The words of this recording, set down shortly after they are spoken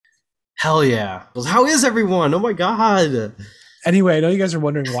Hell yeah. How is everyone? Oh my god. Anyway, I know you guys are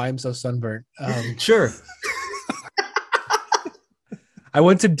wondering why I'm so sunburnt. Sure. I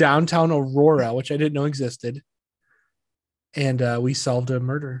went to downtown Aurora, which I didn't know existed, and we solved a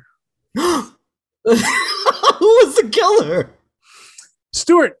murder. Who was the killer?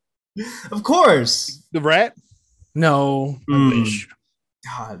 Stuart. Of course. The rat? No, I wish.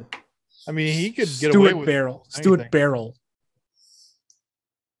 God. I mean, he could get away with Barrel. anything. Stuart Barrel.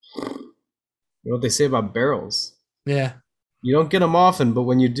 You know what they say about barrels? Yeah. You don't get them often, but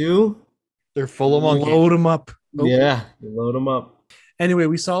when you do, They're full of monkeys. Load them up. Oh. yeah, you load them up. Anyway,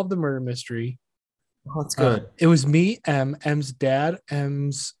 we solved the murder mystery. Oh, that's good. It was me, M's dad,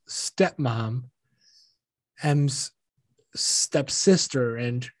 M's stepmom, M's stepsister,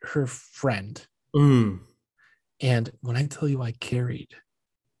 and her friend. Mm. And when I tell you I carried,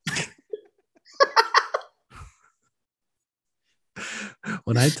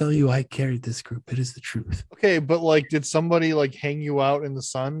 when I tell you I carried this group, it is the truth. Okay, but like, did somebody like hang you out in the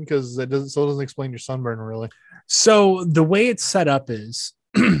sun? Because that doesn't explain your sunburn really. So the way it's set up is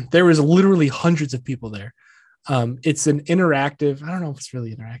there was literally hundreds of people there. It's an interactive. I don't know if it's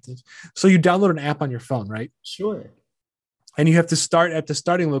really interactive. So you download an app on your phone, right? Sure. And you have to start at the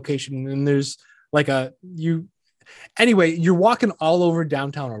starting location. And there's like anyway, you're walking all over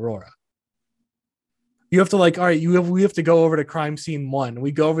downtown Aurora. You have to all right, we have to go over to crime scene 1.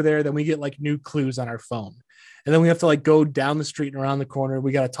 We go over there, then we get like new clues on our phone. And then we have to go down the street and around the corner.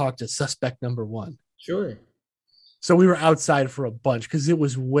 We got to talk to suspect number 1. Sure. So we were outside for a bunch because it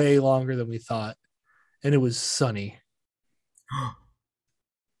was way longer than we thought. And it was sunny.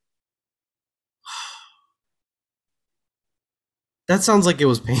 That sounds like it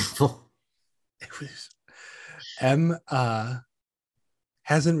was painful. It was.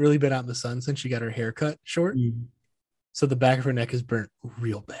 Hasn't really been out in the sun since she got her hair cut short. So the back of her neck is burnt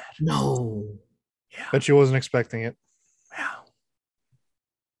real bad. No. Yeah. Bet she wasn't expecting it. Wow.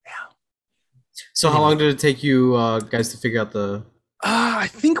 So how long did it take you guys to figure out the... I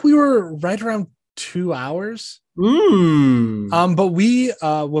think we were right around 2 hours. But we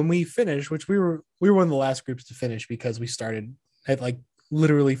when we finished, which we were one of the last groups to finish because we started at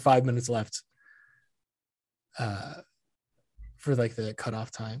literally 5 minutes left for the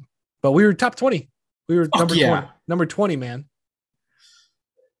cutoff time. But we were top 20. We were number 20, man.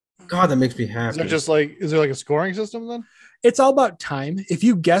 God, that makes me happy. Is there like a scoring system then? It's all about time. If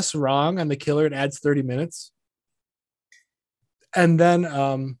you guess wrong on the killer, it adds 30 minutes. And then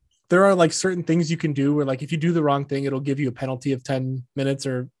there are certain things you can do where if you do the wrong thing, it'll give you a penalty of 10 minutes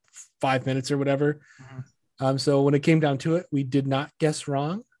or 5 minutes or whatever. Mm-hmm. So when it came down to it, we did not guess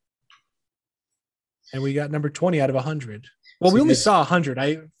wrong. And we got number 20 out of 100. Well, so we only saw 100.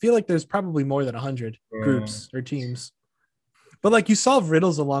 I feel like there's probably more than 100 groups or teams. But you solve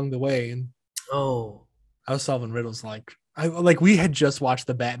riddles along the way. And I was solving riddles we had just watched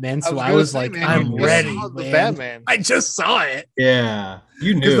the Batman, so I was man, I'm ready. The Batman. I just saw it. Yeah,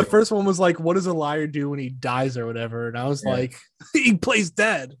 you knew. Because the first one was what does a liar do when he dies or whatever? And I was he plays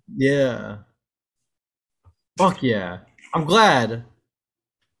dead. Yeah. Fuck yeah. I'm glad.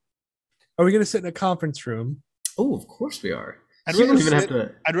 Are we gonna sit in a conference room? Oh, of course we are. I'd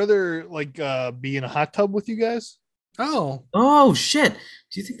rather be in a hot tub with you guys. Oh shit.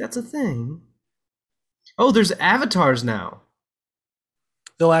 Do you think that's a thing? Oh, there's avatars now.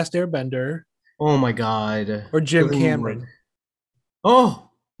 The Last Airbender. Oh my god. Or Jim Cameron. Oh.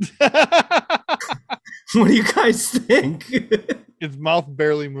 What do you guys think? His mouth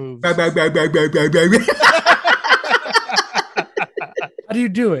barely moves. How do you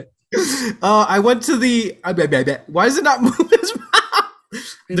do it? I went to the... Why does it not move his mouth?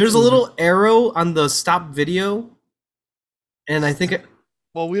 There's a little arrow on the stop video. And I think...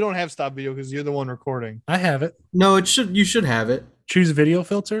 Well, we don't have stop video because you're the one recording. I have it. No, you should have it. Choose video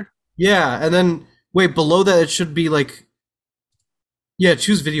filter? Yeah, and then... Wait, below that it should be Yeah,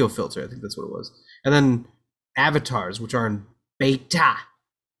 choose video filter. I think that's what it was. And then avatars, which are in beta.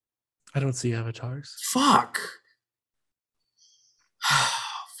 I don't see avatars. Fuck.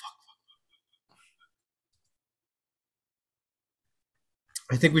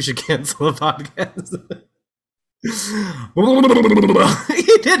 I think we should cancel the podcast. He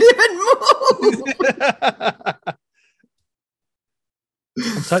didn't even move.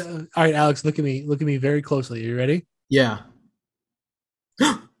 All right, Alex, look at me. Look at me very closely. Are you ready? Yeah.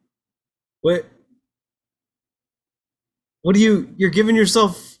 What? What are you're giving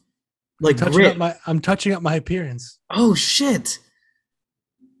yourself grit. I'm touching up my appearance. Oh shit.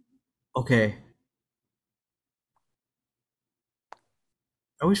 Okay.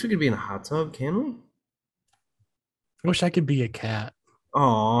 I wish we could be in a hot tub, can we? I wish I could be a cat.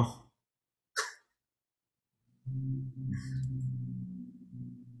 Aw.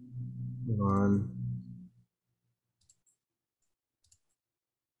 on.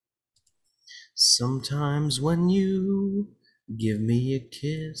 Sometimes when you give me a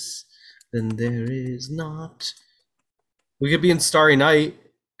kiss, then there is not. We could be in Starry Night.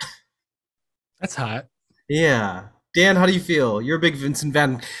 That's hot. Yeah. Dan, how do you feel? You're a big Vincent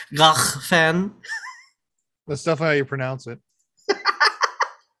Van Gogh fan. That's definitely how you pronounce it.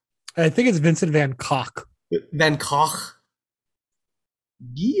 I think it's Vincent Van Gogh. Van Gogh.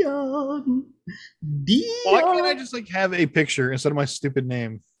 Dion. Why can't I just like have a picture instead of my stupid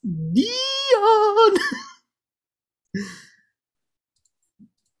name? Dion.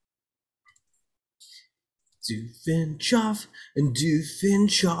 Doofenshmirtz and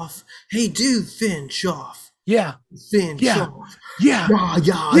Doofenshmirtz. Hey, Doofenshmirtz. Yeah. Doofenshmirtz. Yeah. Yeah,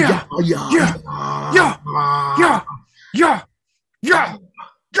 yeah, Yeah. yeah, Yeah. Yeah. Yeah. Yeah. Yeah.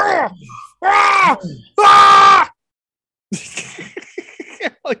 Yeah. Ah! Ah!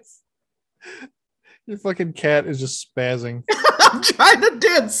 Alex, your fucking cat is just spazzing. I'm trying to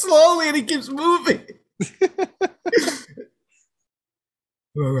dance slowly and he keeps moving.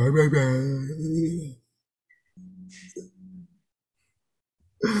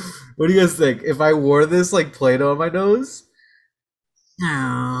 What do you guys think? If I wore this like Play-Doh on my nose,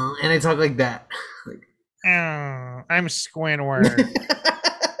 and I talk like that, like, Oh, I'm Squidward.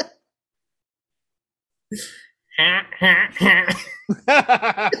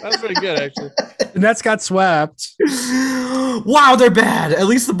 That's pretty good, actually. The Nets got swept. wow, they're bad. At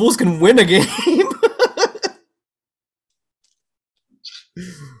least the Bulls can win a game.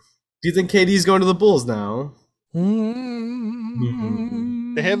 Do you think KD's going to the Bulls now?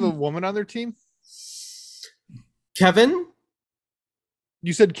 They have a woman on their team. Kevin?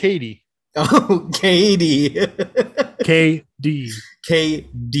 You said Katie. Oh, KD. KD.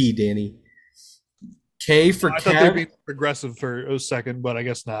 KD, Danny. K for I thought they'd Kev. be progressive for a second, but I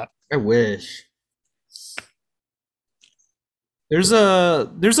guess not. I wish. There's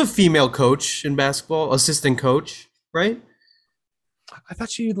a female coach in basketball, assistant coach, right? I thought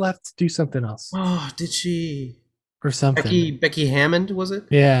she left to do something else Oh, did she? or something. Becky Hammond, was it?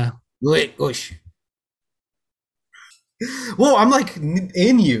 Yeah. Wait, gosh. Whoa, I'm like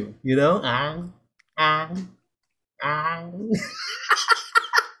in you, you know?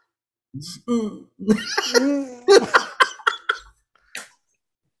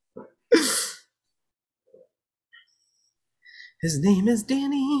 His name is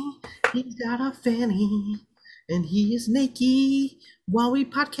Danny. He's got a fanny, and he is naked while we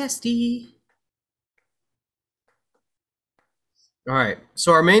podcasty. All right.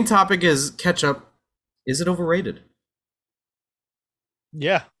 So our main topic is ketchup. Is it overrated?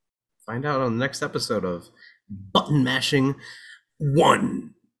 Yeah. Find out on the next episode of Button Mashing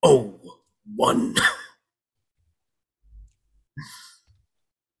 101.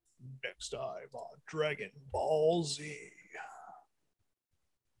 Next time on Dragon Ball Z.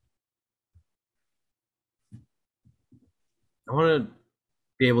 I want to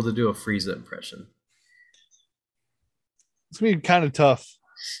be able to do a Frieza impression. It's gonna be kind of tough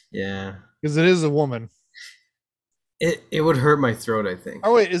Yeah. because it is a woman. It would hurt my throat, I think.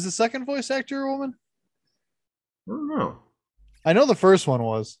 Oh wait, is the second voice actor a woman? I don't know. I know the first one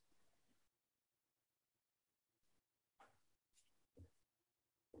was.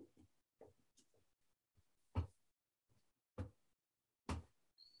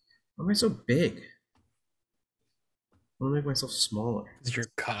 Why am I so big? I want to make myself smaller. Is your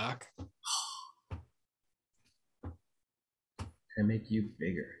cock? And make you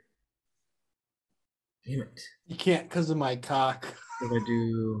bigger. Damn it. You can't because of my cock. If I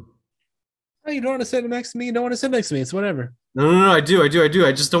do... Oh, you don't want to sit next to me? You don't want to sit next to me. It's whatever. No, I do. I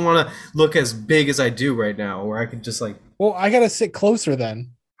just don't want to look as big as I do right now, where I could just like... Well, I got to sit closer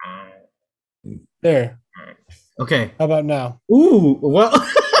then. There. Okay. How about now? Ooh, well...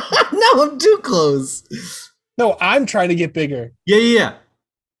 no, I'm too close. No, I'm trying to get bigger. Yeah.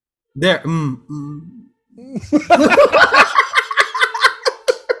 There.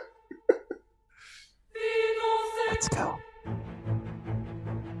 Let's go.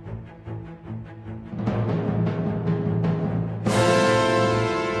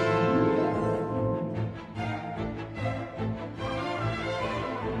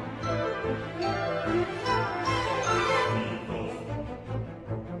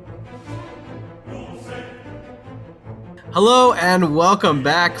 Hello and welcome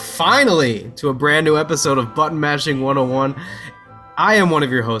back, finally, to a brand new episode of Button Mashing 101. I am one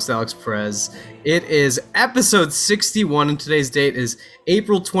of your hosts, Alex Perez. It is episode 61, and today's date is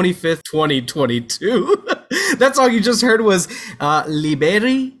April 25th, 2022. That song you just heard was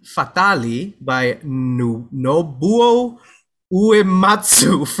Liberi Fatali by Nobuo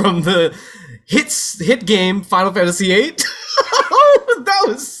Uematsu from the hit game Final Fantasy VIII. that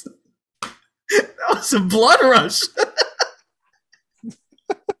was a blood rush.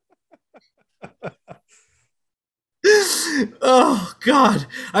 Oh God,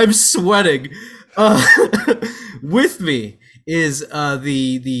 I'm sweating. With me is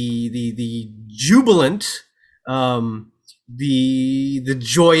the jubilant, the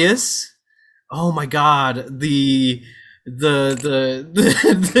joyous. Oh my God, the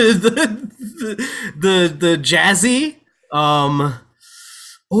jazzy.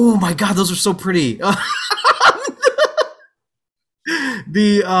 Oh my God, those are so pretty.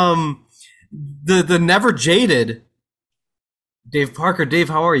 The never jaded Dave Parker. Dave,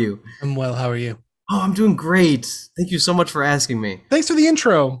 how are you? I'm well. How are you? Oh, I'm doing great. Thank you so much for asking me. Thanks for the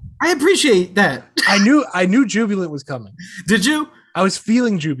intro. I appreciate that. I knew Jubilant was coming. Did you? I was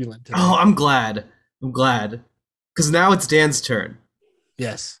feeling jubilant today. Oh, I'm glad. Because now it's Dan's turn.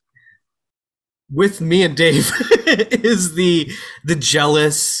 Yes. With me and Dave is the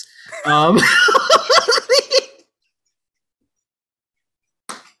jealous,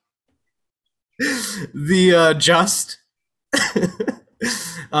 the just,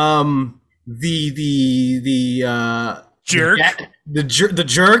 the Jerk. the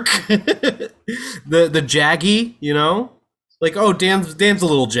jerk, the jaggy, you know, like, oh, Dan's a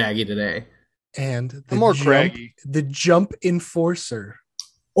little jaggy today. And I'm more craggy. The jump enforcer.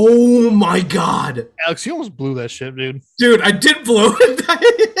 Oh my God, Alex, you almost blew that shit, dude. dude, I did blow it.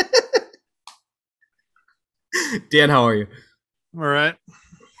 Dan, how are you? All right.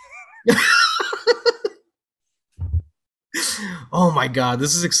 Oh my God,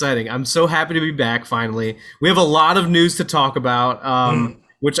 this is exciting. I'm so happy to be back finally. We have a lot of news to talk about,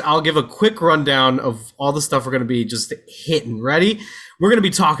 which I'll give a quick rundown of all the stuff we're going to be just hitting. Ready? We're going to be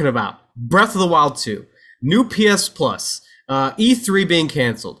talking about Breath of the Wild 2, new PS Plus, E3 being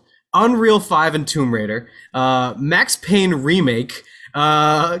canceled, Unreal 5 and Tomb Raider, Max Payne Remake,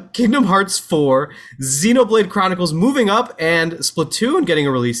 Kingdom Hearts 4, Xenoblade Chronicles moving up, and Splatoon getting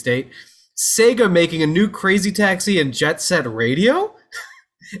a release date. Sega making a new Crazy Taxi and Jet Set Radio.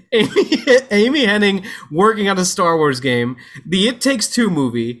 Amy Hennig working on a Star Wars game. The It Takes Two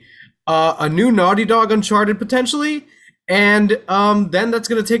movie. A new Naughty Dog Uncharted potentially. And then that's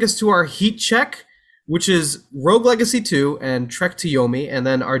going to take us to our heat check, which is Rogue Legacy 2 and Trek to Yomi. And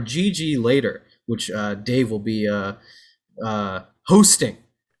then our GG later, which Dave will be hosting.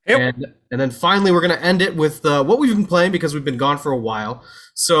 Yep. And then finally, we're going to end it with what we've been playing because we've been gone for a while.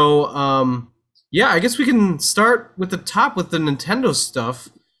 So, yeah, I guess we can start with the top with the Nintendo stuff,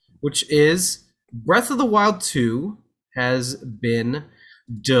 which is Breath of the Wild 2 has been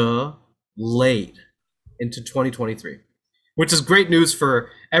delayed into 2023, which is great news for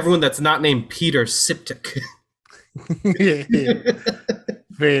everyone that's not named Peter Siptic.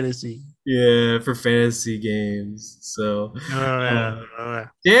 Fantasy. Yeah, for fantasy games. So, Yeah.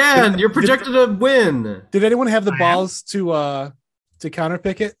 Dan, you're projected to win. Did anyone have the balls to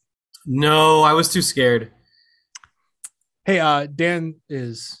counterpick it? No, I was too scared. Hey, Dan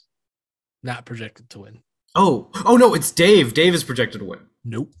is not projected to win. Oh no, it's Dave. Dave is projected to win.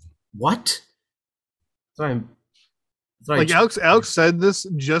 Nope. What? Like Alex said this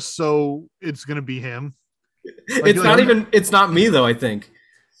just so it's gonna be him. It's not me though, I think.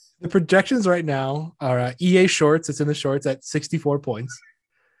 The projections right now are EA Shorts. It's in the shorts at 64 points.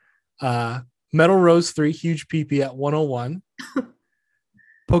 Metal Rose 3, huge PP at 101.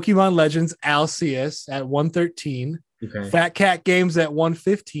 Pokemon Legends Arceus at 113. Okay. Fat Cat Games at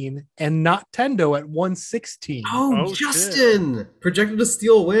 115. And Nintendo at 116. Oh, Justin! Shit. Projected to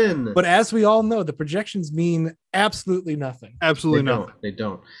steal a win. But as we all know, the projections mean absolutely nothing. Absolutely nothing. They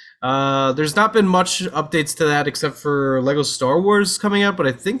don't. There's not been much updates to that except for Lego Star Wars coming out, but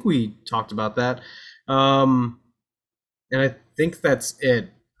I think we talked about that. And I think that's it,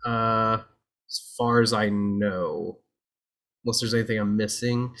 as far as I know. Unless there's anything I'm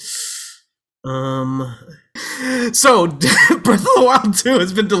missing. So Breath of the Wild 2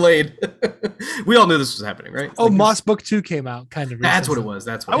 has been delayed. We all knew this was happening, right? Oh, Moss Book 2 came out kind of recently. That's what it was.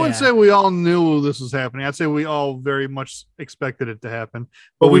 I wouldn't say we all knew this was happening. I'd say we all very much expected it to happen.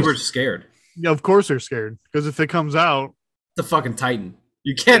 But we were scared. Yeah, of course they're scared. Because if it comes out, the fucking Titan.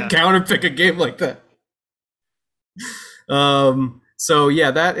 You can't counterpick a game like that. So yeah,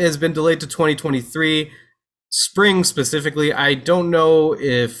 that has been delayed to 2023. Spring specifically. I don't know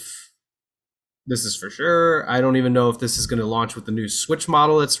if this is for sure. I don't even know if this is going to launch with the new Switch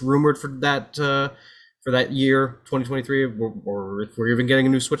model that's rumored for that year, 2023, or if we're even getting a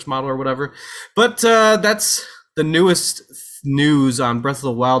new Switch model or whatever. But that's the newest news on Breath of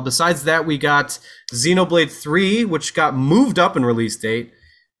the Wild. Besides that, we got Xenoblade 3, which got moved up in release date,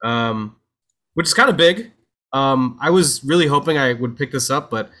 which is kind of big. I was really hoping I would pick this up,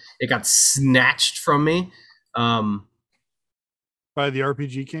 but it got snatched from me By the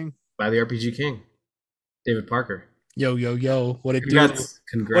RPG King. by the RPG King, David Parker. Yo, yo, yo. What it do? Congrats.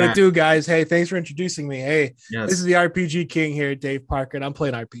 What it do, guys? Hey, thanks for introducing me. Hey, Yes. this is the RPG King here, Dave Parker, and I'm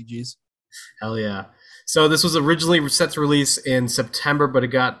playing RPGs. Hell yeah. So this was originally set to release in September, but it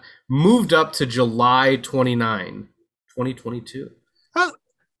got moved up to July 29, 2022. How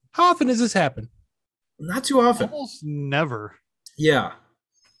often does this happen? Not too often. Almost never. Yeah.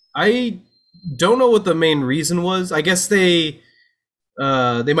 I don't know what the main reason was. I guess they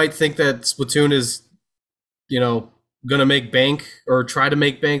might think that Splatoon is, gonna make bank or try to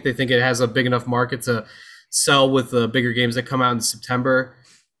make bank. They think it has a big enough market to sell with the bigger games that come out in September,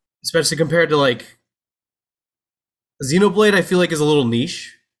 especially compared to like Xenoblade. I feel like is a little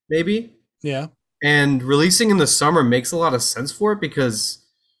niche, maybe, Yeah. and releasing in the summer makes a lot of sense for it because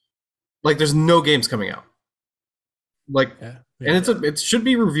like there's no games coming out. Like, Yeah. and it should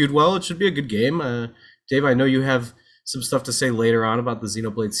be reviewed well. It should be a good game. Dave, I know you have some stuff to say later on about the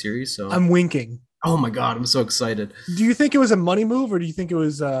Xenoblade series. So I'm winking. oh my god, I'm so excited. Do you think it was a money move, or do you think it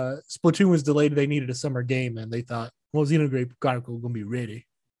was Splatoon was delayed? They needed a summer game, and they thought, well, Xenoblade Chronicle gonna be ready.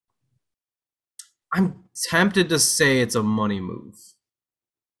 I'm tempted to say it's a money move.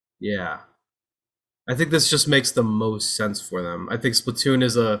 Yeah, I think this just makes the most sense for them. I think Splatoon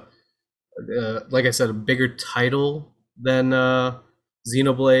is like I said, a bigger title than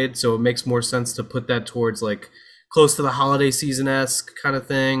Xenoblade, so it makes more sense to put that towards like close to the holiday season-esque kind of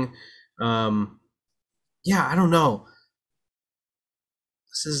thing. Yeah, I don't know.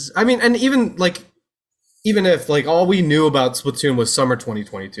 This is, I mean, and even if like all we knew about Splatoon was summer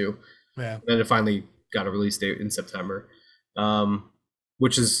 2022, Yeah. then it finally got a release date in September,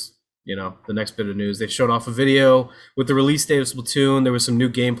 which is the next bit of news. They showed off a video with the release date of Splatoon. There was some new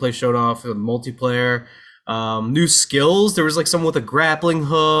gameplay showed off, multiplayer, new skills. There was like someone with a grappling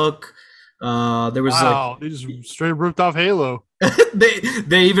hook. There was Wow, they just straight ripped off Halo.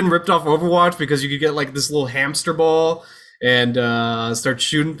 they even ripped off Overwatch because you could get like this little hamster ball and start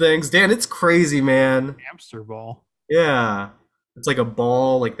shooting things. Dan, it's crazy, man. Hamster ball. Yeah, it's like a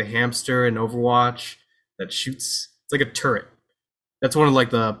ball, like the hamster in Overwatch that shoots. It's like a turret. That's one of like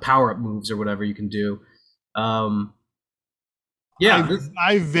the power up moves or whatever you can do. Yeah,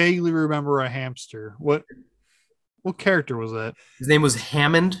 I vaguely remember a hamster. What character was that? his name was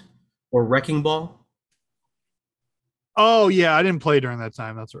Hammond or Wrecking Ball. Oh yeah, I didn't play during that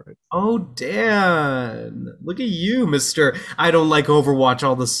time. That's right. Oh, Dan, look at you, Mister. I don't like Overwatch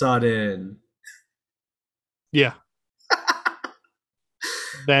all of a sudden. Yeah.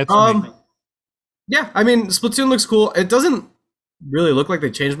 That's me. Yeah, I mean, Splatoon looks cool. It doesn't really look like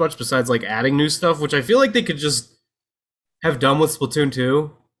they changed much besides like adding new stuff, which I feel like they could just have done with Splatoon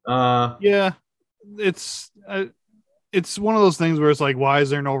 2. Yeah, it's one of those things where it's like, why is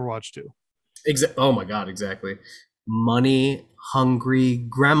there an Overwatch 2? Oh my god, exactly. Money hungry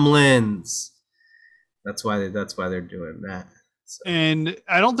gremlins. That's why they're doing that. So. And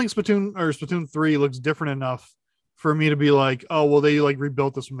I don't think Splatoon 3 looks different enough for me to be like, oh well, they like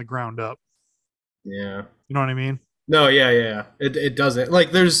rebuilt this from the ground up. Yeah. You know what I mean? No, yeah. It doesn't.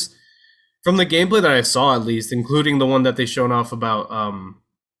 Like there's from the gameplay that I saw at least, including the one that they shown off about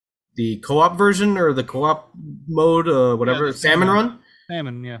the co-op version or the co-op mode, whatever, the Salmon Run.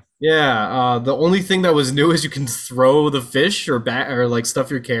 Salmon, yeah. Yeah, the only thing that was new is you can throw the fish or like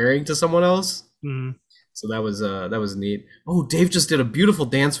stuff you're carrying to someone else. Mm-hmm. So that was neat. Oh, Dave just did a beautiful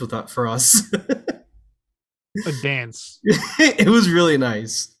dance with that for us. A dance. It was really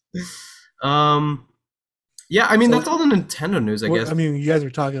nice. Yeah, I mean that's all the Nintendo news, I guess. I mean, you guys are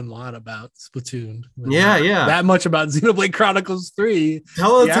talking a lot about Splatoon. Yeah. That much about Xenoblade Chronicles 3.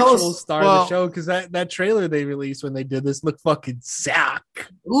 Tell actual us. star of the show, because that trailer they released when they did this looked fucking sick.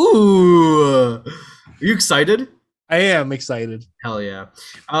 Ooh, are you excited? I am excited. Hell yeah.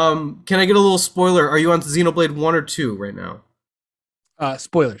 Can I get a little spoiler? Are you on Xenoblade 1 or 2 right now?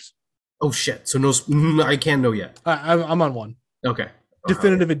 Spoilers. Oh shit. So no, I can't know yet. I'm on 1. Okay.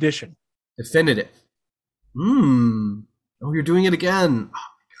 Definitive edition. Definitive. Oh, you're doing it again. Oh,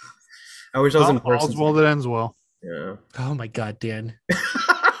 I wish I was in person. All's well that ends well. Yeah. Oh my god, Dan.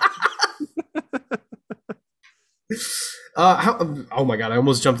 Oh my god, I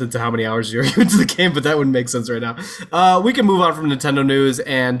almost jumped into how many hours you're into the game, but that wouldn't make sense right now. We can move on from Nintendo news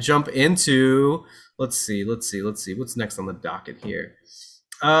and jump into let's see what's next on the docket here.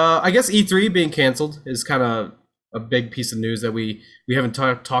 I guess E3 being canceled is kind of a big piece of news that we haven't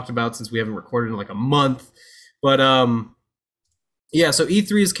talked about since we haven't recorded in like a month. But Yeah, so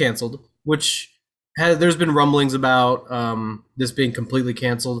E3 is canceled, which there's been rumblings about this being completely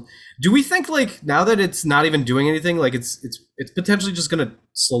canceled. Do we think like now that it's not even doing anything, like it's potentially just gonna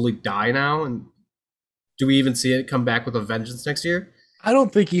slowly die now? And do we even see it come back with a vengeance next year? I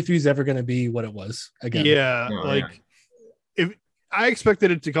don't think E3 is ever going to be what it was again. Yeah, No, like if I expected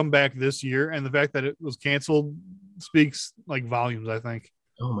it to come back this year, and the fact that it was canceled speaks like volumes, I think.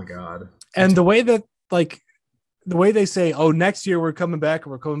 Oh my god. And the way that the way they say, "Oh, next year we're coming back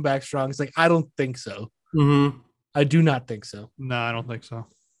and we're coming back strong," it's like I don't think so. Mm-hmm. I do not think so. No, I don't think so.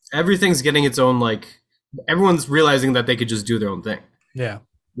 Everything's getting its own like. Everyone's realizing that they could just do their own thing, Yeah.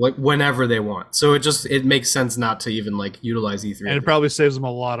 like whenever they want. So it makes sense not to even like utilize E3. And it probably saves them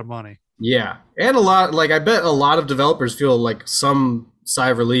a lot of money. Yeah, and a lot like I bet a lot of developers feel like some sigh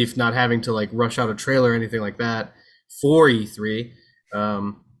of relief not having to like rush out a trailer or anything like that for E3.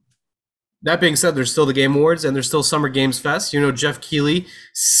 That being said, there's still the Game Awards and there's still Summer Games Fest. You know, Jeff Keighley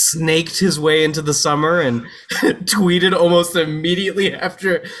snaked his way into the summer and tweeted almost immediately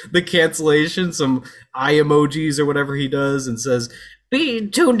after the cancellation some eye emojis or whatever he does and says, "Be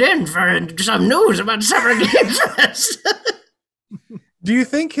tuned in for some news about Summer Games Fest." Do you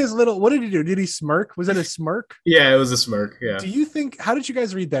think his little what did he do? Did he smirk? Was it a smirk? Yeah, it was a smirk. Yeah. Do you think how did you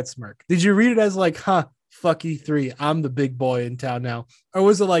guys read that smirk? Did you read it as like, huh, fuck E3, I'm the big boy in town now? Or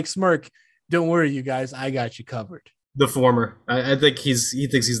was it like smirk, don't worry, you guys, I got you covered? The former. I think he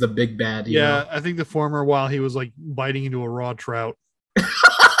thinks he's the big bad. You Yeah, know? I think the former, while he was like biting into a raw trout. Well,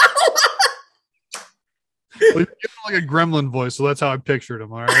 you give him like a gremlin voice, so that's how I pictured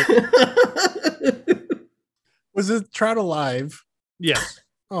him. All right. Was it Trout alive? Yes.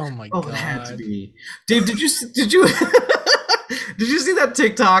 Oh my Oh, god. it had to be. Dave, did you did you see that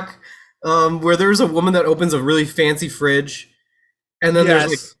TikTok where there's a woman that opens a really fancy fridge and then there's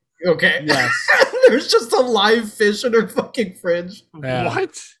like okay. Yes. There's just a live fish in her fucking fridge. Yeah.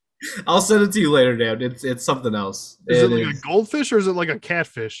 What? I'll send it to you later, Dan. It's something else. Is it like a goldfish or is it like a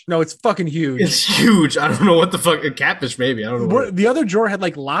catfish? No, it's fucking huge. It's huge. I don't know what the fuck a catfish maybe. I don't know. The other drawer had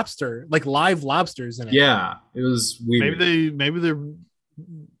like lobster, like live lobsters in it. Yeah, it was weird. They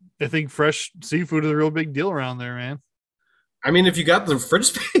think fresh seafood is a real big deal around there, man. I mean, if you got the fridge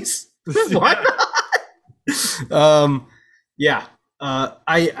space, why not? Yeah.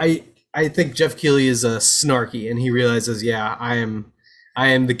 I think Jeff Keighley is snarky, and he realizes, yeah, I am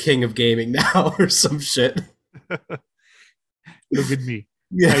the king of gaming now, or some shit. Look at me.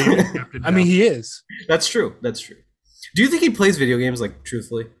 Yeah, I mean, he is. that's true. That's true. Do you think he plays video games? Like,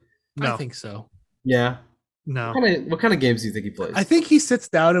 truthfully? No, I think so. Yeah. no. What kind of games do you think he plays? I think he sits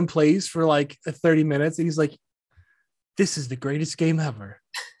down and plays for like 30 minutes, and he's like, "This is the greatest game ever.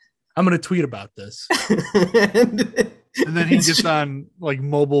 I'm gonna tweet about this." And then he gets on like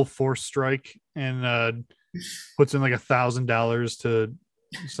mobile Force Strike and puts in like $1,000 to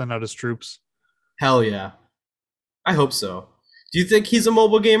send out his troops. Hell yeah. I hope so. Do you think he's a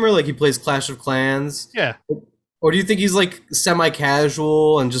mobile gamer? Like he plays Clash of Clans? Yeah. Or do you think he's like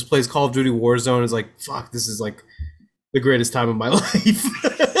semi-casual and just plays Call of Duty Warzone and is like, fuck, this is like the greatest time of my life?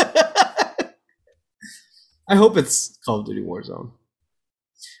 I hope it's Call of Duty Warzone.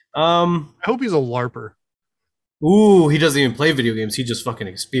 I hope he's a LARPer. Ooh, he doesn't even play video games. He just fucking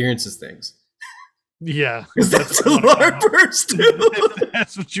experiences things. Yeah. Because that's what LARPers do.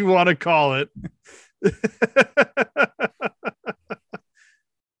 That's what you want to call it.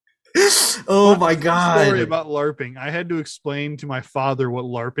 Oh my god. Story about LARPing. I had to explain to my father what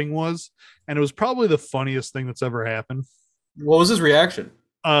LARPing was, and it was probably the funniest thing that's ever happened. What was his reaction?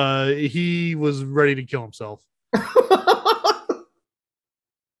 He was ready to kill himself.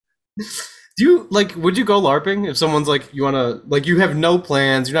 Do you like would you go LARPing if someone's like you wanna like you have no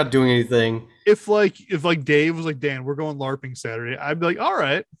plans, you're not doing anything? If Dave was like, Dan, we're going LARPing Saturday, I'd be like, all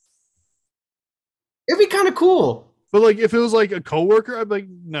right. It'd be kind of cool. But like if it was like a coworker, I'd be like,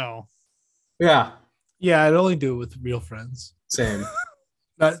 no. Yeah. Yeah, I'd only do it with real friends, Same.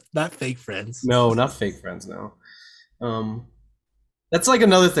 not fake friends. No, not fake friends, no. That's like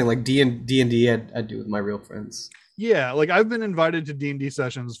another thing, like D&D I'd do with my real friends. Yeah, like I've been invited to D&D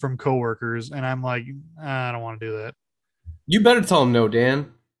sessions from coworkers, and I'm like, I don't want to do that. You better tell them no,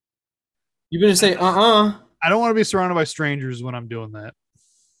 Dan. You better say, I don't want to be surrounded by strangers when I'm doing that.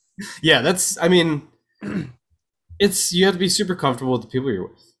 Yeah, that's, I mean, you have to be super comfortable with the people you're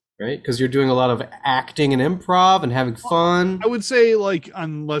with, right? Because you're doing a lot of acting and improv and having fun. I would say, like,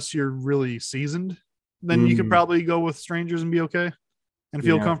 unless you're really seasoned, then you could probably go with strangers and be okay and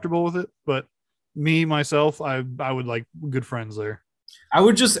feel comfortable with it. But me, myself, I would like good friends there. I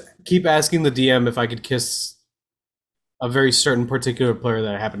would just keep asking the DM if I could kiss a very certain particular player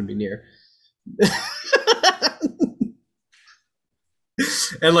that I happen to be near.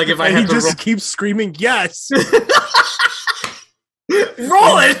 And like if I And he have to just keeps screaming, yes, roll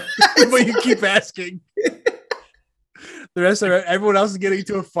it, but you keep asking. The rest of everyone else is getting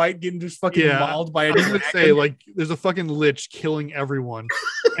into a fight, getting just fucking mauled by a I was gonna dragon. say, like, there's a fucking lich killing everyone,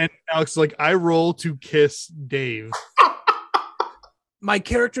 and Alex is like, I roll to kiss Dave. My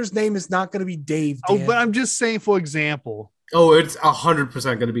character's name is not going to be Dave. Oh, Dan. but I'm just saying, for example. Oh, it's 100%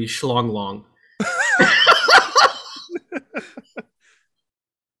 going to be Schlong Long.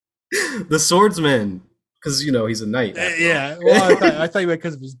 The swordsman, because you know he's a knight. Yeah. Well, I thought you meant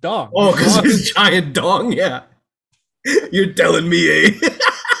because of his dong. Oh, because of his giant dong. Yeah. You're telling me, eh?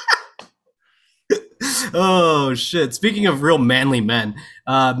 Oh shit! Speaking of real manly men,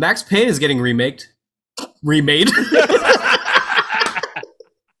 Max Payne is getting remade.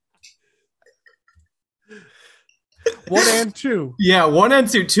 1 and 2. Yeah, 1 and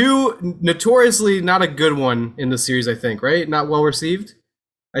 2. 2 notoriously not a good one in the series. I think, right? Not well received.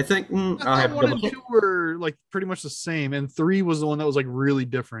 I think I'll have 1 and 2 were like pretty much the same, and 3 was the one that was like really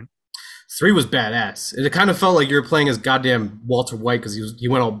different. 3 was badass. It kind of felt like you were playing as goddamn Walter White because he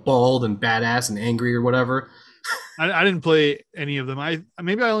went all bald and badass and angry or whatever. I didn't play any of them.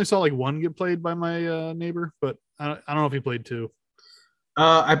 Maybe I only saw like 1 get played by my neighbor, but I don't know if he played 2.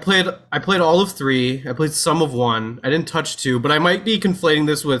 I played all of 3. I played some of 1. I didn't touch 2, but I might be conflating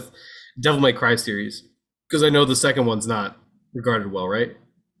this with Devil May Cry series because I know the second one's not regarded well, right?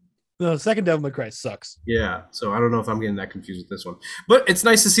 The second Devil May Cry sucks. Yeah, so I don't know if I'm getting that confused with this one. But it's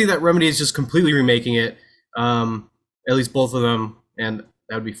nice to see that Remedy is just completely remaking it, at least both of them, and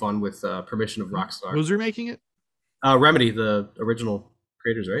that would be fun with permission of Rockstar. Who's remaking it? Remedy, the original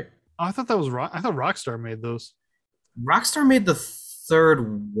creators, right? Oh, I thought that was I thought Rockstar made those. Rockstar made the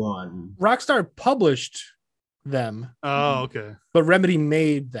third one. Rockstar published them. Oh, okay. But Remedy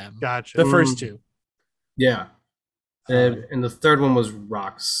made them. Gotcha. The first 2. Yeah. And the third one was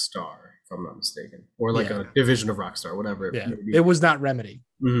Rockstar, if I'm not mistaken. Or like a division of Rockstar, whatever. It was not Remedy.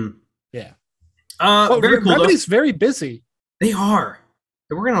 Mm-hmm. Yeah. Very cool. Remedy's very busy. They are.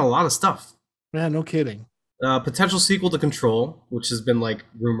 They're working on a lot of stuff. Yeah, no kidding. Potential sequel to Control, which has been like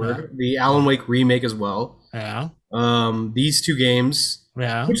rumored. Yeah. The Alan Wake remake as well. Yeah. These 2 games.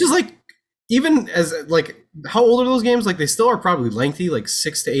 Yeah. Which is like, even as like, how old are those games? Like they still are probably lengthy, like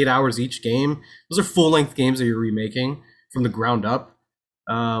 6 to 8 hours each game. Those are full length games that you're remaking from the ground up.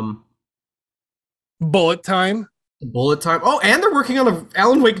 Bullet Time. Oh, and they're working on a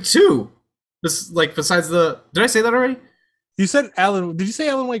Alan Wake 2. This like besides the. Did I say that already? You said Alan. Did you say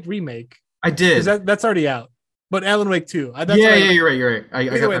Alan Wake remake? I did. That's already out. But Alan Wake 2. Yeah, you're right.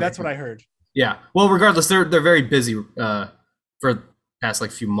 Either way, that's what I heard. Yeah. Well, regardless, they're very busy for the past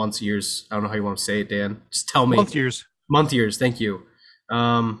like few months, years. I don't know how you want to say it, Dan. Just tell me. Month years. Thank you.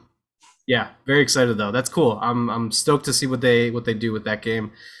 Yeah, very excited though. That's cool. I'm stoked to see what they do with that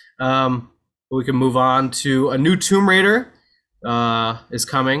game. We can move on to a new Tomb Raider is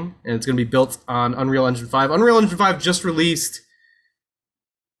coming, and it's going to be built on Unreal Engine 5. Unreal Engine 5 just released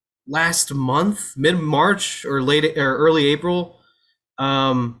last month, mid-March or early April,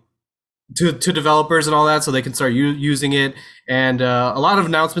 to developers and all that, so they can start using it. And a lot of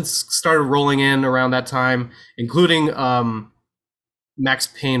announcements started rolling in around that time, including Max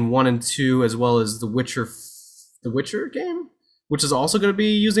Payne 1 and 2, as well as the Witcher game, which is also going to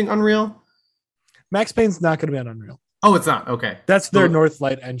be using Unreal. Max Payne's not going to be on Unreal. Oh, it's not? Okay. That's their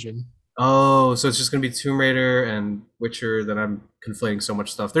Northlight engine. Oh, so it's just going to be Tomb Raider and Witcher. Then I'm conflating so much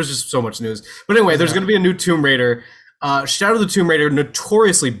stuff. There's just so much news. But anyway, there's going to be a new Tomb Raider. Shadow of the Tomb Raider,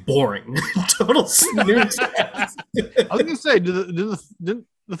 notoriously boring. Total snooze. I was going to say, the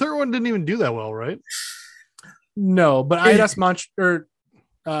third one didn't even do that well, right? No, but Eidos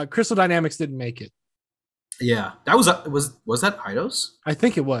Crystal Dynamics didn't make it. Yeah, that was that Eidos? I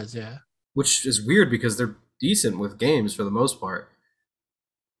think it was, yeah. Which is weird because they're decent with games for the most part.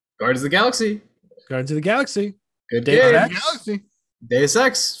 Guardians of the Galaxy. Good game. Deus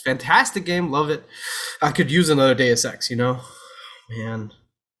Ex, fantastic game, love it. I could use another Deus Ex, man.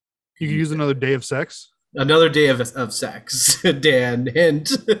 You could use another day of sex. Another day of sex, Dan.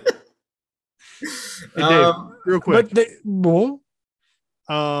 Hint. Hey, Dave, real quick. So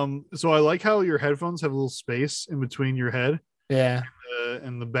I like how your headphones have a little space in between your head. Yeah.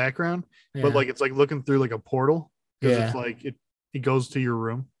 And the background, but like it's like looking through like a portal because it's like it goes to your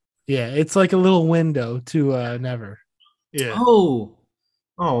room. Yeah, it's like a little window to Never. Yeah. Oh,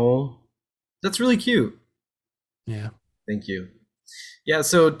 that's really cute. Yeah. Thank you. Yeah,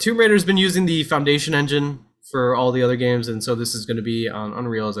 so Tomb Raider's been using the Foundation engine for all the other games, and so this is going to be on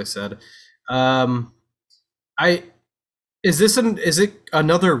Unreal, as I said. Is it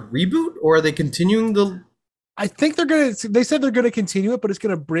another reboot, or are they continuing I think they said they're gonna continue it, but it's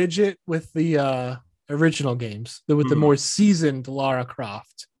gonna bridge it with the original games, with the more seasoned Lara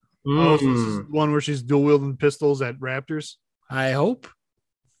Croft. Oh, so this is one where she's dual wielding pistols at raptors. I hope.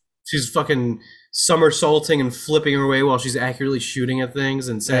 She's fucking somersaulting and flipping her way while she's accurately shooting at things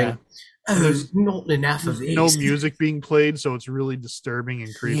and saying, "Oh, there's not enough of these." No music being played, so it's really disturbing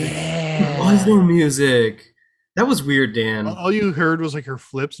and creepy. Yeah. Why is no music? That was weird, Dan. All you heard was like her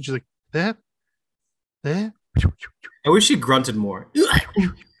flips, and she's like, "That." I wish she grunted more.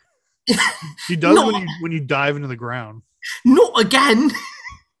 She does when you dive into the ground. Not again.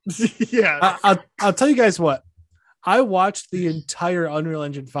 Yeah. I'll tell you guys what. I watched the entire Unreal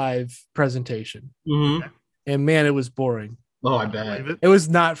Engine 5 presentation, and man, it was boring. Oh, I bet. It was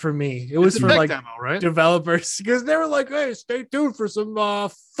not for me. It was for like demo, right? developers, because they were like, "Hey, stay tuned for some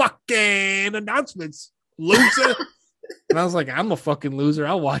fucking announcements, loser." And I was like, "I'm a fucking loser.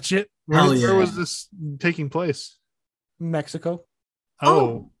 I'll watch it." Hell yeah. Where was this taking place? Mexico.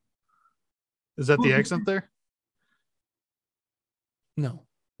 Oh. Is that the accent there? No.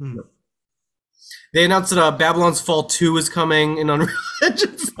 They announced that Babylon's Fall 2 is coming in Unreal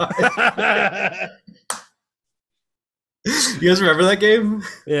Engine 5. You guys remember that game?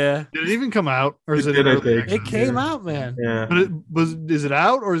 Yeah. Did it even come out, or is it? It did, I think. It came out, man. Yeah. But is it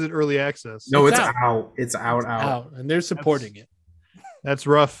out or is it early access? No, It's it's out. out. It's out. And they're supporting it. That's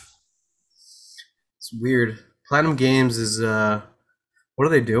rough. It's weird. Platinum Games is what are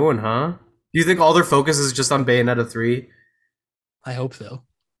they doing, huh? Do you think all their focus is just on Bayonetta 3? I hope so.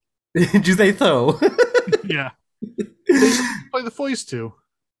 Do they though? Yeah. Play the voice too.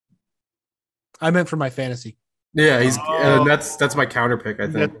 I meant for my fantasy. Yeah, that's my counter pick, I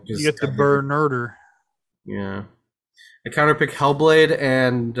think. You get the burn nerder. Yeah. I counter pick Hellblade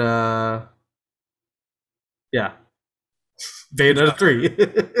and yeah. Bayonetta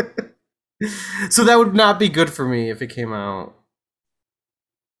 3. So that would not be good for me if it came out.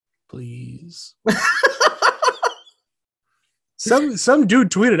 Please. Some dude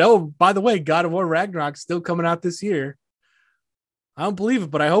tweeted, "Oh, by the way, God of War Ragnarok's still coming out this year." I don't believe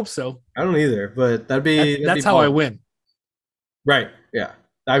it, but I hope so. I don't either, but that's how I win. Right. Yeah.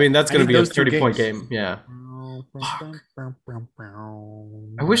 I mean, that's going to be a 30-point game. Yeah.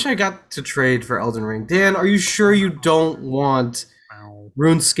 I wish I got to trade for Elden Ring. Dan, are you sure you don't want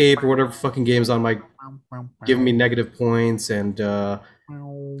RuneScape or whatever fucking game's on my giving me negative points and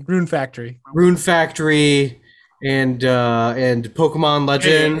Rune Factory and Pokemon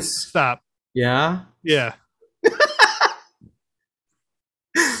Legends? Hey, stop. Yeah. Yeah.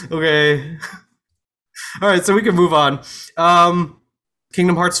 Okay. All right, so we can move on.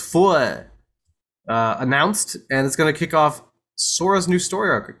 Kingdom Hearts 4 announced, and it's going to kick off Sora's new story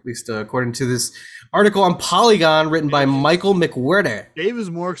arc, at least according to this article on Polygon written by Michael McWhirter. Dave is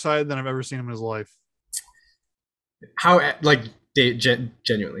more excited than I've ever seen him in his life. How, like,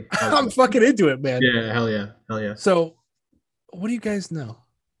 genuinely. I'm fucking into it, man. Yeah, hell yeah. So, what do you guys know?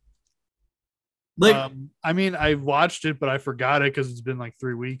 Like, I mean, I watched it, but I forgot it because it's been like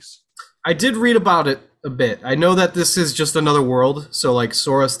 3 weeks. I did read about it a bit. I know that this is just another world, so like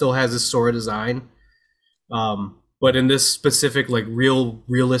Sora still has his Sora design. But in this specific like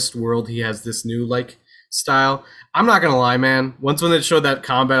realist world, he has this new like style. I'm not gonna lie, man. Once when they showed that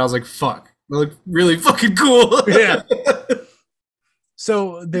combat, I was like, fuck. That looked really fucking cool. Yeah.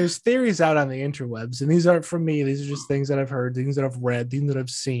 So there's theories out on the interwebs, and these aren't from me. These are just things that I've heard, things that I've read, things that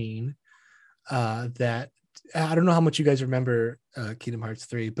I've seen. That I don't know how much you guys remember Kingdom Hearts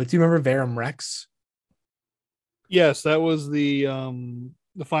 3, but do you remember Verum Rex? Yes, that was the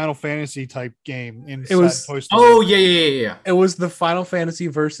Final Fantasy type game inside Toy Story. Oh yeah. It was the Final Fantasy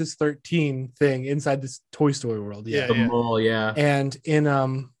versus 13 thing inside this Toy Story world. Yeah. The mall, yeah. And in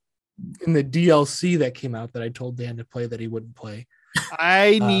the DLC that came out that I told Dan to play that he wouldn't play.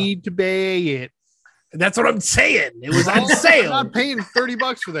 I need to buy it. That's what I'm saying. It was on sale. I'm not paying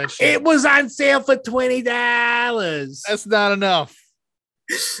 $30 for that shit. It was on sale for $20. That's not enough.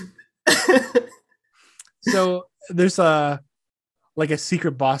 So there's a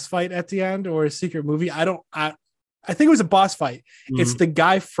secret boss fight at the end or a secret movie. I think it was a boss fight. Mm-hmm. It's the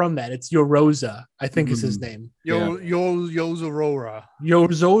guy from that. It's Yoroza, I think is his name. Yozorora.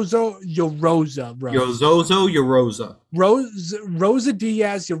 Yoroza, bro. Yoroza. Rosa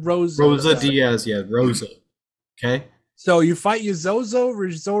Diaz, Yoroza. Rosa Diaz, yeah, Rosa. Okay. So you fight Yozozo,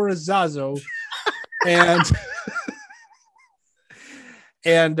 Rizora Zazo,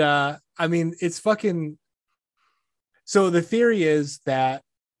 and I mean it's fucking. So the theory is that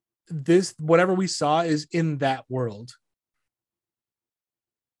this whatever we saw is in that world.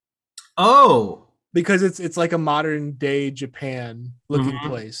 Oh, because it's like a modern day Japan looking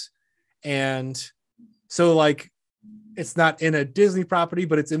place, and So like, it's not in a Disney property,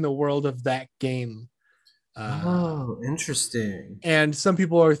 but it's in the world of that game. Interesting. And some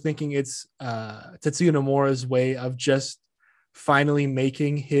people are thinking it's Tetsuya Nomura's way of just finally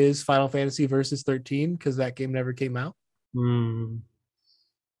making his Final Fantasy Versus 13 because that game never came out.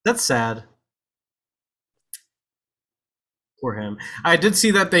 That's sad. Poor him. I did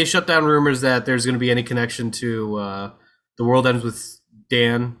see that they shut down rumors that there's going to be any connection to The World Ends with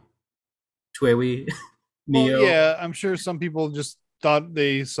Dan, Tuewi, Neo. Well, yeah, I'm sure some people just thought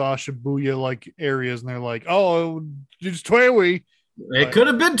they saw Shibuya like areas and they're like, oh, it's Tuewi. It could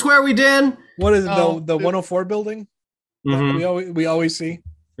have been Tuewi Dan. What is the 104 building? Mm-hmm. We always see.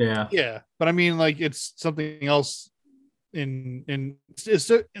 Yeah, but I mean, like, it's something else. In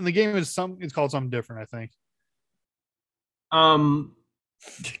the game is it's called something different, I think.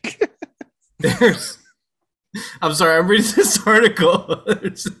 There's. I'm sorry, I'm reading this article.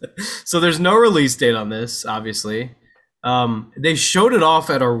 So there's no release date on this, obviously. They showed it off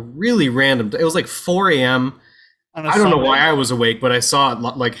at a really random. It was like 4 a.m. I don't know why I was awake, but I saw it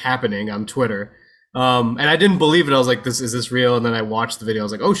like happening on Twitter. And I didn't believe it. I was like, is this real? And then I watched the video. I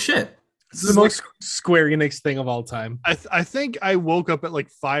was like, oh shit. This is the most Square Enix thing of all time. I think I woke up at like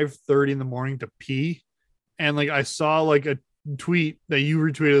 5:30 in the morning to pee. And like I saw like a tweet that you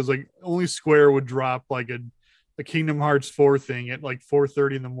retweeted. It was like only Square would drop like a Kingdom Hearts 4 thing at like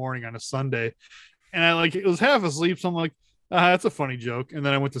 4:30 in the morning on a Sunday. And I like it was half asleep. So I'm like, that's a funny joke. And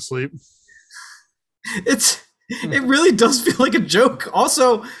then I went to sleep. It really does feel like a joke.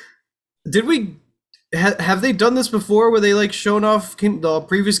 Also, did we have they done this before where they like shown off the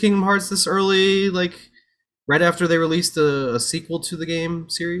previous Kingdom Hearts this early, like right after they released a sequel to the game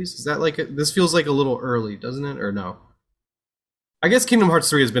series? Is that like this feels like a little early, doesn't it? Or no? I guess Kingdom Hearts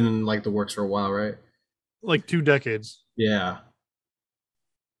 3 has been in like the works for a while, right? Like 2 decades. Yeah.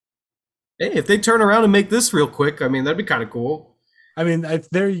 Hey, if they turn around and make this real quick, I mean, that'd be kind of cool. I mean, if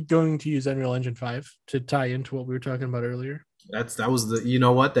they're going to use Unreal Engine 5 to tie into what we were talking about earlier. That was the, you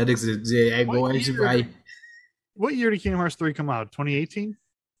know what? That is What year did Kingdom Hearts 3 come out? 2018?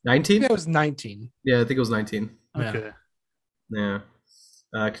 19? Yeah, it was 19. Yeah, I think it was 19. Okay. Yeah.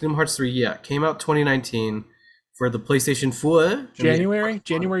 Kingdom Hearts 3, yeah, came out 2019 for the PlayStation 4. January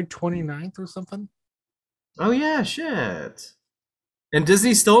 29th or something. Oh yeah, shit. And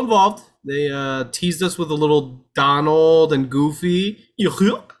Disney's still involved. They teased us with a little Donald and Goofy.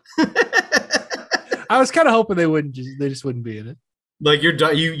 I was kind of hoping they just wouldn't be in it. Like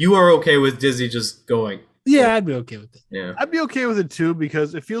you are okay with Disney just going. Yeah, I'd be okay with it. Yeah. I'd be okay with it too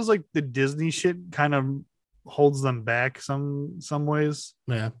because it feels like the Disney shit kind of holds them back some ways.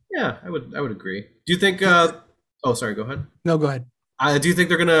 Yeah. Yeah, I would agree. Do you think oh sorry, go ahead. No, go ahead. Do you think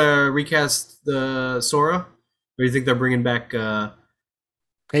they're gonna recast the Sora? Or do you think they're bringing back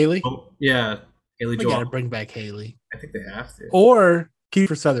Haley? Oh, yeah, Haley We Joel. gotta bring back Haley. I think they have to. Or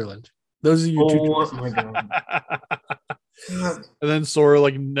Kiefer Sutherland. Those are your two choices. Oh my god. And then Sora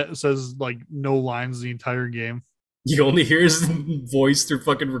like says like no lines the entire game. You only hear his voice through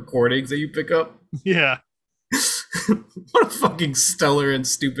fucking recordings that you pick up. Yeah. What a fucking stellar and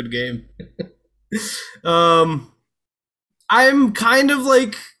stupid game. I'm kind of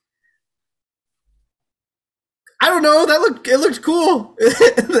like, I don't know. It looked cool.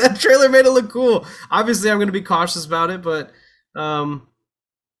 That trailer made it look cool. Obviously, I'm going to be cautious about it, but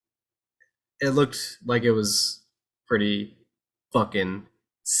it looked like it was pretty fucking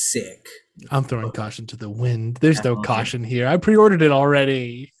sick. I'm throwing caution to the wind. There's no caution here. I pre-ordered it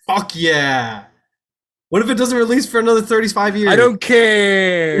already. Fuck yeah. What if it doesn't release for another 35 years? I don't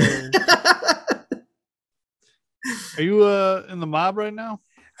care. Are you in the mob right now?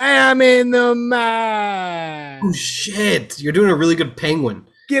 I'm in the mob. Oh shit. You're doing a really good penguin.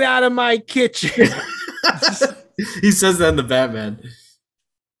 Get out of my kitchen. He says that in the Batman.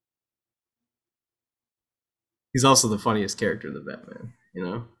 He's also the funniest character in the Batman, you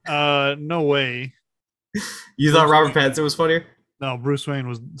know? No way. You thought Robert Pattinson was funnier? No, Bruce Wayne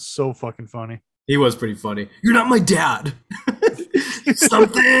was so fucking funny. He was pretty funny. You're not my dad.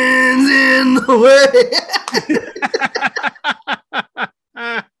 Something's in the way.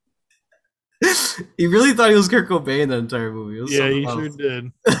 He really thought he was Kurt Cobain that entire movie. Yeah, he sure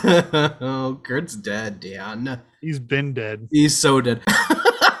did. Oh, Kurt's dead, Dan. He's been dead. He's so dead.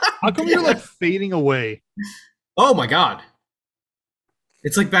 How come you're like fading away? Oh my god.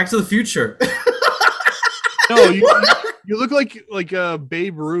 It's like Back to the Future. No, you look like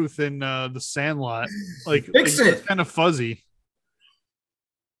Babe Ruth in The Sandlot. Fix it. It's kind of fuzzy.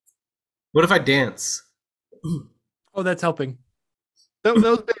 What if I dance? Oh, that's helping. That was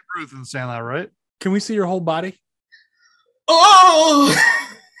Babe Ruth in The Sandlot, right? Can we see your whole body? Oh!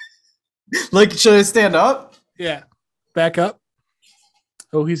 Like, should I stand up? Yeah. Back up.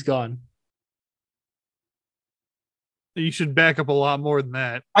 Oh, he's gone. You should back up a lot more than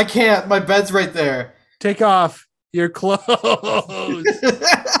that. I can't. My bed's right there. Take off your clothes.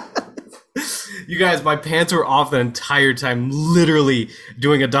 You guys, my pants were off the entire time, literally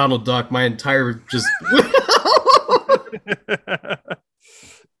doing a Donald Duck. My entire just.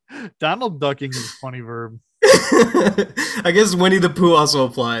 Donald ducking is a funny verb. I guess Winnie the Pooh also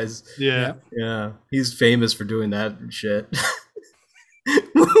applies. Yeah. Yeah, he's famous for doing that shit.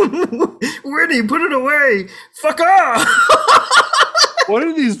 Winnie, put it away. Fuck off. What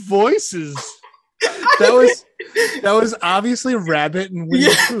are these voices? That was obviously Rabbit and Winnie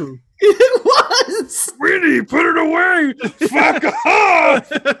the Pooh. It was. Winnie, put it away. Fuck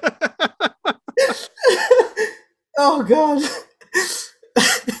off. Oh god.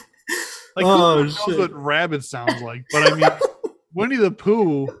 Like, Oh, who knows shit. what rabbit sounds like? But I mean, Winnie the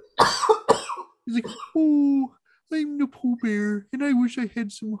Pooh. He's like, oh, I'm the Pooh Bear, and I wish I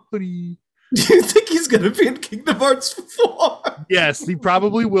had some honey. Do you think he's gonna be in Kingdom Hearts 4? Yes, he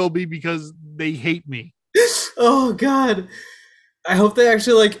probably will be because they hate me. Oh god. I hope they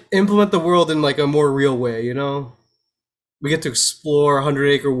actually like implement the world in like a more real way, you know? We get to explore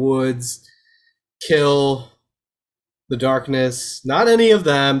 100-acre woods, kill the darkness. Not any of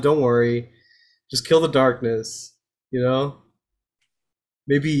them, don't worry. Just kill the darkness, you know?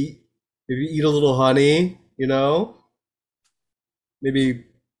 Maybe eat a little honey, you know? Maybe,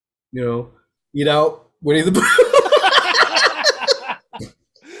 you know, eat out Winnie the Pooh.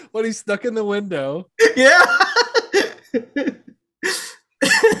 When he's stuck in the window. Yeah.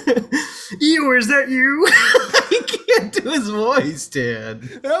 Eeyore, is that you? He can't do his voice, Dan.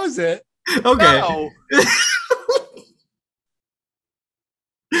 That was it. Okay. No.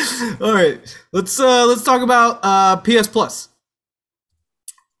 All right. Let's talk about PS Plus.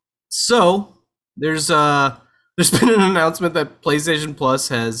 So there's been an announcement that PlayStation Plus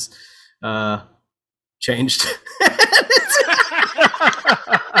has changed.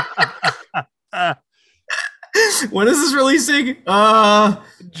 When is this releasing?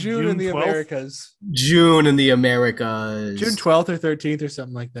 June in the 12th? Americas. June in the Americas. June 12th or 13th or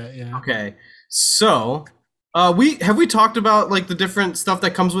something like that. Yeah. Okay. So, we talked about like the different stuff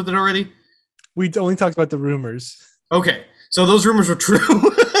that comes with it already? We only talked about the rumors. Okay. So those rumors were true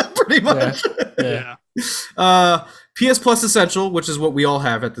pretty much. Yeah. PS Plus Essential, which is what we all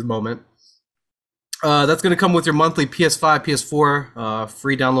have at the moment. That's going to come with your monthly PS5, PS4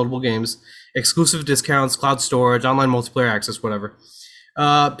 free downloadable games, exclusive discounts, cloud storage, online multiplayer access, whatever.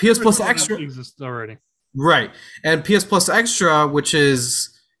 PS Plus Extra exists already. Right. And PS Plus Extra, which is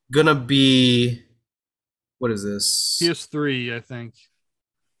going to be, what is this? PS3, I think.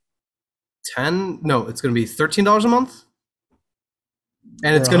 10? No, it's going to be $13 a month.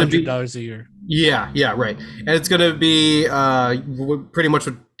 And it's going to be $100 a year. Yeah, right. And it's going to be pretty much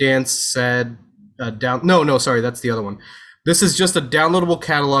what Dan said. Sorry, that's the other one. This is just a downloadable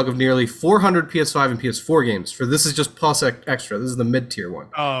catalog of nearly 400 PS5 and PS4 games. This is just Plus Extra. This is the mid-tier one.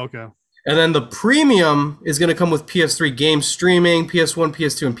 Oh, okay. And then the premium is going to come with PS3 game streaming, PS1,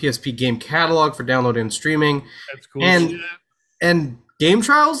 PS2, and PSP game catalog for downloading and streaming. That's cool. And game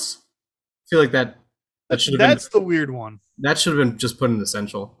trials? I feel like that should have been. That's the weird one. That should have been just put in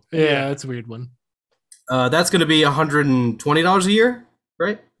essential. Yeah, that's a weird one. That's going to be $120 a year,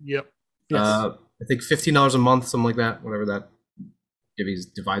 right? Yep. Yes. I think $15 a month, something like that, whatever that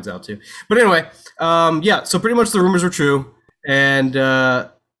divides out to. But anyway, yeah, so pretty much the rumors were true. And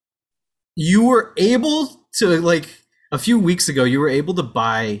you were able to, like, a few weeks ago, you were able to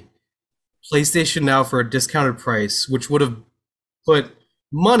buy PlayStation Now for a discounted price, which would have put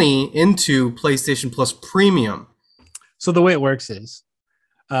money into PlayStation Plus Premium. So the way it works is,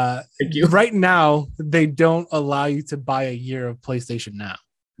 Thank you. right now, they don't allow you to buy a year of PlayStation Now.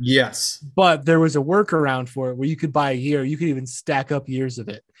 Yes. But there was a workaround for it where you could buy a year. You could even stack up years of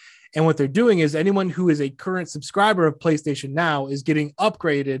it. And what they're doing is anyone who is a current subscriber of PlayStation Now is getting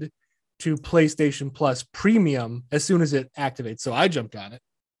upgraded to PlayStation Plus Premium as soon as it activates. So I jumped on it.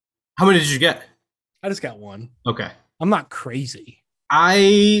 How many did you get? I just got one. Okay. I'm not crazy.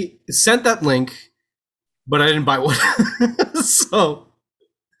 I sent that link, but I didn't buy one. So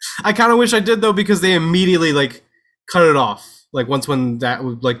I kind of wish I did, though, because they immediately like cut it off. Like when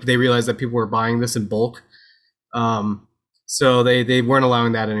they realized that people were buying this in bulk. So they weren't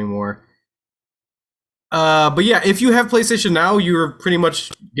allowing that anymore. But yeah, if you have PlayStation Now, you're pretty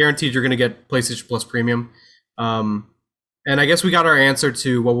much guaranteed you're going to get PlayStation Plus Premium. And I guess we got our answer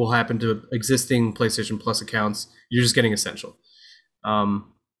to what will happen to existing PlayStation Plus accounts. You're just getting Essential. But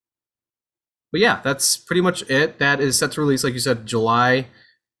yeah, that's pretty much it. That is set to release, like you said, July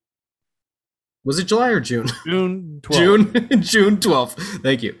Was it July or June? June 12th. June 12th.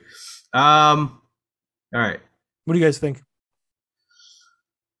 Thank you. All right. What do you guys think?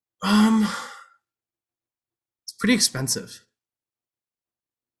 It's pretty expensive.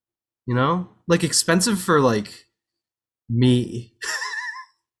 You know? Like expensive for like me.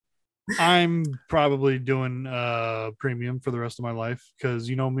 I'm probably doing premium for the rest of my life because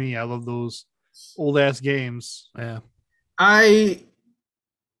you know me, I love those old ass games. Yeah.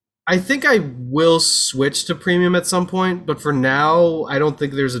 I think I will switch to premium at some point, but for now, I don't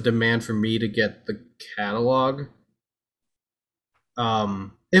think there's a demand for me to get the catalog.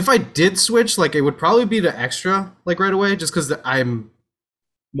 If I did switch, like it would probably be to extra, like right away, just because I'm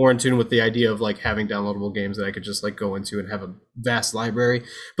more in tune with the idea of like having downloadable games that I could just like go into and have a vast library.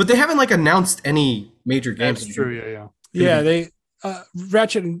 But they haven't like announced any major games. That's true. Yeah. Yeah. They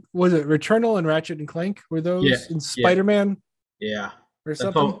Ratchet and was it Returnal and Ratchet and Clank were those in Spider-Man Yeah. or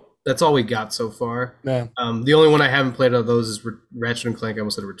something? That's all we got so far. Yeah. The only one I haven't played of those is Ratchet and Clank. I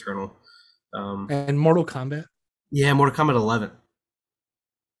almost said Returnal. And Mortal Kombat. Yeah, Mortal Kombat 11.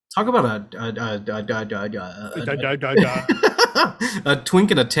 Talk about a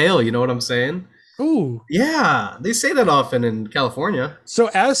twink and a tail. You know what I'm saying? Ooh. Yeah, they say that often in California. So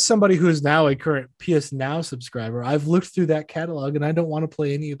as somebody who is now a current PS Now subscriber, I've looked through that catalog and I don't want to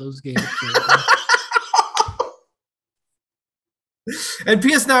play any of those games. And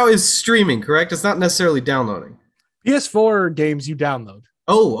PS Now is streaming, correct? It's not necessarily downloading. PS4 games you download.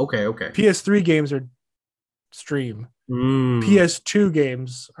 Oh, okay. PS3 games are stream. PS2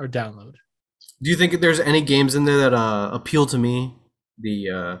 games are download. Do you think there's any games in there that appeal to me?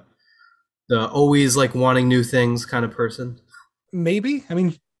 The always like wanting new things kind of person? Maybe. I mean,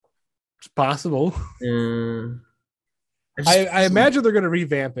 it's possible. I imagine they're going to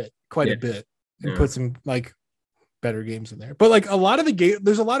revamp it quite a bit and put some like better games in there. But like a lot of the game,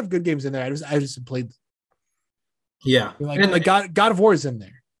 there's a lot of good games in there. I just played. Yeah, like God of War is in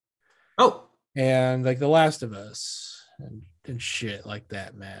there. Oh, and like The Last of Us and shit like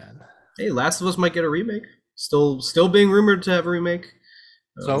that, man. Hey, Last of Us might get a remake. Still being rumored to have a remake.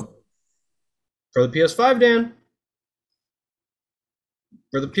 So for the PS5, Dan.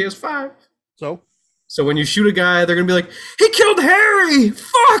 For the PS5. So when you shoot a guy, they're gonna be like, "He killed Harry!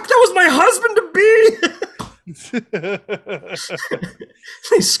 Fuck, that was my husband to be!"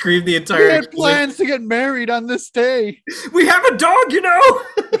 They screamed the entire. We had plans to get married on this day. We have a dog, you know.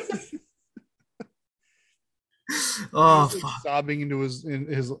 Oh, like fuck. Sobbing into his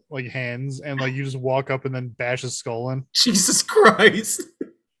like hands, and like you just walk up and then bash his skull in. Jesus Christ.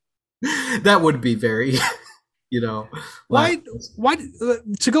 That would be very, you know. Why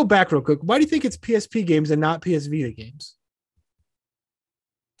to go back real quick, why do you think it's PSP games and not PS Vita games?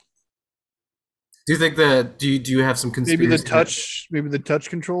 Do you think that do you have some conspiracy? Maybe the touch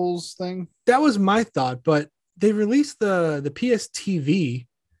controls thing? That was my thought, but they released the PS TV.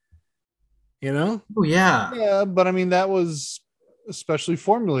 You know? Oh yeah. Yeah, but I mean that was especially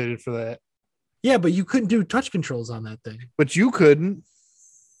formulated for that. Yeah, but you couldn't do touch controls on that thing. But you couldn't.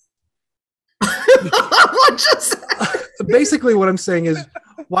 Basically, what I'm saying is,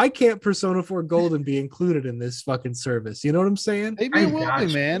 why can't Persona 4 Golden be included in this fucking service? You know what I'm saying? Maybe it will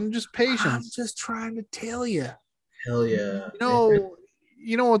be, man. Just patience. I'm just trying to tell you. Hell yeah.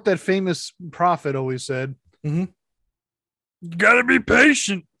 You know what that famous prophet always said? Mm-hmm. You gotta be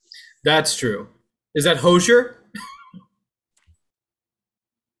patient. That's true. Is that Hosier?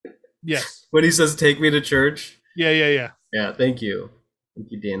 Yes. When he says, "Take me to church." Yeah. Yeah. Thank you,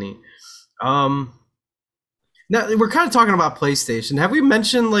 Danny. Now we're kind of talking about PlayStation. Have we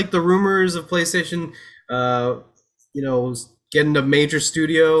mentioned like the rumors of PlayStation, getting a major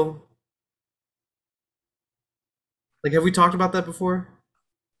studio? Like, have we talked about that before?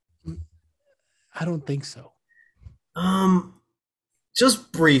 I don't think so.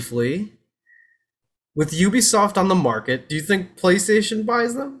 Just briefly, with Ubisoft on the market, do you think PlayStation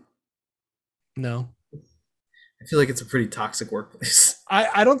buys them? No. I feel like it's a pretty toxic workplace.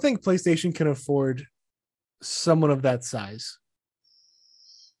 I don't think PlayStation can afford someone of that size.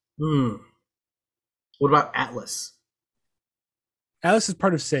 What about Atlas? Atlas is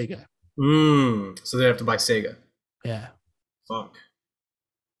part of Sega. So they have to buy Sega. Yeah. Fuck.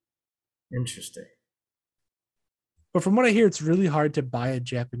 Interesting. But from what I hear, it's really hard to buy a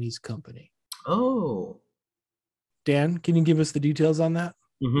Japanese company. Oh. Dan, can you give us the details on that?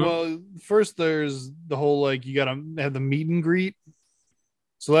 Mm-hmm. Well, first there's the whole like you gotta have the meet and greet.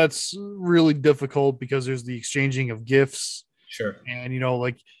 So that's really difficult because there's the exchanging of gifts. Sure. And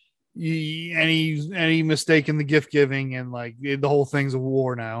like any mistake in the gift giving and like the whole thing's a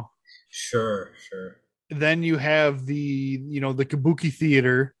war now. Sure. Then you have the the Kabuki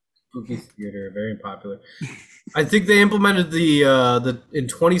theater movie theater, very popular. I think they implemented the in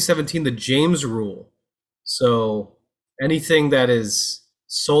 2017 the James rule. So anything that is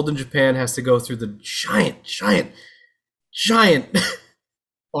sold in Japan has to go through the giant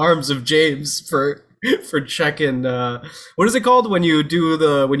arms of James for checking. What is it called when you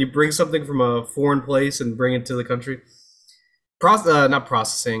when you bring something from a foreign place and bring it to the country? Not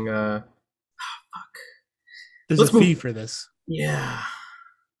processing. There's Let's a fee for this. Yeah.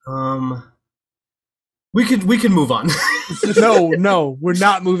 We can move on. No, we're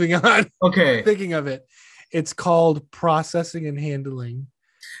not moving on. Okay. Thinking of it. It's called processing and handling.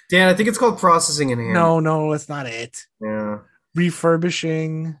 Dan, I think it's called processing and handling. No, that's not it. Yeah.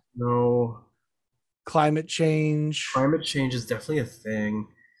 Refurbishing. No. Climate change. Climate change is definitely a thing.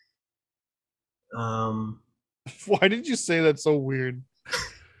 Why did you say that so weird?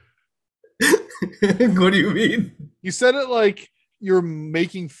 What do you mean? You said it like you're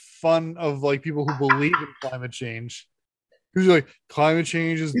making fun of like people who believe in climate change. Because you're like, climate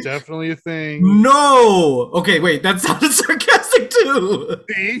change is definitely a thing. No. Okay, wait. That sounded sarcastic too.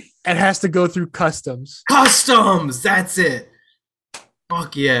 See? It has to go through customs. Customs. That's it.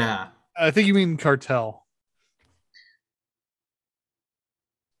 Fuck yeah. I think you mean cartel.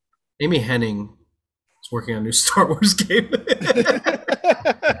 Amy Hennig is working on a new Star Wars game.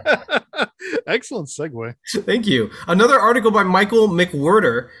 Excellent segue. Thank you. Another article by Michael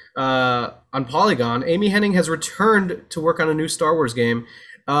McWhirter on Polygon. Amy Hennig has returned to work on a new Star Wars game.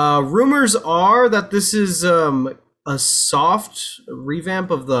 Rumors are that this is a soft revamp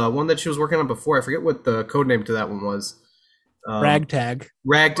of the one that she was working on before. I forget what the code name to that one was. Ragtag.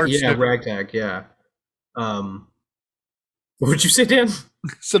 Ragtag. Yeah. What would you say, Dan?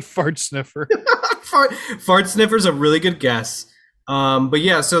 Said fart sniffer. Fart sniffer's a really good guess. But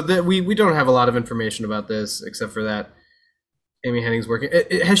yeah, so we don't have a lot of information about this except for that Amy Hennig's working.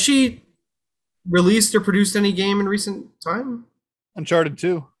 Has she released or produced any game in recent time? Uncharted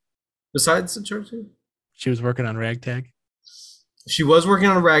 2. Besides Uncharted 2? She was working on Ragtag. She was working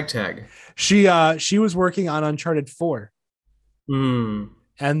on Ragtag. She was working on Uncharted 4.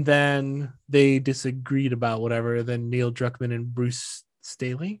 And then they disagreed about whatever. Then Neil Druckmann and Bruce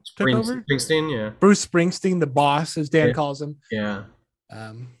Staley took over. Springsteen, yeah. Bruce Springsteen, the boss, as Dan calls him. Yeah.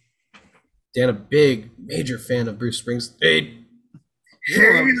 Dan, a big, major fan of Bruce Springsteen.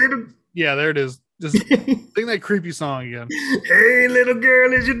 Yeah, there it is. Just sing that creepy song again. Hey, little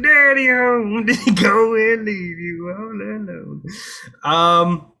girl, is your daddy home? Did he go and leave you all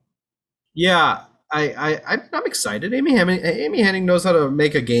alone? Yeah, I'm excited. Amy Hennig knows how to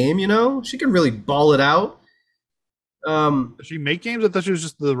make a game. You know, she can really ball it out. Does she make games? I thought she was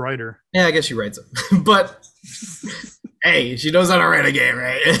just the writer. Yeah, I guess she writes them. But hey, she knows how to write a game,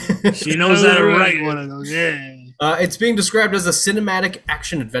 right? She knows how to write one of those. Yeah. It's being described as a cinematic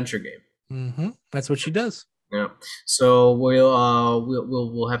action adventure game. Mm-hmm. That's what she does. Yeah. So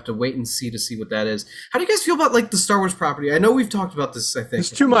we'll have to wait and see what that is. How do you guys feel about like the Star Wars property? I know we've talked about this. I think it's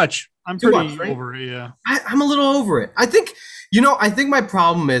too much. I'm pretty over it. Yeah. I'm a little over it. I think my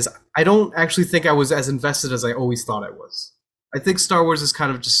problem is I don't actually think I was as invested as I always thought I was. I think Star Wars is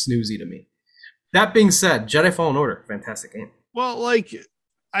kind of just snoozy to me. That being said, Jedi Fallen Order, fantastic game. Well, like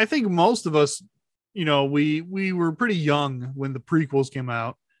I think most of us, we were pretty young when the prequels came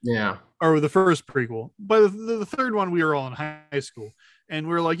out. Yeah. Or the first prequel. By the third one, we were all in high school. And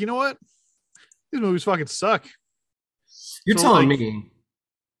we were like, you know what? These movies fucking suck. You're telling me.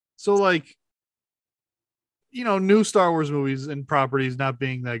 So, like, new Star Wars movies and properties not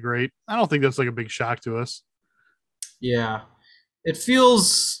being that great, I don't think that's like a big shock to us. Yeah. It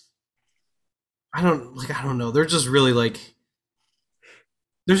feels... I don't know. They're just really like...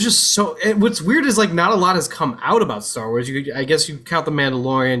 There's just so... And what's weird is like not a lot has come out about Star Wars. I guess you count The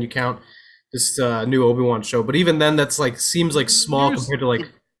Mandalorian, you count this new Obi-Wan show, but even then that's like seems like small compared to like...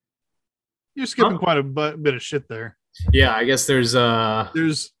 You're skipping quite a bit of shit there. Yeah, I guess there's the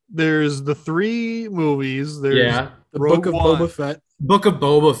 3 movies. There's the Book of Boba Fett. Book of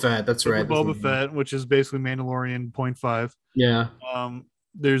Boba Fett, that's right. Boba Fett, which is basically Mandalorian 0.5. Yeah.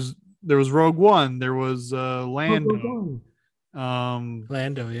 There was Rogue One. There was Lando.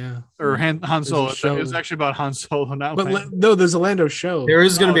 Lando, yeah. Or Han Solo. It was actually about Han Solo, not Lando. No, there's a Lando show. There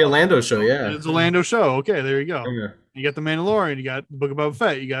is going to be a Lando show, yeah. It's a Lando show. Okay, there you go. Okay. You got the Mandalorian. You got the Book of Boba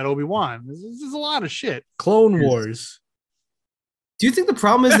Fett. You got Obi-Wan. There's a lot of shit. Clone Wars. Do you think the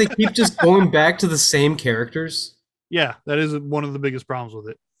problem is they keep just going back to the same characters? Yeah, that is one of the biggest problems with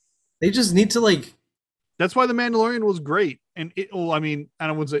it. They just need to like... That's why the Mandalorian was great. And I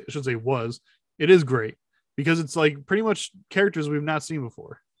shouldn't say was. It is great. Because it's like pretty much characters we've not seen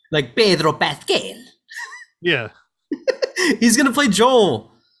before. Like Pedro Pascal. Yeah. He's going to play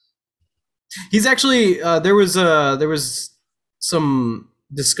Joel. He's actually there was some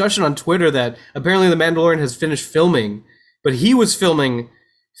discussion on Twitter that apparently The Mandalorian has finished filming, but he was filming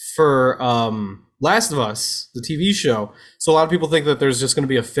for Last of Us, the TV show. So a lot of people think that there's just going to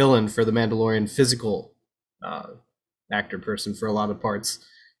be a fill-in for the Mandalorian physical actor person for a lot of parts.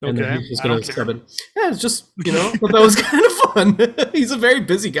 And then Okay, he's just I going don't to care. sub in. Yeah, it's just, but that was kind of fun. He's a very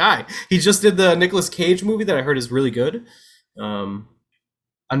busy guy. He just did the Nicolas Cage movie that I heard is really good.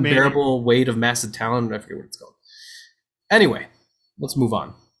 Unbearable Weight of Massive Talent. I forget what it's called. Anyway, let's move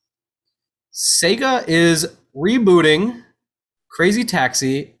on. Sega is rebooting Crazy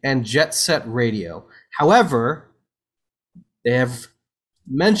Taxi and Jet Set Radio. However, they have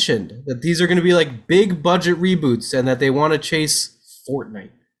mentioned that these are going to be like big budget reboots and that they want to chase Fortnite.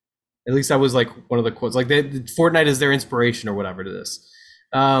 At least that was like one of the quotes. Like Fortnite is their inspiration or whatever to this.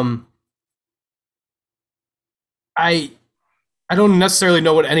 I don't necessarily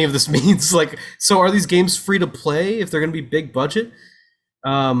know what any of this means. Like, so are these games free to play if they're going to be big budget?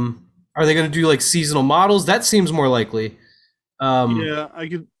 Are they going to do like seasonal models? That seems more likely. Yeah,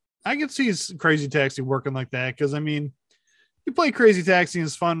 I could see Crazy Taxi working like that because I mean, you play Crazy Taxi and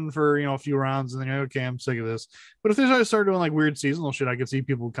it's fun for a few rounds and then you're like, okay, I'm sick of this. But if they start doing like weird seasonal shit, I could see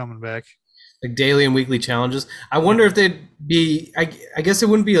people coming back. Like daily and weekly challenges. I wonder if they'd be. I guess it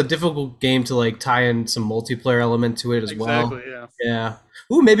wouldn't be a difficult game to like tie in some multiplayer element to it as well. Exactly. Yeah. Yeah.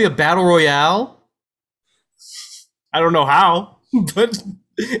 Ooh, maybe a battle royale. I don't know how, but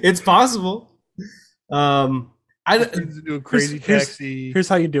it's possible. Do a Crazy Here's- Taxi, Here's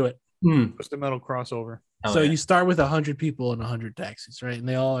how you do it. Twisted Metal crossover. Oh, So yeah. you start with 100 people and 100 taxis, right? And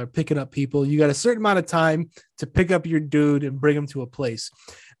they all are picking up people. You got a certain amount of time to pick up your dude and bring him to a place.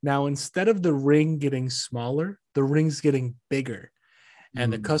 Now, instead of the ring getting smaller, the ring's getting bigger,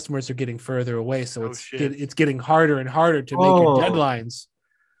 and the customers are getting further away. So it's getting harder and harder to make your deadlines.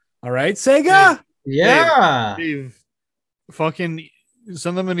 All right, Sega. Yeah. Dave, fucking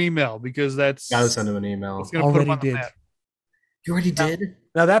send them an email because that's Gotta send him an email. it's gonna put them on Already the did. map. You already did?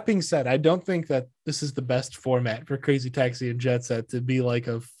 Now that being said, I don't think that this is the best format for Crazy Taxi and Jet Set to be like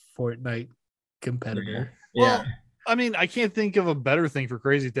a Fortnite competitor. Yeah. Well, I mean, I can't think of a better thing for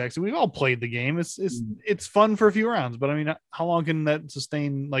Crazy Taxi. We've all played the game. It's fun for a few rounds, but I mean, how long can that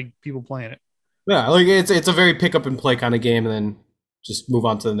sustain like people playing it? Yeah, like it's a very pick up and play kind of game, and then just move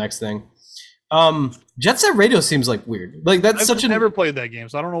on to the next thing. Jet Set Radio seems like weird. Like that's I've never played that game,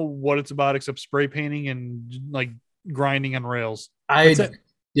 so I don't know what it's about except spray painting and like grinding on rails. I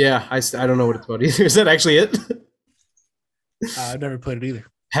don't know what it's about either. Is that actually it? I've never played it either.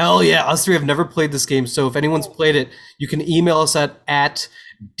 Hell yeah, us three have never played this game. So if anyone's played it, you can email us at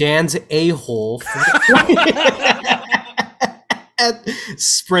Dan's a-hole at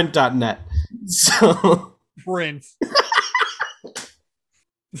sprint.net. So Print.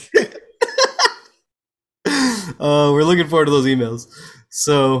 we're looking forward to those emails.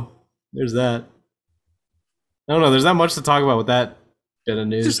 So there's that. I don't know. There's not much to talk about with that bit of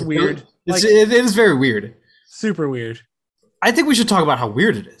news. It's just weird. It is very weird. Super weird. I think we should talk about how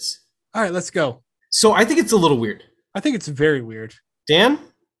weird it is. All right, let's go. So I think it's a little weird. I think it's very weird. Dan?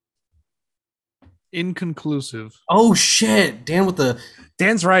 Inconclusive. Oh shit. Dan with the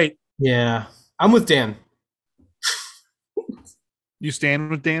Dan's right. Yeah. I'm with Dan. You stand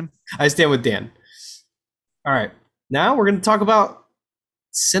with Dan? I stand with Dan. All right. Now we're going to talk about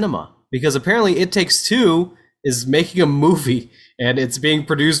cinema because apparently It Takes Two is making a movie and it's being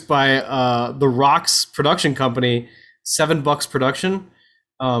produced by The Rock's production company, $7 Production.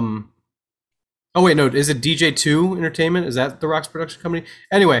 Oh wait, no, is it DJ2 Entertainment? Is that The Rock's production company?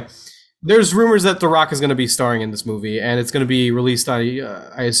 Anyway, there's rumors that The Rock is going to be starring in this movie and it's going to be released on,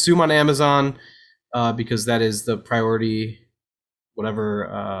 I assume, on Amazon because that is the priority,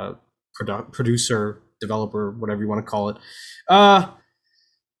 whatever producer, developer, whatever you want to call it.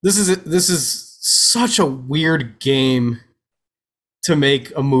 This is such a weird game to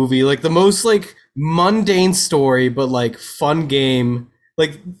make a movie. Like the most like mundane story, but like fun game.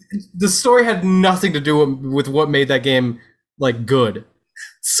 Like the story had nothing to do with what made that game like good.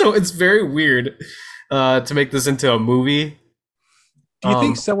 So it's very weird to make this into a movie. Do you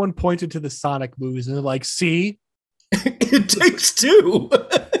think someone pointed to the Sonic movies and they're like, see? It Takes Two.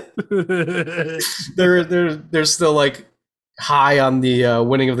 They're still like high on the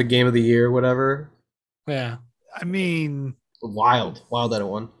winning of the game of the year, whatever. Yeah. I mean, Wild that it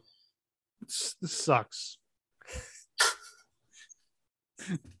won. this sucks.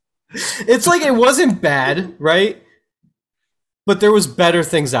 It's like it wasn't bad, right? But there was better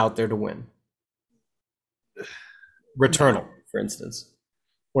things out there to win. Returnal, for instance.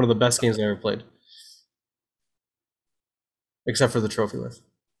 One of the best games I ever played. Except for the trophy list.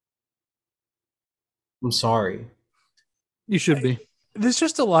 I'm sorry. You should be. There's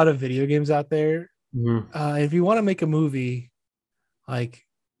just a lot of video games out there. Mhm. If you want to make a movie, like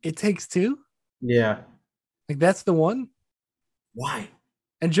It Takes Two, Yeah. like that's the one. Why?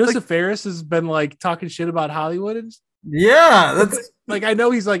 And Joseph Ferris has been like talking shit about Hollywood, and Yeah, that's like I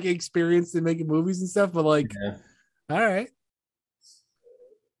know he's like experienced in making movies and stuff, but like, yeah. all right,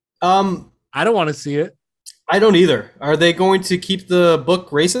 Um, I don't want to see it. I don't either. Are they going to keep the book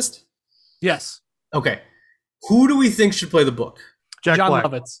racist? Yes, Okay. Who do we think should play the book? Jack John Black.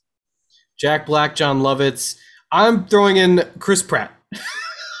 Lovitz. Jack Black, John Lovitz. I'm throwing in Chris Pratt.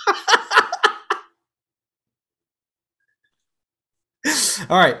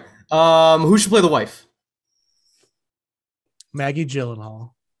 All right. Who should play the wife? Maggie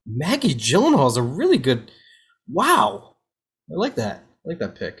Gyllenhaal. Maggie Gyllenhaal is a really good. Wow, I like that. I like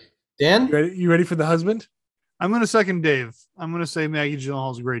that pick. Dan, You ready for the husband? I'm going to second Dave. I'm going to say Maggie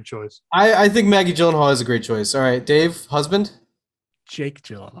Gyllenhaal is a great choice. I think Maggie Gyllenhaal is a great choice. All right, Dave, husband. Jake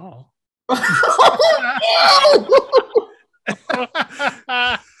Gyllenhaal.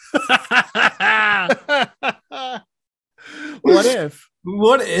 What if?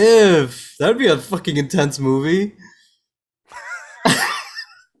 What if? That'd be a fucking intense movie.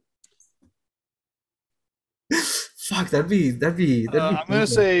 Fuck, that'd be. I'm going to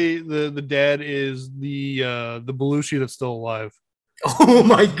say the dad is the Belushi that's still alive. Oh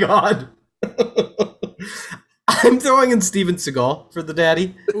my god. I'm throwing in Steven Seagal for the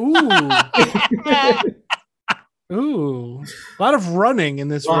daddy. Ooh. Ooh. A lot of running in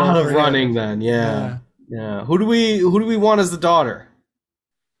this A lot role of for running him. then, yeah. Yeah. Who do we want as the daughter?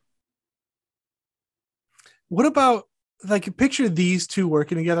 What about like picture these two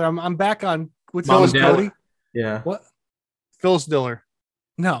working together? I'm back on what's Mom his and Dad? Cody? Yeah. What? Phyllis Diller.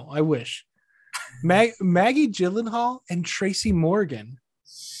 No, I wish. Maggie Gyllenhaal and Tracy Morgan.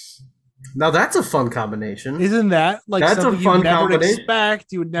 Now that's a fun combination. Isn't that like That's a something fun you'd never combination. expect?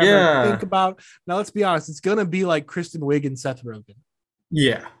 You would never Yeah. think about. Now let's be honest, it's gonna be like Kristen Wiig and Seth Rogen.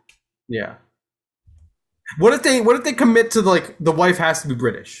 Yeah. Yeah. What if they commit to like the wife has to be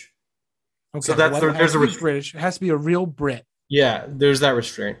British? Okay, So that's well, the- it has there's to a be rest- British. It has to be a real Brit. Yeah, there's that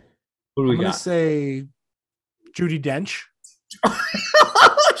restraint. Who do I'm we gonna got? say Judi Dench.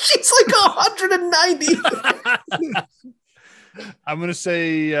 She's like 190. I'm going to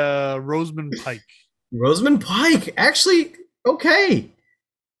say Rosamund Pike. Rosamund Pike. Actually, okay.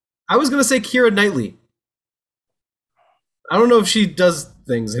 I was gonna say Keira Knightley. I don't know if she does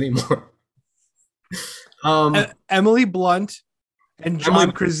things anymore. Emily Blunt and John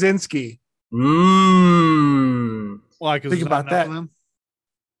Emily- Krasinski. Why? Because Think about that. Them?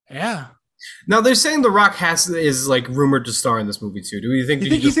 Yeah. Now they're saying The Rock is like rumored to star in this movie too. Do you think? You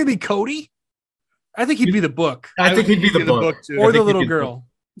think he's gonna be Cody? I think he'd be the book I think he'd be the book. too. or I the think he'd little be the girl.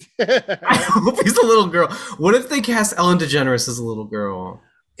 I hope he's a little girl. What if they cast Ellen DeGeneres as a little girl?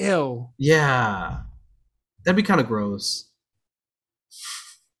 Ew. Yeah, that'd be kind of gross.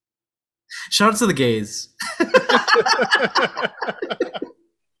 Shout out to the gays.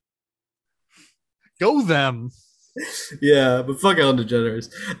 Go them. Yeah, but fuck Ellen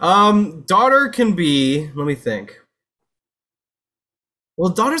DeGeneres. Daughter can be. Let me think. Well,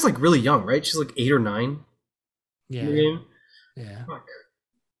 daughter's like really young, right? She's like 8 or 9. in the Yeah. game. Yeah. Fuck.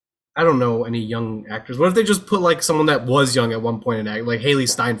 I don't know any young actors. What if they just put like someone that was young at one point in act, like Haley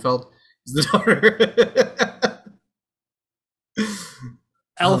Steinfeld is the daughter.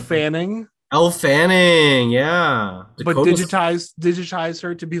 Elle Fanning, Elle Fanning, yeah. but Dakota- digitize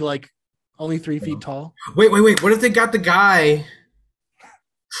her to be like only 3 feet tall. Wait. What if they got the guy?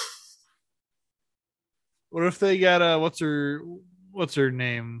 What if they got what's her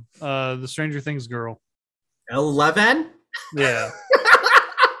name? The Stranger Things girl. Elle Yeah.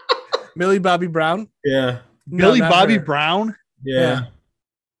 Millie Bobby Brown. Yeah. No, Billy not Bobby her. Brown. Yeah.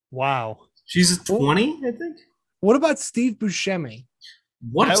 Wow. She's 20, I think. What about Steve Buscemi?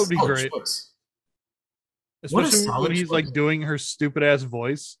 What That a would be solid great. choice. What a Especially solid when he's choice. like doing her stupid ass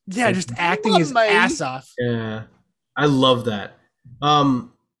voice. Yeah, just acting his Mate. ass off. Yeah. I love that.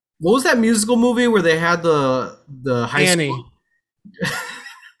 What was that musical movie where they had the high Annie. school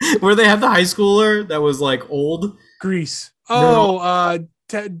where they had the high schooler that was like old? Grease. No. Oh,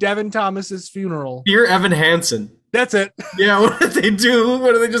 Devin Thomas's funeral. Dear Evan Hansen. That's it. Yeah, what did they do?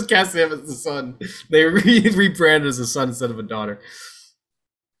 What did they just cast him as the son? They rebranded as a son instead of a daughter.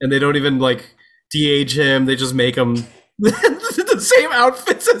 And they don't even like de-age him. They just make him the same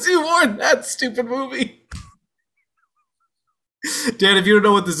outfits as he wore in that stupid movie. Dan, if you don't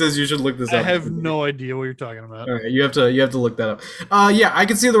know what this is, you should look this I up. have no idea what you're talking about. All right, you have to look that up. Yeah, I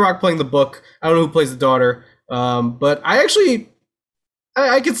can see The Rock playing the book. I don't know who plays the daughter. But I actually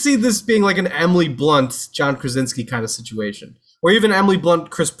I could see this being like an Emily Blunt, John Krasinski kind of situation, or even Emily Blunt,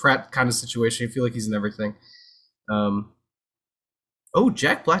 Chris Pratt kind of situation. I feel like he's in everything. Oh,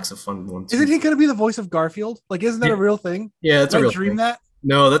 Jack Black's a fun one too. Isn't he going to be the voice of Garfield? Like, isn't that a real thing? Yeah, that's a real dream thing. that?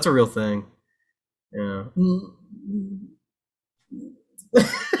 No, that's a real thing. Yeah.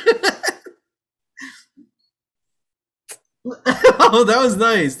 Oh, that was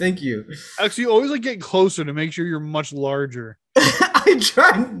nice. Thank you. Actually, you always like get closer to make sure you're much larger. I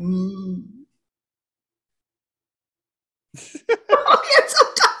tried. Oh, you're so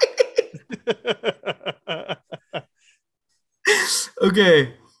tiny.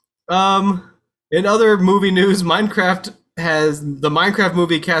 Okay. In other movie news, the Minecraft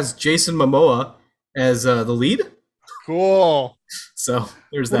movie cast Jason Momoa as the lead. Cool. So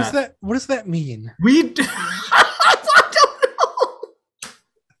there's that. What does that mean? I don't know.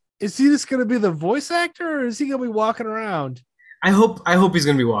 Is he just going to be the voice actor, or is he going to be walking around? I hope he's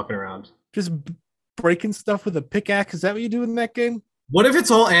gonna be walking around, just breaking stuff with a pickaxe. Is that what you do in that game? What if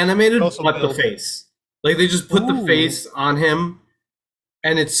it's all animated Also but the face? Like they just put the face on him,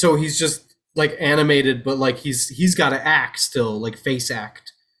 and it's so he's just like animated, but like he's got to act still, like face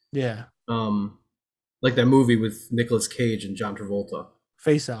act. Yeah. Like that movie with Nicolas Cage and John Travolta.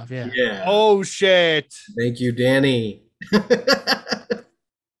 Face Off. Yeah. Yeah. Oh shit! Thank you, Danny.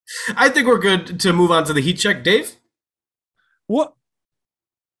 I think we're good to move on to the heat check, Dave. What?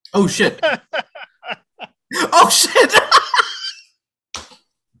 Oh shit! Oh shit!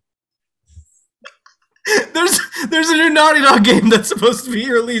 There's a new Naughty Dog game that's supposed to be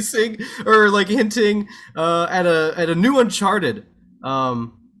releasing or like hinting at a new Uncharted.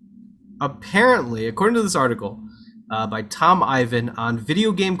 Apparently, according to this article by Tom Ivan on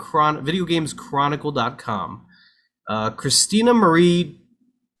videogameschronicle.com, Christina Marie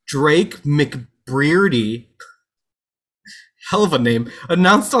Drake McBrearty, hell of a name,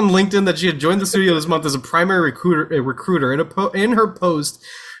 announced on LinkedIn that she had joined the studio this month as a primary recruiter. In her post,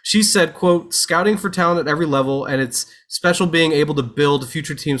 she said, quote, scouting for talent at every level, and it's special being able to build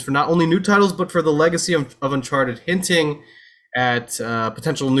future teams for not only new titles, but for the legacy of Uncharted, hinting at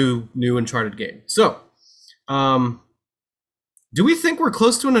potential new Uncharted game. So, do we think we're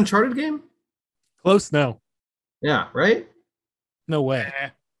close to an Uncharted game? Close, no. Yeah, right? No way.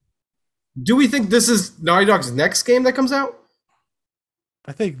 Do we think this is Naughty Dog's next game that comes out?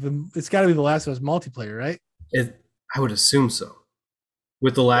 I think it's got to be The Last of Us multiplayer, right? I would assume so.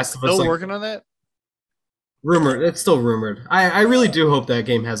 With The Last of Us, Still working on that? Rumored. It's still rumored. I really do hope that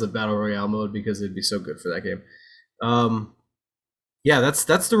game has a battle royale mode because it'd be so good for that game. Yeah, that's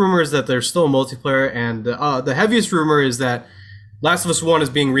the rumor, is that there's still a multiplayer, and the heaviest rumor is that Last of Us 1 is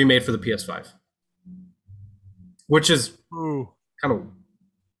being remade for the PS5, which is kind of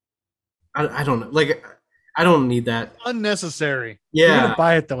I don't know. Like, I don't need that. Unnecessary. You're Yeah, gonna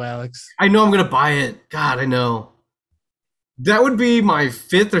buy it though, Alex. I know I'm gonna buy it. God, I know. That would be my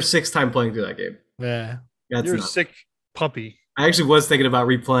 5th or 6th time playing through that game. Yeah. That's You're a nuts. sick puppy. I actually was thinking about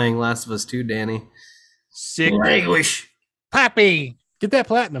replaying Last of Us 2, Danny. Sick Languish. puppy. Get that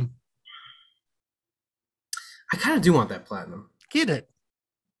platinum. I kind of do want that platinum. Get it.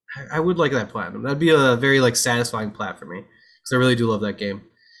 I would like that platinum. That'd be a very like satisfying plat for me because I really do love that game.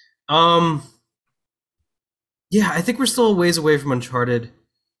 Yeah, I think we're still a ways away from Uncharted.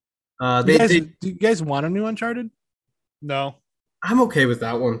 Do you guys want a new Uncharted? No. I'm okay with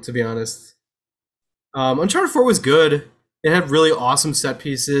that one, to be honest. Uncharted 4 was good. It had really awesome set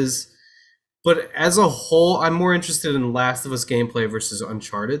pieces. But as a whole, I'm more interested in Last of Us gameplay versus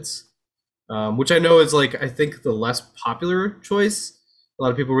Uncharted's, which I know is like, I think, the less popular choice. A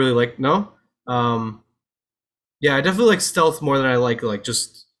lot of people really like, no? Yeah, I definitely like stealth more than I like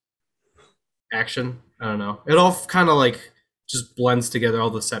just action. I don't know. It all kind of like just blends together, all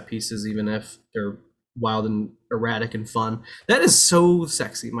the set pieces, even if they're wild and erratic and fun. That is so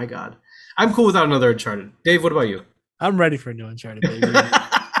sexy, my God. I'm cool without another Uncharted. Dave, what about you? I'm ready for a new Uncharted, baby.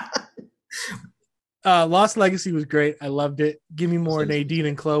 Lost Legacy was great. I loved it. Give me more Nadine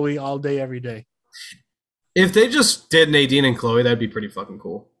and Chloe all day, every day. If they just did Nadine and Chloe, that'd be pretty fucking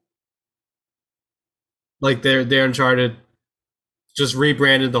cool. Like they're Uncharted, just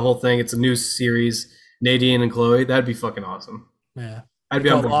rebranded the whole thing. It's a new series, Nadine and Chloe. That'd be fucking awesome. Yeah. I'd be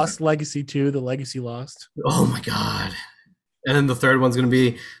on board. Lost Legacy 2, The Legacy Lost. Oh my God. And then the third one's gonna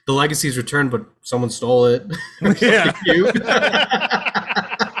be The Legacy's returned, but someone stole it. Yeah.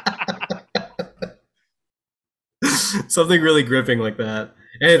 Something really gripping like that.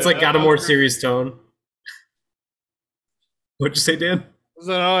 And it's like got a more serious tone. What'd you say, Dan? I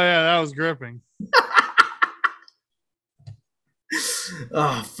said, oh yeah, that was gripping.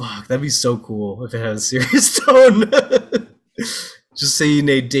 Oh fuck, that'd be so cool if it had a serious tone. Just see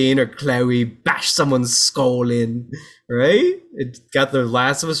Nadine or Chloe bash someone's skull in, right? It got the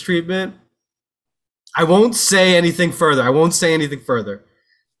Last of Us treatment. I won't say anything further. I won't.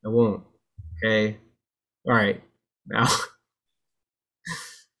 Okay. All right. Now,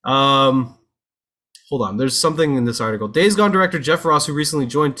 hold on. There's something in this article. Days Gone director Jeff Ross, who recently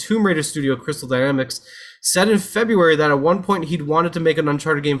joined Tomb Raider studio Crystal Dynamics, said in February that at one point he'd wanted to make an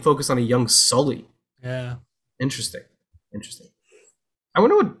Uncharted game focused on a young Sully. Yeah. Interesting. I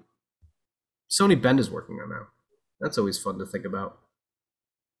wonder what Sony Bend is working on now. That's always fun to think about.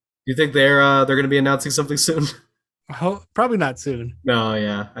 Do you think they're going to be announcing something soon? Oh, probably not soon. No,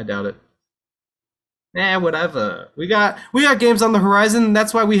 yeah, I doubt it. Whatever. We got games on the horizon.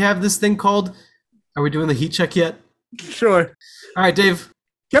 That's why we have this thing called. Are we doing the heat check yet? Sure. All right, Dave.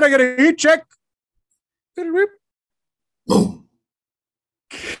 Can I get a heat check? Boom.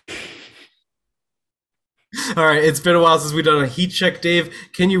 All right, it's been a while since we've done a heat check. Dave,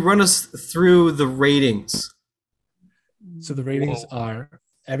 can you run us through the ratings? So the ratings are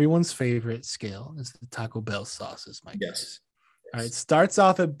everyone's favorite scale is the Taco Bell sauces, Mike. Yes. All right, it starts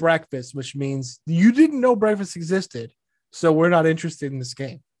off at breakfast, which means you didn't know breakfast existed, so we're not interested in this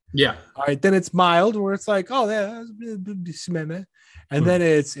game. Yeah. All right, then it's mild, where it's like, oh, yeah, and then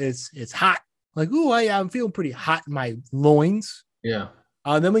it's hot, like, ooh, I'm feeling pretty hot in my loins. Yeah.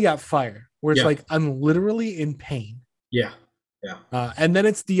 Then we got fire, where it's Yeah. like I'm literally in pain. Yeah. And then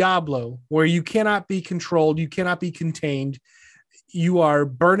it's Diablo, where you cannot be controlled, you cannot be contained, you are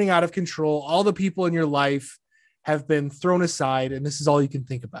burning out of control. All the people in your life have been thrown aside, and this is all you can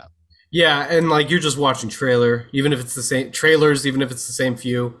think about. Yeah, and like you're just watching trailer, even if it's the same trailers, even if it's the same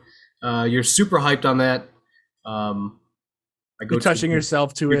few, you're super hyped on that. You're touching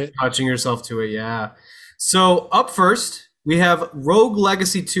yourself to it. Touching yourself to it, yeah. So up first, we have Rogue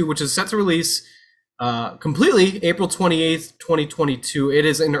Legacy 2, which is set to release completely April 28th, 2022. It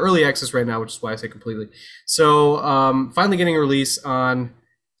is in early access right now, which is why I say completely. So finally getting a release on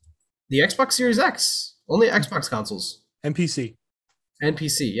the Xbox Series X, only Xbox consoles. And PC. And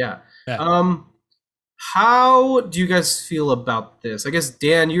PC, yeah. Yeah. How do you guys feel about this? I guess,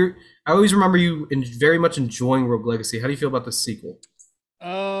 Dan, I always remember you very much enjoying Rogue Legacy. How do you feel about the sequel?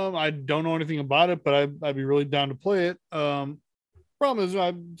 I don't know anything about it, but I'd be really down to play it. Problem is,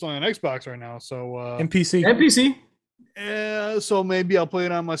 it's only on Xbox right now, so And PC. And PC. So maybe I'll play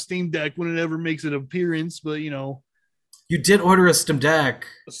it on my Steam Deck when it ever makes an appearance. But You did order a Steam Deck.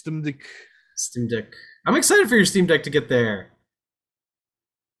 a Steam Deck. Steam Deck. I'm excited for your Steam Deck to get there.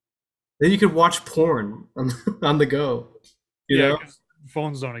 Then you could watch porn on the go. You know? 'Cause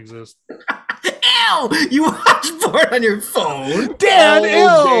phones don't exist. Ew! You watch porn on your phone? Dan,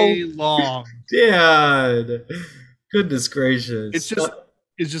 All day ew! long. Dad. Goodness gracious.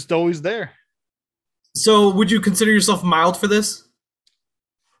 It's just always there. So would you consider yourself mild for this?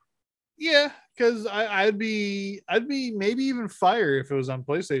 Yeah, because I'd be maybe even fire if it was on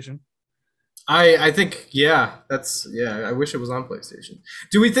PlayStation. I think, yeah, I wish it was on PlayStation.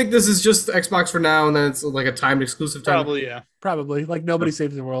 Do we think this is just Xbox for now and then it's like a timed exclusive time? Probably, yeah. Probably. Like nobody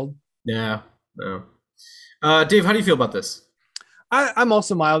saves the world. Yeah, no. Dave, how do you feel about this? I'm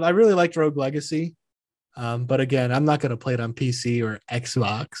also mild. I really liked Rogue Legacy. But again, I'm not going to play it on PC or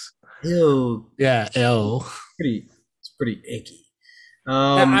Xbox. Ew. Yeah, ew. It's pretty icky.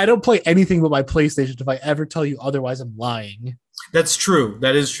 I don't play anything but my PlayStation. If I ever tell you otherwise, I'm lying. That's true.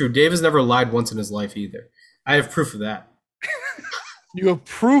 That is true. Dave has never lied once in his life either. I have proof of that. You have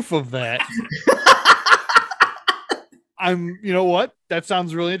proof of that. You know what? That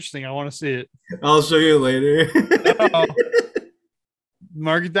sounds really interesting. I want to see it. I'll show you later.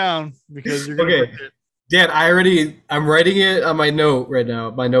 Mark it down because you're gonna Okay. forget. Dan, I'm writing it on my note right now,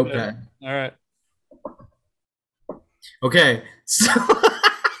 my notepad. All right. Okay. So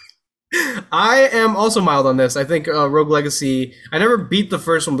I am also mild on this. I think Rogue Legacy, I never beat the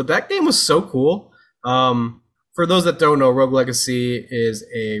first one, but that game was so cool. For those that don't know, Rogue Legacy is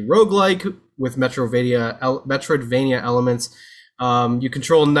a roguelike with Metroidvania elements. You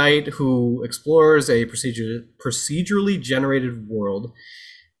control a knight who explores a procedurally generated world,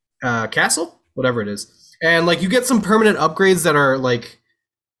 castle, whatever it is. And like you get some permanent upgrades that are like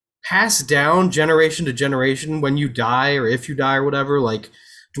passed down generation to generation when you die or if you die or whatever, like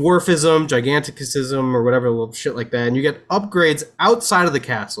dwarfism, giganticism, or whatever little shit like that. And you get upgrades outside of the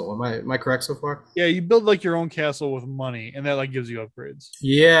castle. Am I correct so far? Yeah, you build like your own castle with money, and that like gives you upgrades.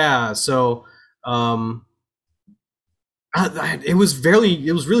 Yeah. So, it was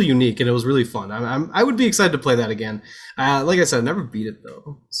really unique and it was really fun. I would be excited to play that again. Like I said, I never beat it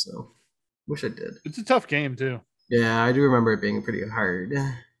though, so wish I did. It's a tough game too. Yeah, I do remember it being pretty hard.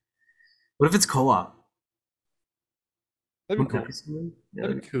 What if it's co-op? That'd be cool. Yeah,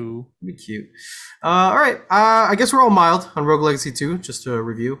 That'd be cool. that'd be cute. All right. I guess we're all mild on Rogue Legacy 2, just to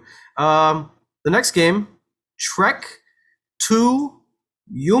review. The next game, Trek to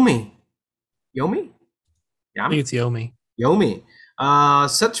Yomi. Yomi? I think it's Yomi. Yomi.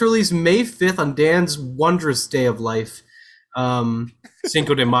 Set to release May 5th on Dan's wondrous day of life,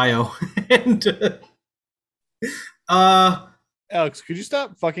 Cinco de Mayo. And Alex, could you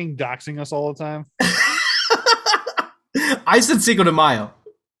stop fucking doxing us all the time? I said Cinco de Mayo.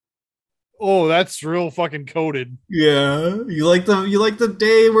 Oh, that's real fucking coded. Yeah, you like the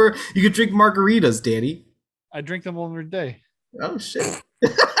day where you could drink margaritas, Danny. I drink them every day. Oh shit.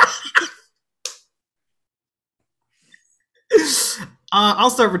 I'll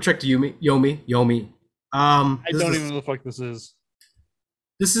start with Trek to Yomi. I don't even know the fuck this is.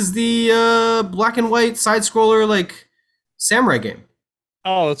 This is the black and white side scroller like samurai game.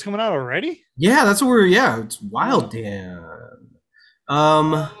 Oh, it's coming out already? Yeah, that's what it's wild, Dan. You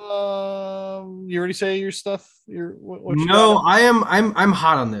already say your stuff? What you No, got? I'm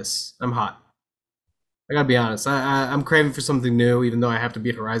hot on this. I'm hot. I gotta be honest. I'm craving for something new, even though I have to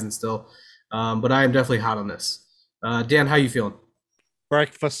beat Horizon still. But I am definitely hot on this. Dan, how you feeling?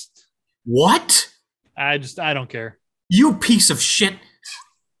 Breakfast. What? I don't care. You piece of shit.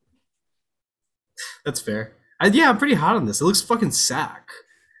 That's fair. Yeah, I'm pretty hot on this. It looks fucking sack.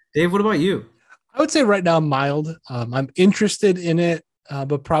 Dave, what about you? I would say right now mild. I'm interested in it,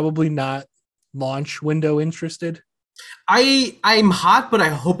 but probably not launch window interested. I'm hot, but I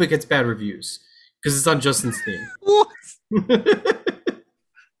hope it gets bad reviews because it's on Justin's Steam. What?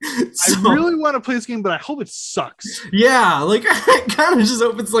 So, I really want to play this game, but I hope it sucks. yeah, like I kind of just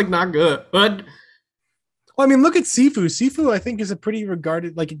hope it's like not good. But Well, I mean, look at Sifu. Sifu, I think, is a pretty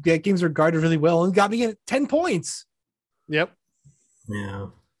regarded, like, that game's regarded really well and got me at 10 points. Yep. yeah,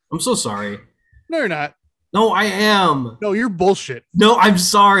 I'm so sorry. No, you're not. No, I am. No, you're bullshit. No, I'm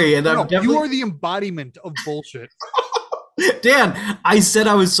sorry, and I'm No, definitely. you are the embodiment of bullshit. Dan, I said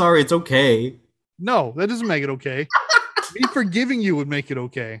I was sorry. It's okay. No, that doesn't make it okay. Me forgiving you would make it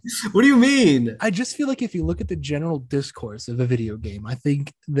okay. What do you mean? I just feel like if you look at the general discourse of a video game, I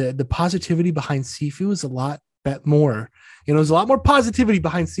think the positivity behind Sifu is a lot more. You know, there's a lot more positivity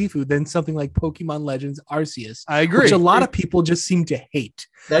behind Sifu than something like Pokemon Legends Arceus, I agree. which a lot of people just seem to hate.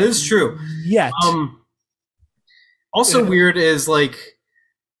 That is true. Yet, Also Yeah. weird is like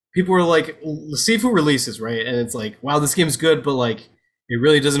people were like Sifu releases, right? And it's like, wow, this game's good, but like it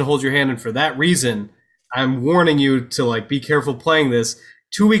really doesn't hold your hand, and for that reason, I'm warning you to like be careful playing this.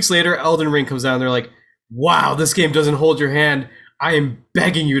 2 weeks later, Elden Ring comes out and they're like, wow, this game doesn't hold your hand. I am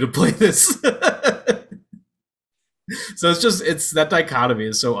begging you to play this. So it's that dichotomy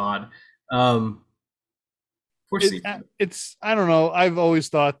is so odd. Poor Sifu. It's I don't know. I've always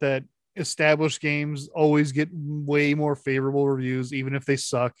thought that established games always get way more favorable reviews, even if they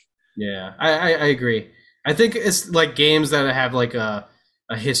suck. Yeah, I agree. I think it's like games that have like a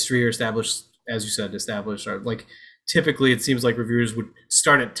history or established, as you said, established, or like typically it seems like reviewers would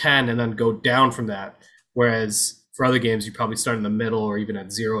start at 10 and then go down from that. Whereas for other games, you probably start in the middle or even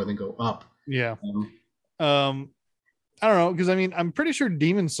at 0 and then go up. Yeah. I don't know, because I mean, I'm pretty sure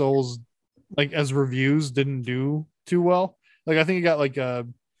Demon Souls, like as reviews, didn't do too well. Like I think it got like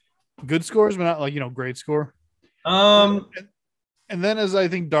good scores, but not like great score. And then as I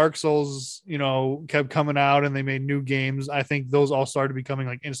think Dark Souls, kept coming out and they made new games, I think those all started becoming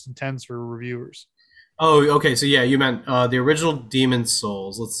like instant 10s for reviewers. Oh, okay. So yeah, you meant the original Demon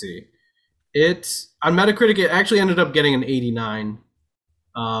Souls. Let's see. It on Metacritic, it actually ended up getting an 89.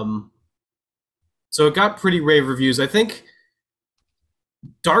 So it got pretty rave reviews. I think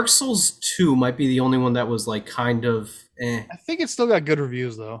Dark Souls 2 might be the only one that was like kind of I think it still got good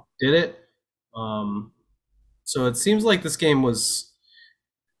reviews though. Did it? So it seems like this game was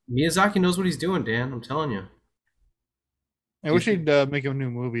Miyazaki knows what he's doing, Dan. I'm telling you. I wish he'd make a new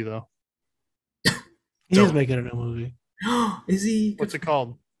movie though. he is Don't. making a new movie. Is he? What's it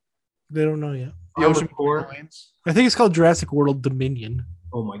called? They don't know yet. The Ocean Core? Plains? I think it's called Jurassic World Dominion.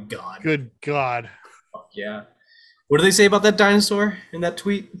 Oh my god. Good God. Fuck yeah. What do they say about that dinosaur in that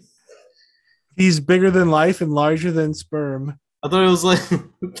tweet? He's bigger than life and larger than sperm. I thought it was like I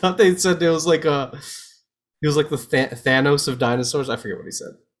thought they said it was like he was like the Thanos of dinosaurs. I forget what he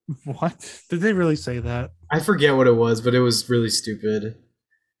said. What? Did they really say that? I forget what it was, but it was really stupid.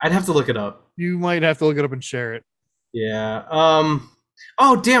 I'd have to look it up. You might have to look it up and share it. Yeah.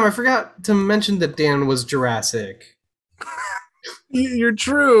 Oh damn! I forgot to mention that Dan was Jurassic. You're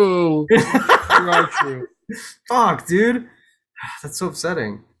true. You are true. Fuck, dude. That's so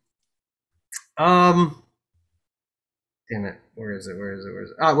upsetting. Damn it. Where is it?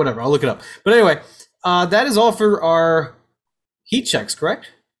 Ah, whatever. I'll look it up. But anyway, that is all for our Heat checks,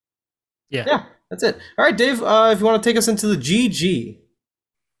 correct? Yeah. Yeah, that's it. All right, Dave, if you want to take us into the GG.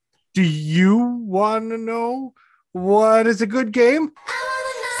 Do you want to know what is a good game?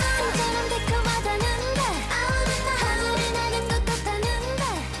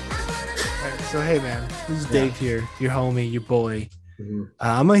 So hey man, this is Dave here, your homie, your boy. Mm-hmm.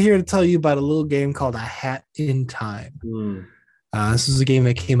 I'm here to tell you about a little game called A Hat in Time. This is a game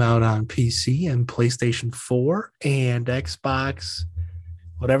that came out on PC and PlayStation 4 and Xbox,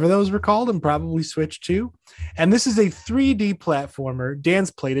 whatever those were called, and probably Switch too. And this is a 3D platformer.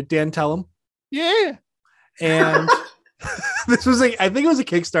 Dan's played it. Dan, tell him. Yeah. And this was I think it was a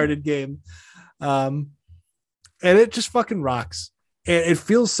Kickstarted game. And it just fucking rocks. It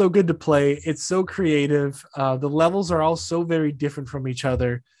feels so good to play. It's so creative. The levels are all so very different from each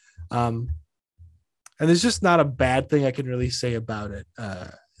other. And there's just not a bad thing I can really say about it.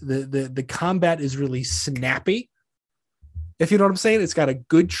 The combat is really snappy. If you know what I'm saying, it's got a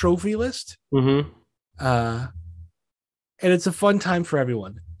good trophy list. Mm-hmm. And it's a fun time for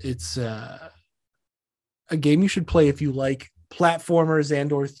everyone. It's a game you should play if you like platformers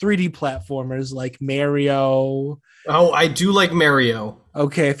and or 3D platformers like Mario. Oh, I do like Mario.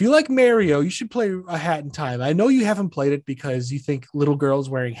 Okay, if you like Mario, you should play A Hat in Time. I know you haven't played it because you think little girls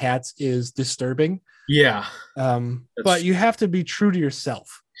wearing hats is disturbing. Yeah. But you have to be true to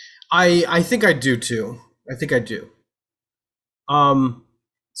yourself. I think I do too. I think I do.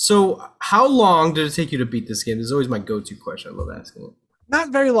 So how long did it take you to beat this game? This is always my go-to question. I love asking it.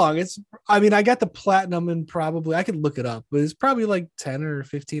 Not very long. I got the platinum and probably I could look it up, but it's probably like 10 or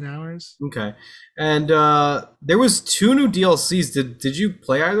 15 hours. Okay. And there was 2 new DLCs. Did you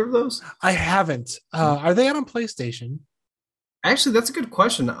play either of those? I haven't. Are they out on PlayStation? Actually, that's a good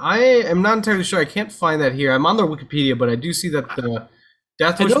question. I am not entirely sure. I can't find that here. I'm on their Wikipedia, but I do see that the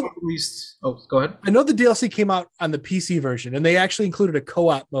Deathwish was released. Oh, go ahead. I know the DLC came out on the PC version, and they actually included a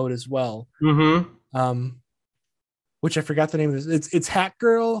co-op mode as well. Mm-hmm. Which I forgot the name of this. It's Hat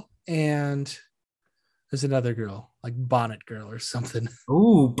Girl and there's another girl, like Bonnet Girl or something.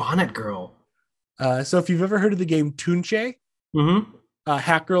 Ooh, Bonnet Girl. So if you've ever heard of the game Toonche,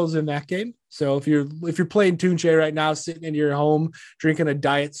 Hat Girl's in that game. So if you're playing Toonche right now, sitting in your home, drinking a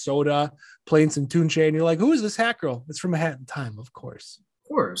diet soda, playing some Toonche, and you're like, who is this Hat Girl? It's from A Hat in Time, of course. Of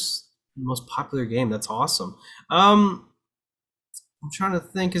course. The most popular game. That's awesome. I'm trying to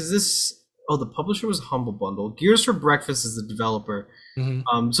think, is this... Oh, the publisher was Humble Bundle. Gears for Breakfast is the developer.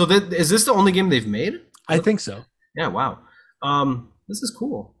 Mm-hmm. So is this the only game they've made? I think so. Yeah, wow. This is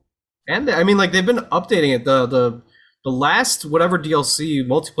cool. And I mean, like, they've been updating it. The last whatever DLC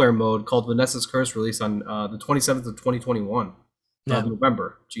multiplayer mode called Vanessa's Curse released on the 27th of 2021.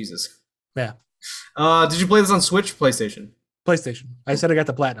 November. Jesus. Yeah. Did you play this on Switch or PlayStation? PlayStation. I said I got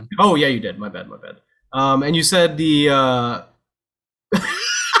the platinum. Oh, yeah, you did. My bad. And you said the...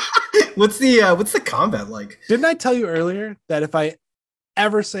 What's the combat like? Didn't I tell you earlier that if I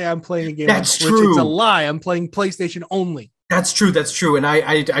ever say I'm playing a game on Switch, true. It's a lie. I'm playing PlayStation only. That's true. And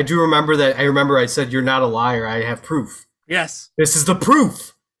I do remember that. I remember I said you're not a liar. I have proof. Yes. This is the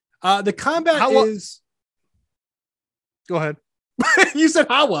proof. The combat is... Go ahead. You said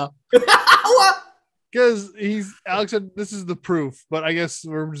Hawa. Because Alex said this is the proof, but I guess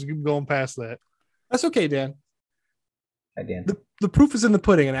we're just going past that. That's okay, Dan. Hi, Dan. The proof is in the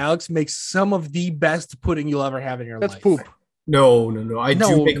pudding, and Alex makes some of the best pudding you'll ever have in your life. That's poop. No. I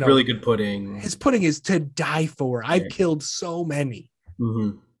do make really good pudding. His pudding is to die for. I've killed so many.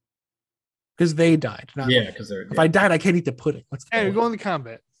 Because they died. Because they're... If I died, I can't eat the pudding. Hey, go on the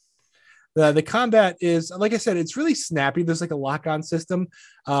combat. The combat is, like I said, it's really snappy. There's like a lock-on system,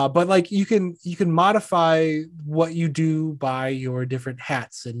 but like you can modify what you do by your different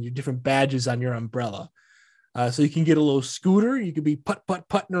hats and your different badges on your umbrella. So you can get a little scooter. You could be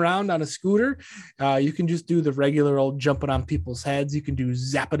putting around on a scooter. You can just do the regular old jumping on people's heads. You can do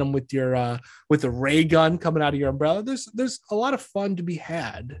zapping them with your with a ray gun coming out of your umbrella. There's a lot of fun to be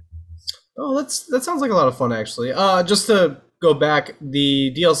had. Oh, that sounds like a lot of fun, actually. Just to go back,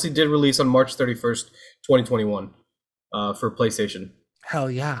 the DLC did release on March 31st, 2021, for PlayStation.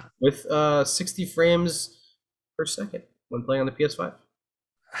 Hell yeah! With 60 frames per second when playing on the PS5.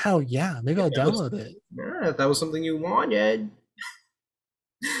 Hell yeah! Maybe I'll download it. Yeah, if that was something you wanted.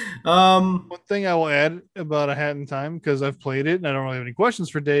 One thing I will add about A Hat in Time, because I've played it and I don't really have any questions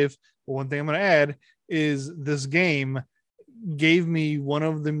for Dave, but one thing I'm going to add is this game gave me one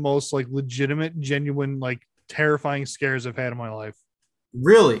of the most like legitimate, genuine, like terrifying scares I've had in my life.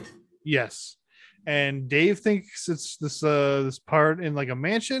 Really? Yes. And Dave thinks it's this part in like a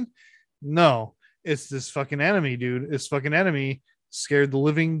mansion. No, it's this fucking enemy, dude. This fucking enemy scared the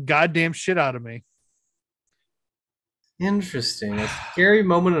living goddamn shit out of me. Interesting. A scary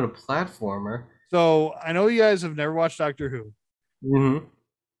moment in a platformer. So I know you guys have never watched Doctor Who, Mm-hmm.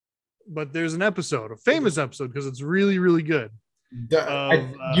 but there's an episode, a famous episode, because it's really, really good.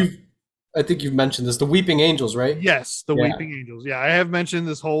 I think you've mentioned this. The Weeping Angels, right? Yes, the Yeah. Weeping Angels. Yeah, I have mentioned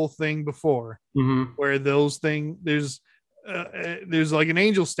this whole thing before, Mm-hmm. where there's like an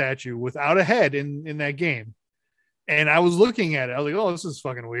angel statue without a head in that game, and I was looking at it. I was like, oh, this is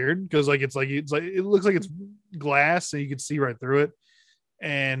fucking weird, because it's like it looks like it's glass, and you can see right through it,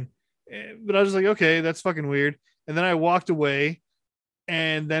 but I was like, okay, that's fucking weird. And then I walked away.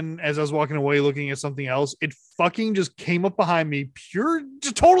 And then as I was walking away looking at something else, it fucking just came up behind me,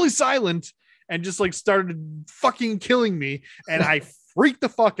 just totally silent, and just like started fucking killing me. And I freaked the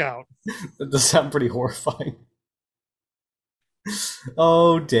fuck out. That does sound pretty horrifying.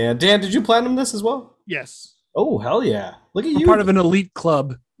 Oh, Dan. Dan, did you platinum this as well? Yes. Oh, hell yeah. Look at I'm you. part of an elite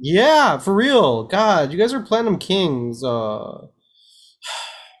club. Yeah, for real. God, you guys are platinum kings.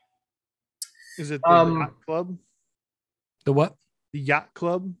 Is it the yacht club? The what? The yacht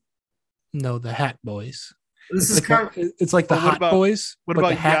club? No, the Hat Boys. This It's is like, it's like the But what Hot about- Boys. what but about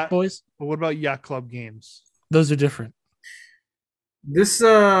the Hat Yacht- Boys? But what about yacht club games? Those are different. this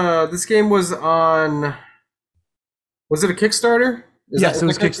game was on. Was it a Kickstarter? Yes, it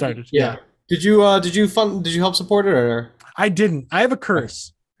was Kickstarted. Yeah. Did you help support it or? I didn't. I have a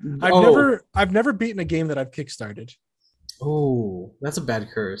curse. I've never beaten a game that I've kickstarted. Oh, that's a bad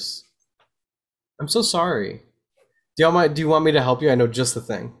curse. I'm so sorry. Do you want me to help you? I know just the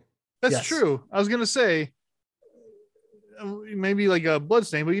thing. That's Yes. true. I was gonna say maybe like a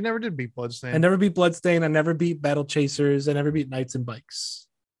Bloodstain, but you never did beat Bloodstain. I never beat Bloodstain. I never beat Battle Chasers. I never beat Knights and Bikes.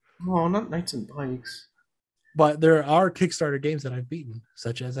 Oh, not Knights and Bikes. But there are Kickstarter games that I've beaten,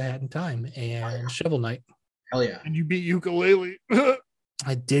 such as A Hat in Time and Shovel Knight. Hell yeah. And you beat Ukulele.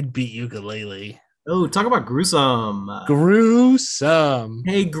 I did beat Ukulele. Oh, talk about gruesome. Gruesome.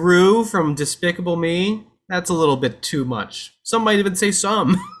 Hey, Gru from Despicable Me. That's a little bit too much. Some might even say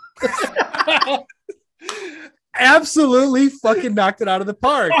some. Absolutely fucking knocked it out of the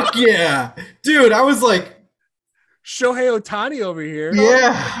park. Fuck yeah. Dude, I was like, Shohei Otani over here.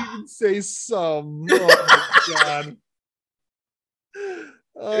 yeah. Even say some. Oh my god.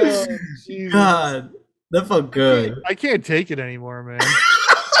 Oh Jesus. God, that felt good. I can't take it anymore, man.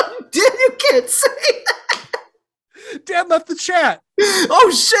 Dude, you can't say that. Dan left the chat.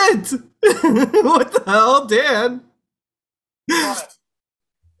 Oh, shit. What the hell, Dan?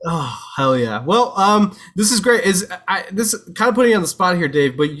 Oh, hell yeah. Well, this is great. This kind of putting you on the spot here,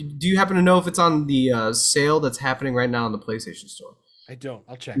 Dave, but do you happen to know if it's on the sale that's happening right now on the PlayStation Store? I don't.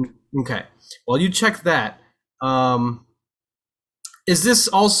 I'll check. Okay. Well, you check that. Is this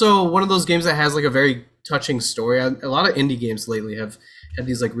also one of those games that has like a very touching story? A lot of indie games lately have had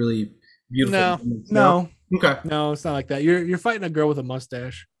these like really beautiful moments. No. Okay. No, it's not like that. You're fighting a girl with a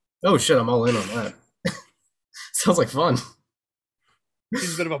mustache. Oh shit, I'm all in on that. Sounds like fun.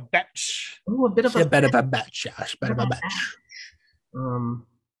 He's a bit of a bitch. Oh, a bit of Yeah, a better be batch, Josh. Better be batch.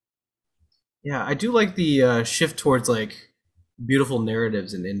 Yeah, I do like the shift towards like beautiful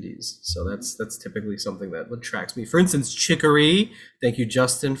narratives in indies. So that's typically something that attracts me. For instance, Chicory. Thank you,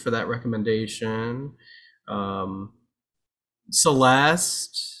 Justin, for that recommendation.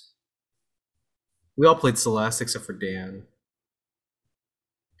 Celeste. We all played Celeste except for Dan.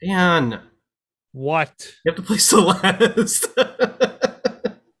 Dan, What? you have to play Celeste.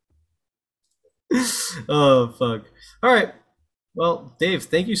 Oh fuck! All right. Well, Dave,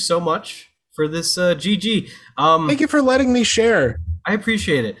 thank you so much for this GG. Thank you for letting me share. I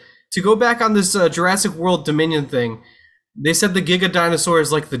appreciate it. To go back on this Jurassic World Dominion thing, they said the Giga Dinosaur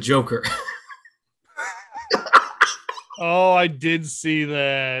is like the Joker. Oh, I did see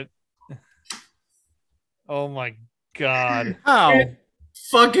that. Oh my god. How?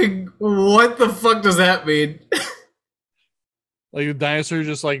 Fucking what the fuck does that mean? Like a dinosaur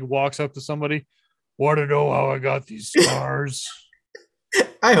just like walks up to somebody. Want to know how I got these scars?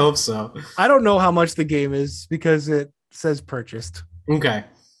 I hope so. I don't know how much the game is because it says purchased. Okay.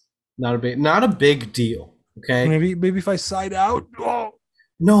 Not a big deal. Okay. Maybe if I side out. Oh.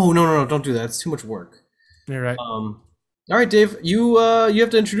 No, don't do that. It's too much work. You're right. All right, Dave, you have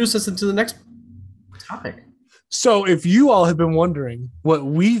to introduce us into the next topic. So if you all have been wondering what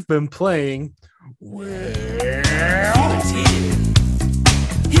we've been playing, well, Here it is.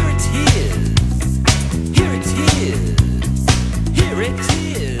 Here it is. Here it is. Here it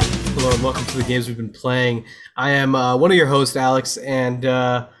is. Hello and welcome to the games we've been playing. I am one of your hosts, Alex, and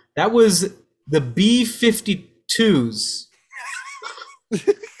that was the B-52s.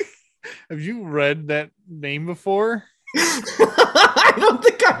 Have you read that name before? I don't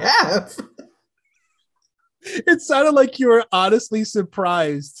think I have. It sounded like you were honestly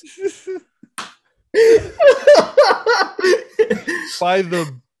surprised. By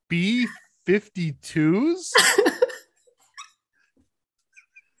the B-52s?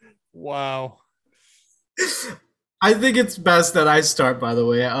 Wow. I think it's best that I start, by the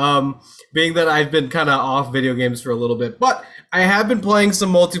way. Being that I've been kind of off video games for a little bit, but I have been playing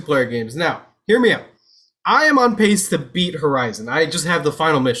some multiplayer games. Now, hear me out. I am on pace to beat Horizon. I just have the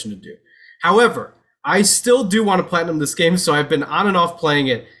final mission to do. However, I still do want to platinum this game, so I've been on and off playing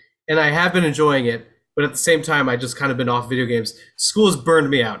it, and I have been enjoying it. But at the same time, I just kind of been off video games. School has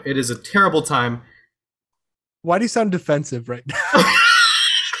burned me out. It is a terrible time. Why do you sound defensive right now?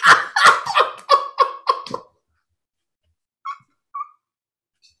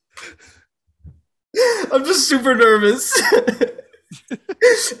 I'm just super nervous.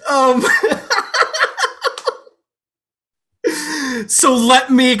 um, so let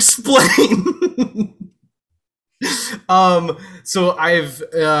me explain. So I've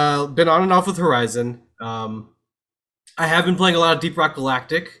been on and off with Horizon. I have been playing a lot of Deep Rock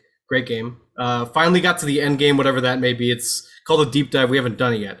Galactic. Great game. Finally got to the end game, whatever that may be. It's called a deep dive. We haven't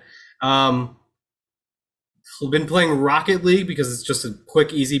done it yet. Been playing Rocket League because it's just a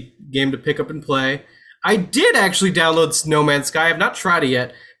quick, easy game to pick up and play. I did actually download No Man's Sky. I've not tried it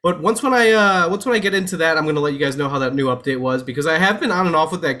yet, but once when I get into that, I'm going to let you guys know how that new update was, because I have been on and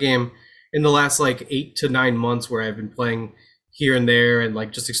off with that game in the last like 8 to 9 months, where I've been playing here and there and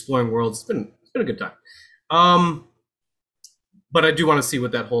like just exploring worlds. It's been a good time. But I do want to see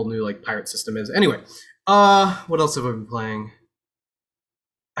what that whole new like pirate system is. Anyway, what else have I been playing?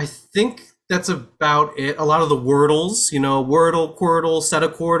 I think that's about it. A lot of the Wordles, Wordle, Quirtle,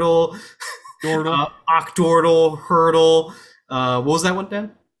 Setaquirtle, Octordle, Hurdle. What was that one,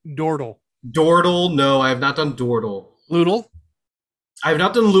 Dan? Dordle. Dordle. No, I have not done Dordle. Loodle? I've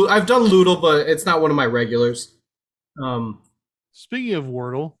not done I've done Loodle, but it's not one of my regulars. Speaking of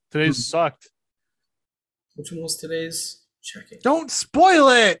Wordle, today's sucked. Which one was today's? Checking. Don't spoil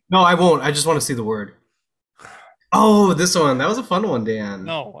it. No, I won't. I just want to see the word. Oh, this one. That was a fun one, Dan.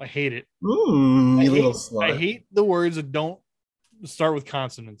 No, I hate it. You little I slut. hate the words that don't start with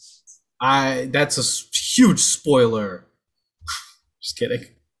consonants. That's a huge spoiler. Just kidding.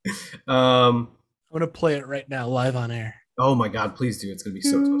 I'm gonna play it right now, live on air. Oh my god, please do. It's gonna be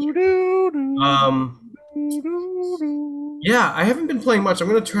so yeah, I haven't been playing much. I'm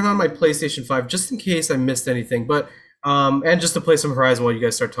gonna turn on my PlayStation 5 just in case I missed anything, but and just to play some Horizon while you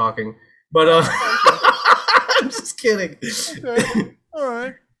guys start talking. But I'm just kidding. Okay. All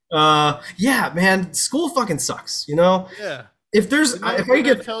right. Yeah, man, school fucking sucks, Yeah. If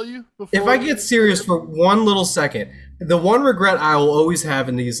I get serious for one little second, the one regret I will always have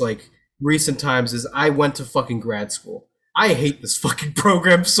in these like recent times is I went to fucking grad school. I hate this fucking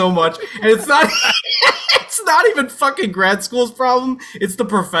program so much, and it's not it's not even fucking grad school's problem. It's the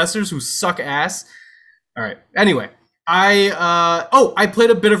professors who suck ass. All right. Anyway, I played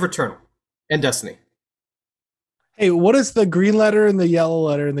a bit of Returnal and Destiny. Hey, what does the green letter and the yellow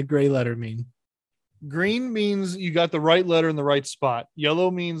letter and the gray letter mean? Green means you got the right letter in the right spot.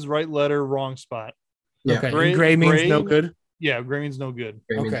 Yellow means right letter, wrong spot. Yeah. Okay. Gray- And gray means gray- no good. Yeah, gray means no good.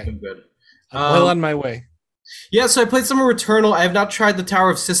 Gray means Okay. no good. I'm well on my way. Yeah, so I played some of Returnal. I have not tried the Tower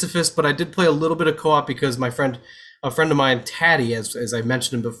of Sisyphus, but I did play a little bit of co-op because a friend of mine, Taddy, as I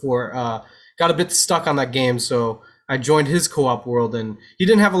mentioned him before, got a bit stuck on that game, so I joined his co-op world, and he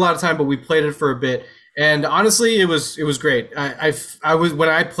didn't have a lot of time, but we played it for a bit, and honestly, it was great. I was when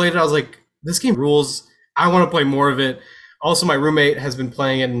I played it, I was like, this game rules. I want to play more of it. Also, my roommate has been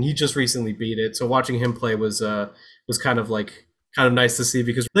playing it, and he just recently beat it, so watching him play was kind of nice to see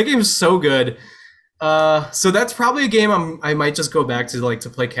because that game is so good. So that's probably a game I might just go back to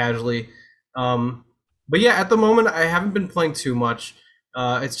play casually. But yeah, at the moment I haven't been playing too much.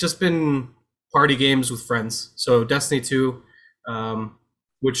 It's just been party games with friends. So Destiny 2,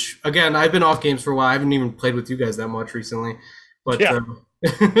 which again I've been off games for a while. I haven't even played with you guys that much recently. But Yeah.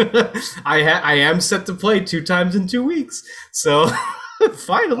 I am set to play 2 times in 2 weeks. So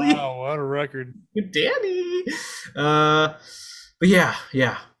finally, Wow, what a record. Danny. But yeah.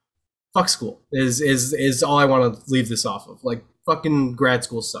 Fuck school is all I want to leave this off of. Like, fucking grad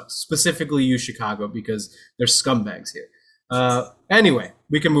school sucks. Specifically U Chicago, because there's scumbags here. Anyway,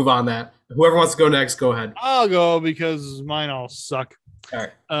 we can move on that. Whoever wants to go next, go ahead. I'll go because mine all suck. All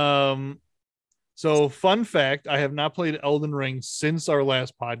right. So fun fact, I have not played Elden Ring since our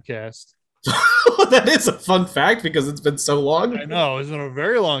last podcast. That is a fun fact because it's been so long. I know, it's been a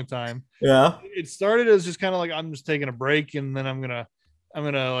very long time. Yeah. It started as just kind of like I'm just taking a break and then I'm gonna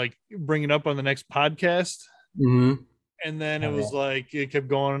like bring it up on the next podcast. Mm-hmm. And then it was like it kept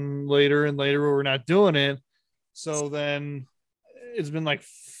going later and later where we're not doing it. So then it's been like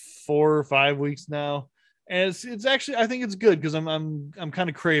 4 or 5 weeks now, and it's actually I think it's good because I'm kind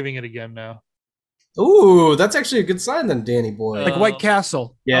of craving it again now. Ooh, that's actually a good sign then, Danny boy. Like White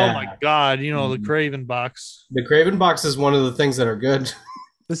Castle. Yeah. Oh my god, the Mhm. Craven box. The Craven box is one of the things that are good.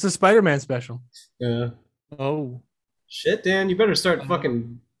 This is Spider-Man special. Yeah. Oh, Shit, Dan, you better start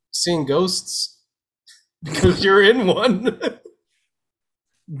fucking seeing ghosts because you're in one.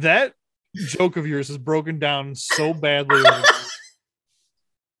 that joke of yours is broken down so badly.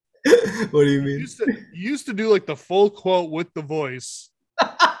 What do you You mean? used to do like the full quote with the voice.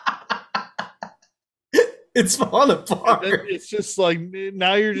 It's falling And then apart. it's just like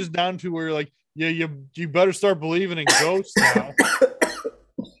now you're just down to where like you better start believing in ghosts now.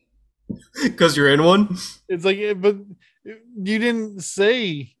 Because you're in one? It's like but you didn't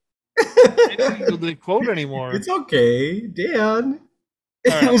say anything with the quote anymore. It's okay, Dan.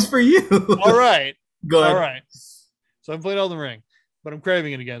 All right. It was for you. All right, Go ahead. all right. So I'm playing Elden Ring, but I'm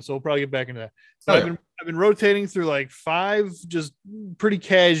craving it again, so we'll probably get back into that. But Okay. I've been rotating through like 5 just pretty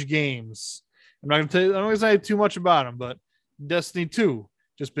cash games. I'm not gonna say too much about them, but Destiny 2,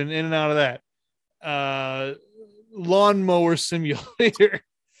 just been in and out of that. Lawnmower Simulator,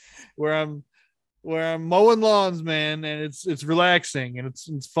 where I'm mowing lawns, man, and it's relaxing and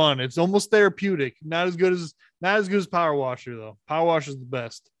it's fun. It's almost therapeutic. Not as good as Power Washer though. Power Washer is the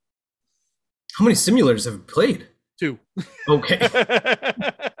best. How many simulators have you played? 2. Okay.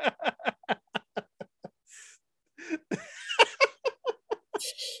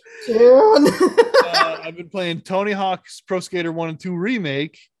 Dan. I've been playing Tony Hawk's Pro Skater 1 and 2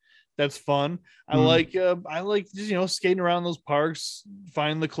 remake. That's fun. I Hmm. like just skating around those parks,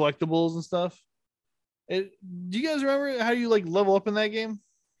 finding the collectibles and stuff. Do you guys remember how you like level up in that game?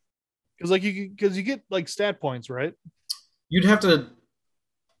 Because you get like stat points, right? You'd have to.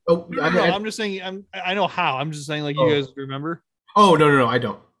 Oh, No, I'm just saying. I know how. I'm just saying like you Oh. guys remember. Oh no, I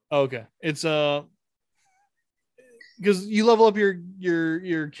don't. Oh, okay, it's because you level up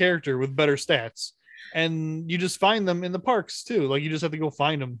your character with better stats, and you just find them in the parks too. Like you just have to go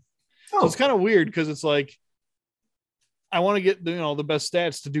find them. So Oh, it's kind of weird because it's like I want to get the best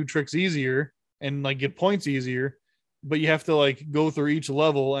stats to do tricks easier and like get points easier, but you have to like go through each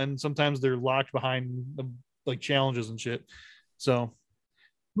level, and sometimes they're locked behind like challenges and shit. So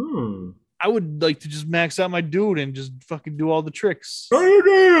I would like to just max out my dude and just fucking do all the tricks.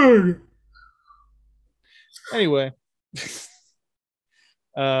 Anyway.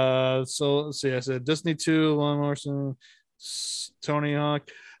 So let's see. I said Destiny 2, Lawn Morrison, Tony Hawk,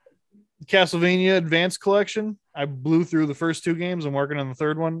 Castlevania Advanced Collection. I blew through the first 2 games. I'm working on the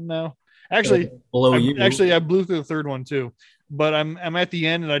third one now. Actually, below you. I blew through the third one too, but I'm at the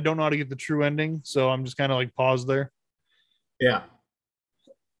end and I don't know how to get the true ending, so I'm just kind of like paused there. Yeah,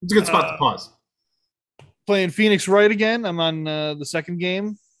 it's a good spot to pause. Playing Phoenix Wright again. I'm on the second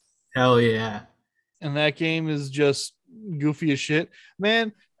game, Hell yeah. and that game is just goofy as shit,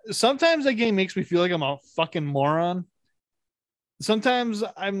 man. Sometimes that game makes me feel like I'm a fucking moron. Sometimes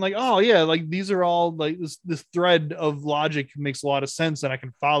I'm like, oh yeah, like these are all like this thread of logic makes a lot of sense and I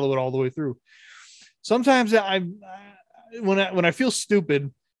can follow it all the way through. Sometimes when I feel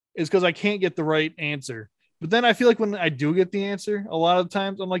stupid is because I can't get the right answer. But then I feel like when I do get the answer, a lot of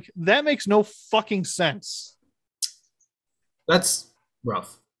times I'm like, that makes no fucking sense. That's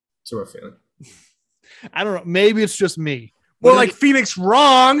rough. It's a rough feeling. I don't know. Maybe it's just me. Well, like Phoenix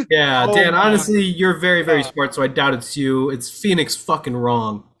wrong. Yeah, Oh Dan, my honestly, you're very, very God. smart, so I doubt it's you. It's Phoenix fucking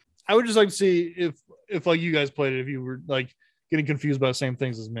wrong. I would just like to see if like you guys played it, if you were like getting confused by the same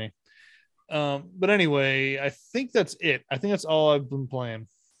things as me. But anyway, I think that's it. I think that's all I've been playing.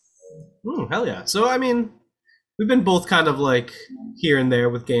 Hell yeah. So, I mean, we've been both kind of like here and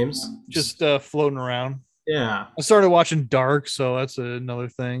there with games. Just floating around. Yeah. I started watching Dark, so that's another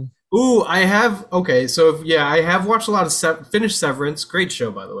thing. Ooh, I have. Okay, so I have watched a lot of finished Severance. Great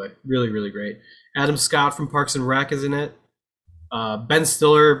show, by the way. Really, really great. Adam Scott from Parks and Rec is in it. Ben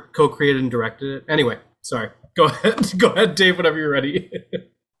Stiller co-created and directed it. Anyway, sorry. Go ahead. Go ahead, Dave, whenever you're ready.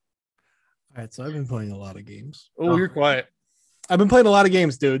 All right, so I've been playing a lot of games. Oh, you're quiet. I've been playing a lot of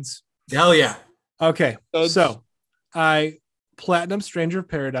games, dudes. Hell yeah. Okay, Dudes. so I platinum Stranger of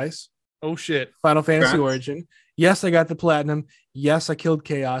Paradise, Oh shit. Final Fantasy Congrats. Origin. Yes, I got the platinum. Yes, I killed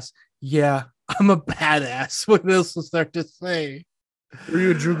Chaos. Yeah, I'm a badass. What else was there to say? Were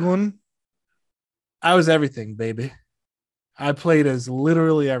you a Juglin? I was everything, baby. I played as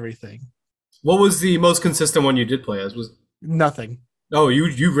literally everything. What was the most consistent one you did play as? Was Nothing. Oh, you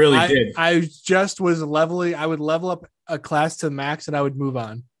really did. I just was leveling. I would level up a class to max and I would move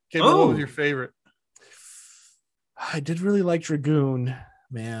on. Okay, but what Oh. was your favorite? I did really like Dragoon,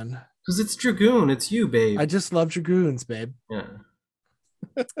 man. Because it's Dragoon. It's you, babe. I just love Dragoons, babe. Yeah.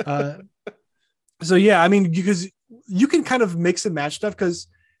 Uh, so yeah, I mean, because you can kind of mix and match stuff because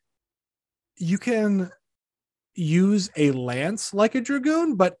you can use a lance like a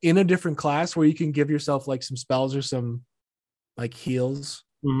dragoon, but in a different class where you can give yourself like some spells or some like heals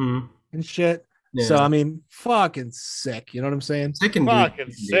Mm-hmm. and shit. Yeah. So I mean, fucking sick. You know what I'm saying? Sick indeed.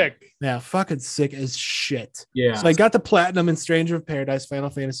 Fucking sick. Yeah, fucking sick as shit. Yeah. So I got the platinum in Stranger of Paradise Final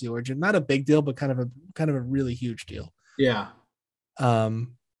Fantasy Origin. Not a big deal, but kind of a really huge deal. Yeah.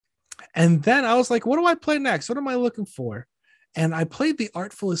 And then I was like, what do I play next? What am I looking for? And I played The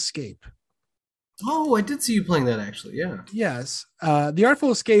Artful Escape. Oh, I did see you playing that actually. Yeah. Yes. The Artful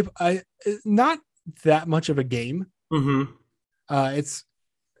Escape, not that much of a game. Mm-hmm.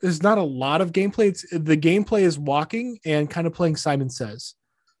 There's not a lot of gameplay. The gameplay is walking and kind of playing Simon Says.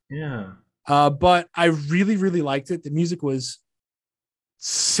 Yeah. But I really, really liked it. The music was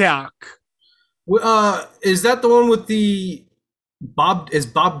sick. Is that the one with the Bob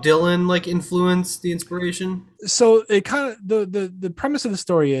Dylan like influence the inspiration? So it kind of the premise of the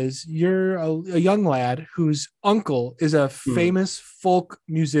story is you're a young lad whose uncle is a famous folk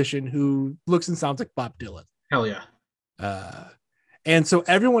musician who looks and sounds like Bob Dylan. Hell yeah. And so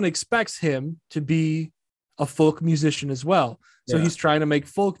everyone expects him to be a folk musician as well. So Yeah. he's trying to make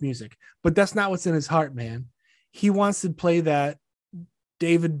folk music, but that's not what's in his heart, man. He wants to play that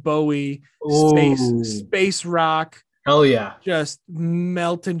David Bowie Ooh. space rock, Hell yeah. just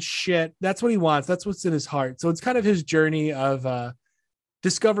melting shit. That's what he wants. That's what's in his heart. So it's kind of his journey of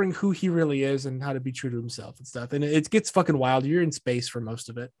discovering who he really is and how to be true to himself and stuff. And it gets fucking wild. You're in space for most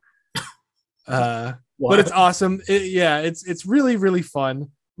of it. But it's awesome. It's really, really fun.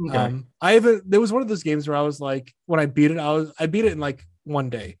 Okay. There was one of those games where I was like, when I beat it, I beat it in like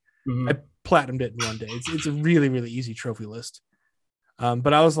one day. Mhm. I platinumed it in one day. It's a really, really easy trophy list.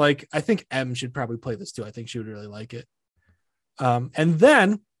 But I was like, I think M should probably play this too. I think she would really like it. And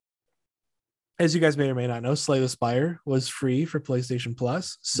then, as you guys may or may not know, Slay the Spire was free for PlayStation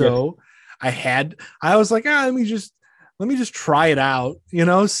Plus. So I was like, let me just try it out,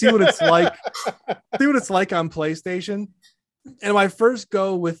 see what it's like, on PlayStation. And my first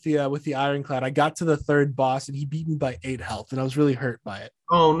go with the Ironclad, I got to the third boss and he beat me by 8 health, and I was really hurt by it.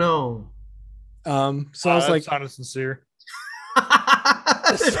 Oh no. So I was like, sounded sincere.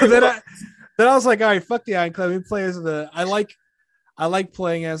 so then I was like, all right, fuck the Ironclad. Let me play as I like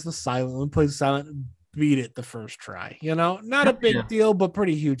playing as the Silent. Let me play the Silent and beat it the first try. Not a big deal, but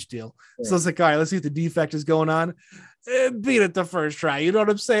pretty huge deal. Yeah. So it's like, all right, let's see what the defect is going on. Beat it the first try. You know what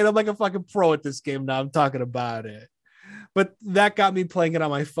I'm saying? I'm like a fucking pro at this game now. I'm talking about it. But that got me playing it on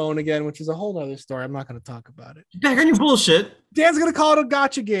my phone again, which is a whole other story. I'm not going to talk about it. Back on your bullshit. Dan's going to call it a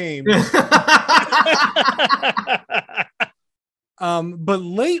gotcha game. But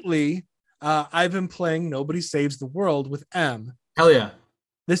lately, I've been playing Nobody Saves the World with M. Hell yeah.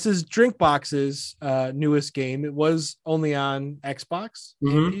 This is Drinkbox's newest game. It was only on Xbox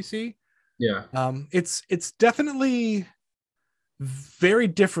and PC. Yeah. It's definitely very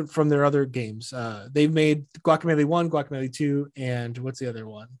different from their other games. They've made Guacamelee 1, Guacamelee 2, and what's the other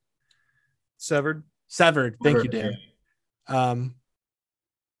one? Severed. Thank you, Dan.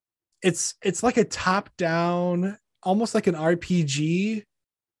 It's like a top-down, almost like an RPG,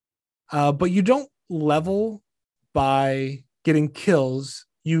 but you don't level by getting kills.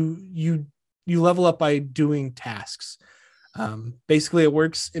 You level up by doing tasks. Basically, it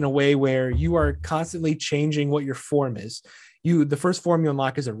works in a way where you are constantly changing what your form is. The first form you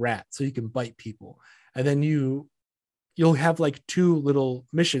unlock is a rat, so you can bite people, and then you'll have like 2 little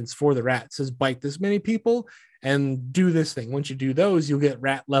missions for the rat. It says bite this many people and do this thing. Once you do those, you'll get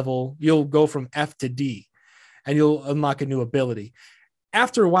rat level. You'll go from F to D, and you'll unlock a new ability.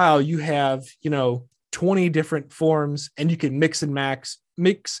 After a while, you have 20 different forms, and you can mix and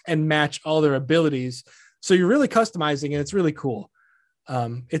match all their abilities. So you're really customizing, and it's really cool.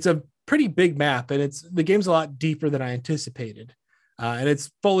 It's a pretty big map, and the game's a lot deeper than I anticipated. And it's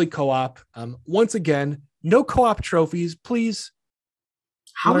fully co-op. Once again, no co-op trophies. Please.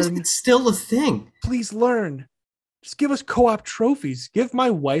 How is it still a thing? Please learn. Just give us co-op trophies. Give my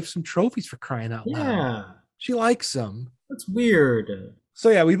wife some trophies, for crying out loud. Yeah. She likes them. That's weird. So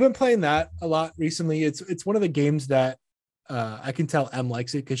yeah, we've been playing that a lot recently. It's one of the games that I can tell Em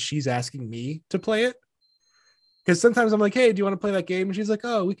likes it because she's asking me to play it. Because sometimes I'm like, hey, do you want to play that game? And she's like,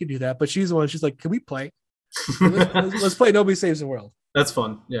 oh, we could do that. But she's the one, she's like, can we play? let's play Nobody Saves the World. That's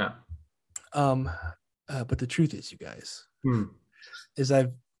fun. Yeah. But the truth is, you guys, is I've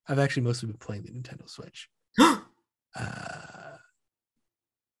actually mostly been playing the Nintendo Switch.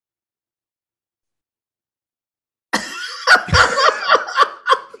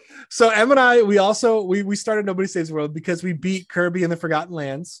 So Em and I, we started Nobody Saves the World because we beat Kirby in the Forgotten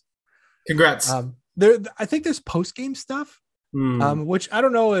Lands. Congrats. I think there's post game stuff, Hmm. which I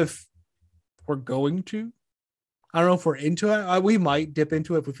don't know if we're going to. I don't know if we're into it. We might dip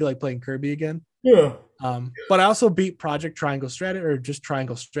into it if we feel like playing Kirby again. Yeah. But I also beat Project Triangle Strategy, or just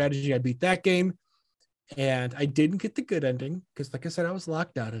Triangle Strategy. I beat that game, and I didn't get the good ending because, like I said, I was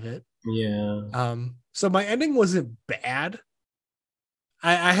locked out of it. Yeah. So my ending wasn't bad.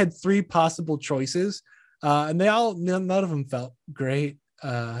 I had 3 possible choices, and none of them felt great.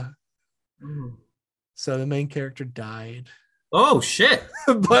 So the main character died, Oh shit!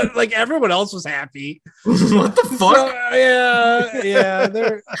 but like everyone else was happy. What the fuck? So, yeah.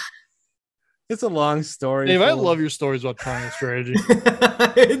 It's a long story. Dave, I full of- love your stories about triangle strategy.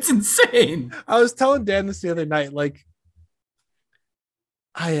 It's insane. I was telling Dan this the other night. Like,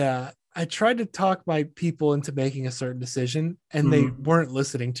 I tried to talk my people into making a certain decision, and they weren't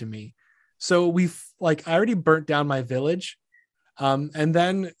listening to me. So I already burnt down my village. And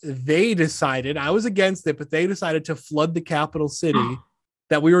then they decided, I was against it, but they decided to flood the capital city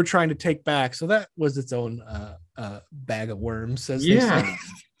that we were trying to take back. So that was its own bag of worms, as they say. Yeah.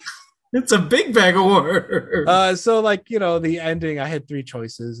 It's a big bag of worms. So like, the ending, I had 3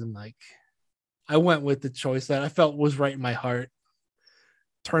 choices, and like I went with the choice that I felt was right in my heart.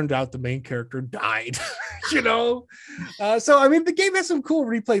 Turned out the main character died. So I mean, the game has some cool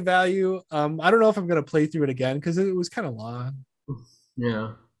replay value. I don't know if I'm gonna play through it again because it was kind of long.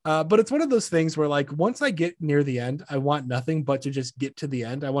 Yeah. But it's one of those things where like once I get near the end, I want nothing but to just get to the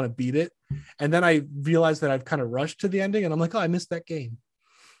end. I want to beat it. And then I realize that I've kind of rushed to the ending, and I'm like, oh, I missed that game.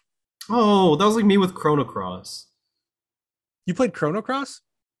 Oh, that was like me with Chrono Cross. You played Chrono Cross?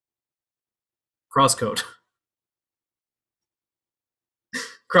 Crosscode.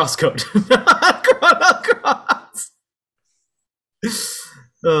 Crosscode. Chrono Cross.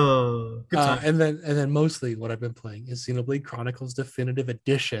 Oh, good time. And then mostly what I've been playing is Xenoblade Chronicles Definitive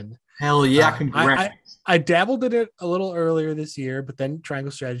Edition. Hell yeah, congrats. I dabbled in it a little earlier this year, but then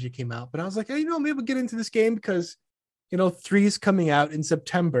Triangle Strategy came out. But I was like, hey, maybe we'll get into this game because 3 is coming out in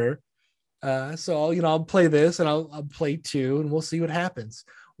September. So I'll play this and I'll play 2 and we'll see what happens.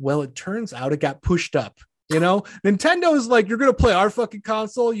 Well, it turns out it got pushed up. Nintendo is like, you're gonna play our fucking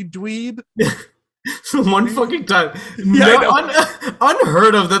console, you dweeb. One fucking time. Yeah,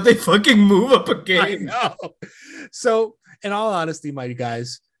 Unheard of that they fucking move up a I game. know. So, in all honesty, my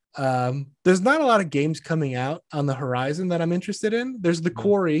guys, there's not a lot of games coming out on the horizon that I'm interested in. There's the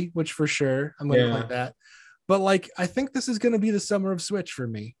Quarry, which for sure I'm going to play that. But like, I think this is going to be the summer of Switch for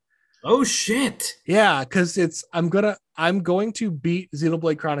me. Oh shit! Yeah, because I'm going to beat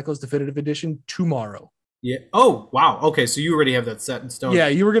Xenoblade Chronicles Definitive Edition tomorrow. Yeah. Oh wow. Okay, so you already have that set in stone. Yeah,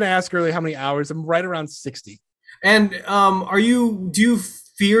 you were going to ask earlier how many hours. I'm right around 60. And do you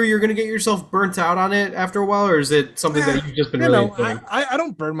fear you're gonna get yourself burnt out on it after a while, or is it something that you've just been really enjoying? I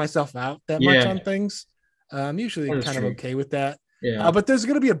don't burn myself out that much on things. I'm usually kind of okay with that. Yeah. But there's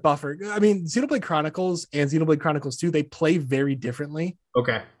going to be a buffer. I mean, Xenoblade Chronicles and Xenoblade Chronicles 2, they play very differently.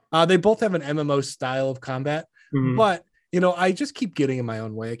 Okay. They both have an MMO style of combat, but I just keep getting in my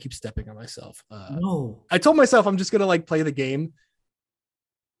own way. I keep stepping on myself. No. I told myself I'm just gonna play the game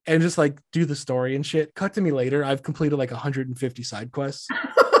and just do the story and shit. Cut to me later. I've completed 150 side quests.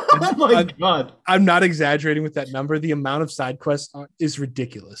 Oh my god. I'm not exaggerating with that number. The amount of side quests is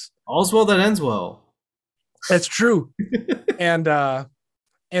ridiculous. All's well that ends well. That's true. and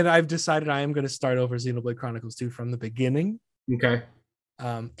I've decided I am going to start over Xenoblade Chronicles 2 from the beginning. Okay.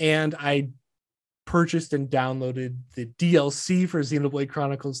 And I purchased and downloaded the DLC for Xenoblade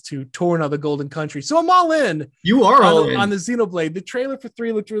Chronicles 2, Torn of the Golden Country. So I'm all in. You are all in. On the Xenoblade. The trailer for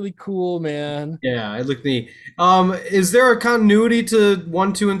 3 looked really cool, man. Yeah, it looked neat. Is there a continuity to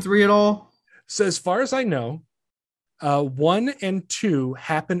 1, 2, and 3 at all? So as far as I know, 1 and 2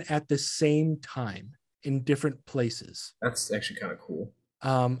 happen at the same time in different places. That's actually kind of cool.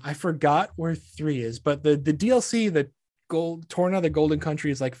 I forgot where 3 is, but the DLC, the Torn of the Golden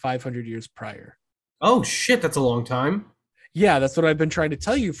Country, is 500 years prior. Oh shit, that's a long time. Yeah, that's what I've been trying to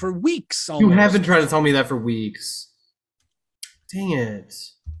tell you for weeks. Almost. You have been trying to tell me that for weeks. Dang it.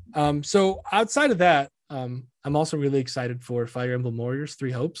 So outside of that, I'm also really excited for Fire Emblem Warriors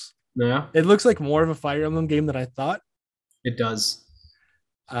 3 Hopes. Yeah. It looks like more of a Fire Emblem game than I thought. It does.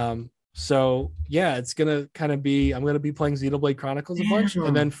 So yeah, it's gonna kind of be, I'm gonna be playing Xenoblade Chronicles a bunch,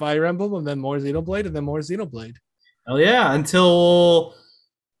 and then Fire Emblem, and then more Xenoblade, and then more Xenoblade. Hell yeah, until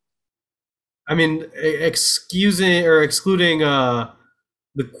excluding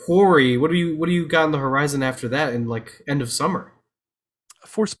the Quarry, what do you got on the horizon after that in end of summer?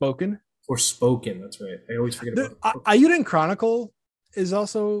 Forspoken. Forspoken, that's right. I always forget about Eiyuden Chronicle is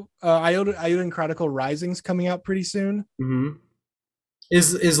also Iota and Chronicle Rising's coming out pretty soon. Mm-hmm.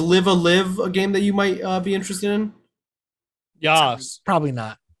 Is Live a Live a game that you might be interested in? Yes. Probably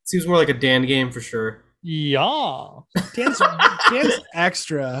not. Seems more like a Dan game for sure. Yeah. Dan's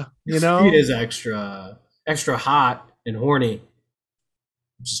extra, you know? He is extra hot and horny,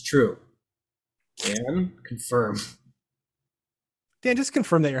 which is true. Dan, confirm. Dan, just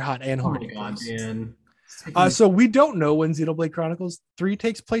confirm that you're hot and Oh my horny. god, please. Dan. So we don't know when Xenoblade Chronicles 3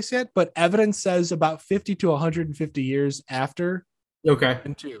 takes place yet, but evidence says about 50 to 150 years after Okay.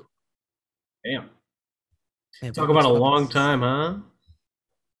 and 2. Damn. Man, Talk but about a what's up? long time, huh?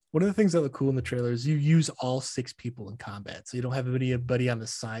 One of the things that look cool in the trailer is you use all 6 people in combat, so you don't have anybody on the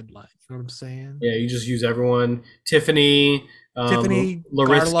sideline. You know what I'm saying? Yeah, you just use everyone. Tiffany, Tiffany,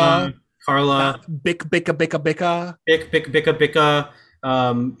 Larissa, Carla, Bicka, Bicka,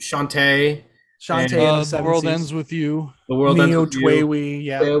 Shantae. Shantae, The world ends with you. The world ends Neo with you. Twewee,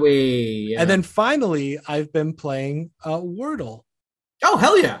 yeah. Twewee, yeah. And then finally, I've been playing Wordle. oh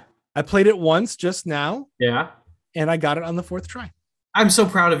hell yeah, I played it once just now, yeah. and I got it on the 4th try. I'm so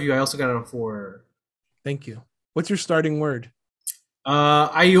proud of you. I also got it on 4. Thank you. What's your starting word?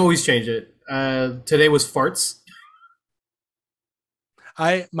 I always change it. Today was farts.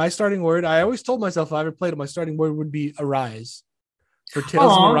 My starting word, I always told myself if I ever played it, my starting word would be Arise. For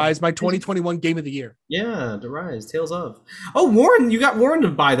Tales Aw. of Arise, my 2021 game of the year. Yeah, the rise, Tales of. Oh, Warren, you got Warren to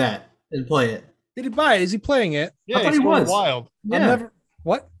buy that and play it. Did he buy it? Is he playing it? Yeah, thought he he was. wild. Yeah, I've never.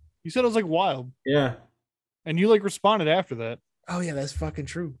 What? You said it was like wild, yeah, and you like responded after that. Oh yeah, that's fucking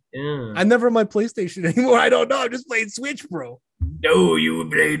true. yeah. I'm never on my PlayStation anymore. I don't know. I'm just playing Switch, bro. No, you were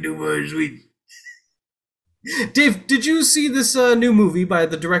playing too much, sweet. Dave, did you see this new movie by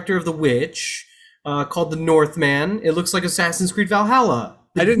the director of The Witch called The Northman? It looks like Assassin's Creed Valhalla.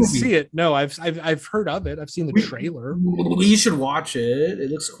 I didn't see it. No, I've heard of it. I've seen the We- trailer. You should watch it. It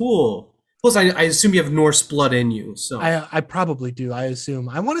looks cool. Plus, I assume you have Norse blood in you, so I probably do. I assume.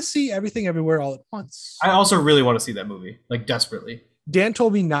 I want to see everything everywhere all at once. I also really want to see that movie, like desperately. Dan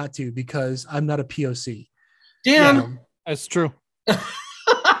told me not to because I'm not a POC. Dan, That's true.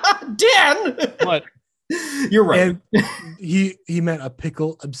 Dan, What? you're right. And he meant a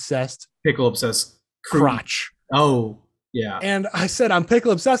pickle obsessed Pickle obsessed crotch. Oh, yeah, And I said, I'm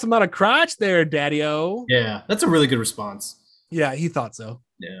pickle obsessed. I'm not a crotch there, daddy-o. yeah. That's a really good response. Yeah, he thought so.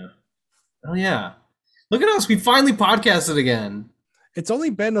 Yeah. Oh yeah. Look at us. We finally podcasted again. It's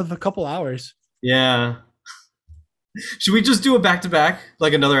only been a couple hours. Yeah. Should we just do a back to back,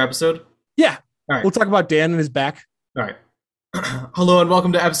 like another episode? Yeah. All right. We'll talk about Dan and his back. All right. Hello and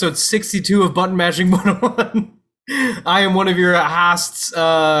welcome to episode 62 of Button Mashing 101. I am one of your hosts,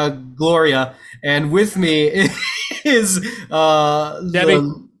 Gloria, and with me is Debbie.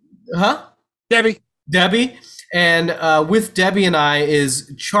 Debbie, and with Debbie and I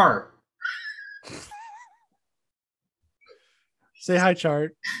is Chart. Say hi,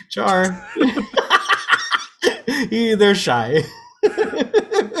 Chart. Char. They're shy.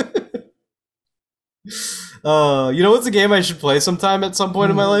 You know what's a game I should play sometime at some point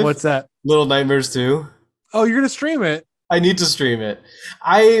in my life? What's that? Little Nightmares 2. Oh, you're gonna stream it. I need to stream it.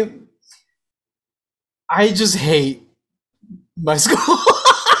 I just hate my school.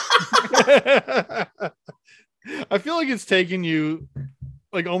 I feel like it's taken you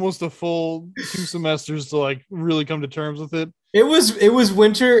like almost a full 2 semesters to like really come to terms with it. It was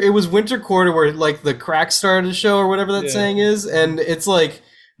winter quarter where like the cracks started to show or whatever that Yeah. saying is, and it's like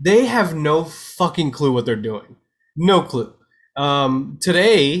they have no fucking clue what they're doing. No clue.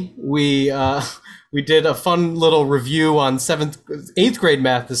 Today we did a fun little review on 8th grade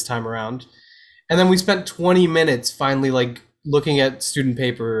math this time around, and then we spent 20 minutes finally like looking at student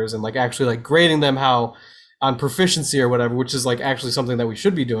papers and like actually like grading them how on proficiency or whatever, which is like actually something that we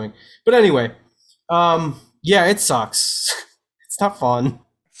should be doing. But anyway, yeah, it sucks. It's not fun.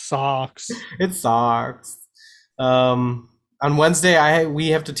 Socks. It sucks. On Wednesday, we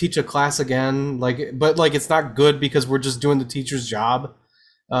have to teach a class again, but it's not good because we're just doing the teacher's job.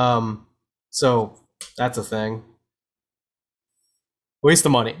 So that's a thing. Waste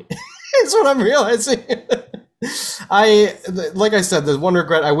of money. Is what I'm realizing. Like I said, the one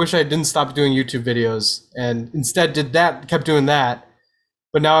regret, I wish I didn't stop doing YouTube videos and instead kept doing that.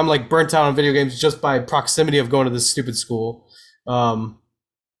 But now I'm like burnt out on video games just by proximity of going to this stupid school. But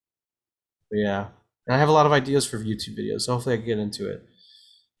yeah. And I have a lot of ideas for YouTube videos, so hopefully I can get into it.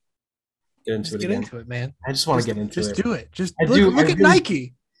 Just get into it, man. I just want to get into it. Just do it. Just I look, do- look I at do.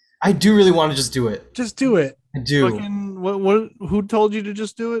 Nike. I do really want to just do it. Just do it. I do. Fucking what who told you to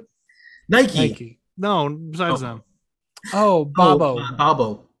just do it? Nike. Nike. No, besides Oh. them. Oh, Bobo.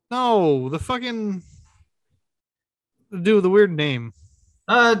 Bobo. No, the fucking the dude with the weird name.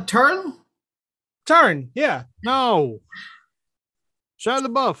 Turn. Turn. Yeah. No. Shia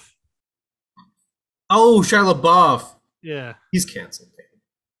LaBeouf. Oh, Shia LaBeouf. Yeah. He's canceled.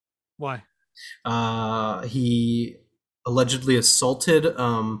 Why? He allegedly assaulted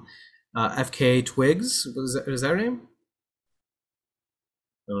FK Twigs. Is that her name?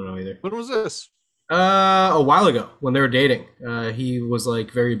 I don't know either. When was this? A while ago when they were dating. He was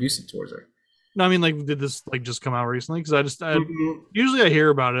like very abusive towards her. No, I mean, like, did this like just come out recently? Because Mhm. usually I hear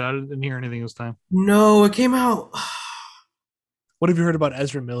about it. I didn't hear anything this time. No, it came out. What have you heard about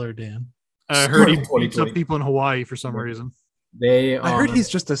Ezra Miller, Dan? I heard he Starting beats up 2020. people in Hawaii for some reason. They I heard he's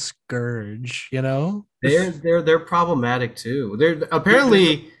just a scourge, you know? they're problematic too. They're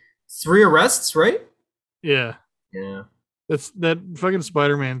apparently 3 arrests, right? Yeah. Yeah. That fucking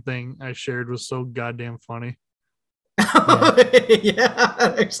Spider-Man thing I shared was so goddamn funny. Yeah,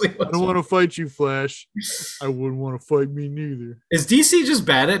 actually. I don't want to fight you, Flash. I wouldn't want to fight me neither. Is DC just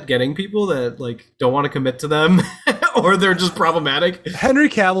bad at getting people that like don't want to commit to them, or they're just problematic? Henry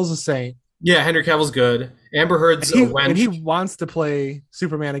Cavill's a saint. Yeah, Henry Cavill's good. Amber Heard's a wench. And he wants to play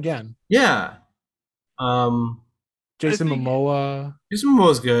Superman again. Yeah. Jason think- Momoa. Jason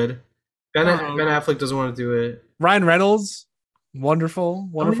Momoa's good. Ben Uh-oh. Affleck doesn't want to do it. Ryan Reynolds. Wonderful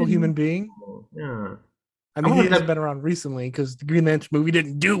mean- human being. Yeah. I mean, wanna he hasn't get- been around recently because the Green Lantern movie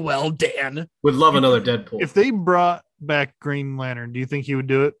didn't do well, Dan. Would love another Deadpool. If they brought back Green Lantern, do you think he would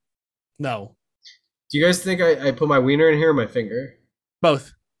do it? No. Do you guys think I put my wiener in here or my finger?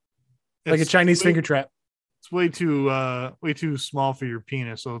 Both. Like a It's Chinese way- finger trap. It's way too small for your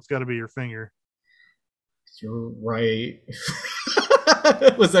penis, so it's got to be your finger. You're right.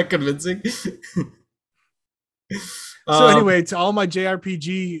 Was that convincing? So anyway, to all my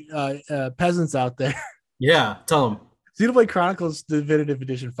JRPG peasants out there, Yeah, tell them. Xenoblade Chronicles Definitive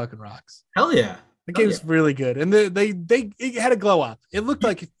Edition fucking rocks. Hell yeah. The Oh, game's really good, and it had a glow up. It looked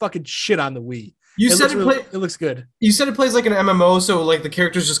like fucking shit on the Wii. You It said looks it looks good. You said it plays like an MMO, so like the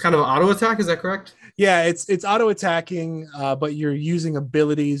characters just kind of auto attack. Is that correct? Yeah, it's auto attacking, but you're using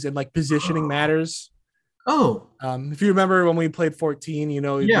abilities and like positioning matters. Oh, If you remember when we played 14, you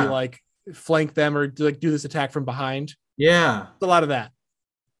know, you'd Yeah. be like flank them or do this attack from behind. yeah. It's a lot of that.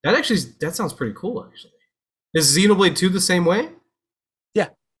 That sounds pretty cool. Actually, is Xenoblade 2 the same way? Yeah.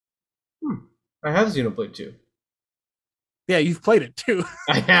 I have Xenoblade 2. Yeah, you've played it too.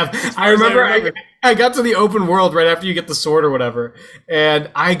 I have. I far as I remember. remember. I got to the open world right after you get the sword or whatever, and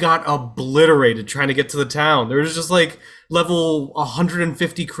I got obliterated trying to get to the town. There was just like level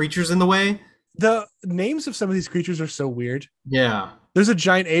 150 creatures in the way. The names of some of these creatures are so weird. Yeah. There's a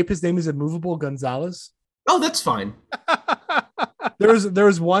giant ape. His name is Immovable Gonzalez. Oh, that's fine. There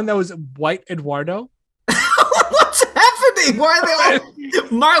was one that was White Eduardo. What's happening? Why are they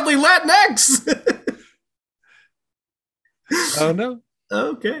all mildly Latinx? Oh no.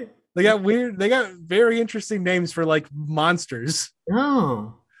 Okay. They got very interesting names for like monsters.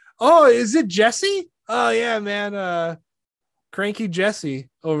 Oh. Oh, is it Jesse? Oh yeah, man. Cranky Jesse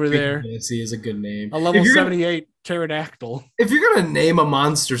over there. Jesse is a good name. A level If you're gonna- 78 pterodactyl. If you're gonna name a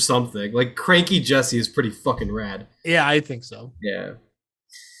monster something, like Cranky Jesse is pretty fucking rad. Yeah, I think so. Yeah.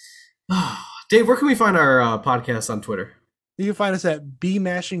 Dave, where can we find our podcast on Twitter? You can find us at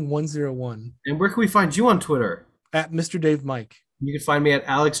bmashing101 And where can we find you on Twitter? at Mr. Dave Mike. You can find me at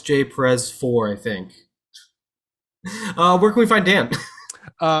AlexJPerez4, I think. Where can we find Dan?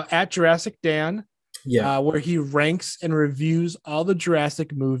 At Jurassic Dan, Yeah. where he ranks and reviews all the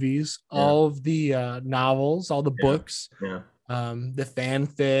Jurassic movies, Yeah. all of the novels, all the Yeah. books, Yeah. the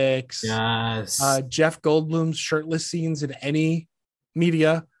fanfics, Yes. Jeff Goldblum's shirtless scenes in any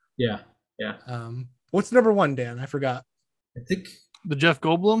media. Yeah. What's number one, Dan? I forgot. I think. The Jeff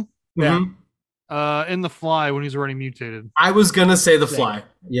Goldblum Yeah. Mhm. in The Fly when he's already mutated. I was gonna say The Sick. Fly.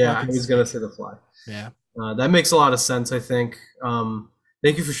 Yeah, I Fucking was gonna say The Fly. Yeah. That makes a lot of sense, I think.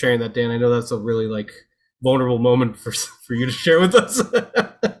 Thank you for sharing that, Dan. I know that's a really like vulnerable moment for you to share with us.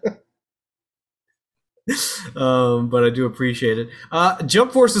 But I do appreciate it.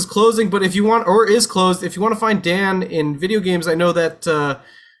 Jump Force is closing, but if you want, or is closed, if you want to find Dan in video games, I know that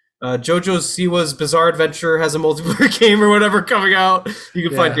JoJo Siwa's Bizarre Adventure has a multiplayer game or whatever coming out. You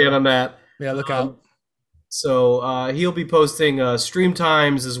can find Yeah. Dan on that. Yeah, look out. So he'll be posting stream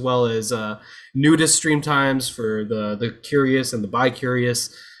times as well as nudist stream times for the curious and the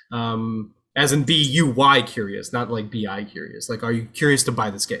bi-curious, as in B-U-Y curious, not like B-I curious. Like, are you curious to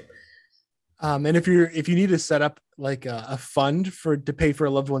buy this game? And if you need to set up like a fund to pay for a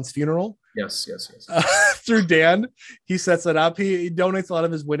loved one's funeral, Yes. through Dan, he sets it up. He donates a lot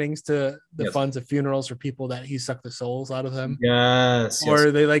of his winnings to the Yes. funds of funerals for people that he sucked the souls out of them, Yes.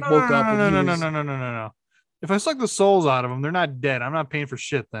 or they like woke up. No, and no, he no, no, was- no, no, no, no, no. If I suck the souls out of them, they're not dead. I'm not paying for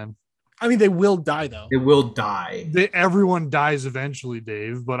shit then. I mean, they will die though. It will die. Everyone dies eventually,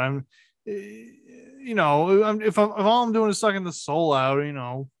 Dave. But if all I'm doing is sucking the soul out,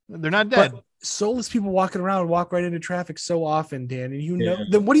 they're not dead. But soulless people walking around walk right into traffic so often, Dan. And Yeah.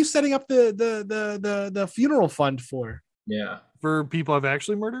 then what are you setting up the funeral fund for? Yeah. For people I've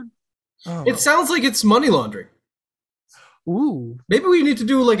actually murdered. Oh. It sounds like it's money laundering. Ooh. Maybe we need to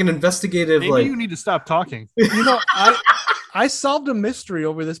do like an investigative, Maybe like you need to stop talking. I solved a mystery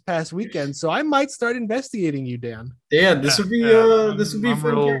over this past weekend, so I might start investigating you, Dan. Dan. This would be I'm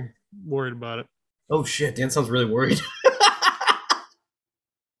fun. real worried about it. Oh shit, Dan sounds really worried.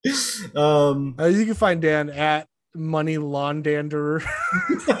 You can find Dan at Money Laundander.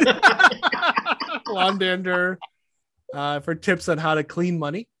 Laundander for tips on how to clean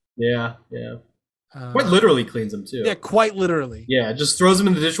money. yeah. Quite literally cleans them too. Yeah, quite literally. Yeah, just throws them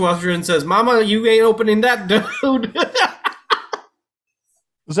in the dishwasher and says, "Mama, you ain't opening that, dude."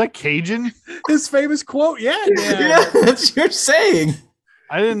 Was that Cajun? His famous quote. Yeah, Yeah, that's your saying.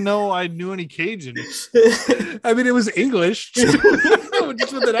 I didn't know I knew any Cajun. I mean, it was English, just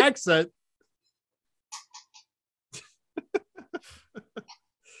with an accent.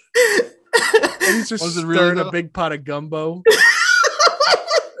 And he's just Was it stirring really a though? big pot of gumbo.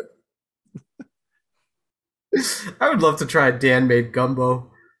 I would love to try Dan made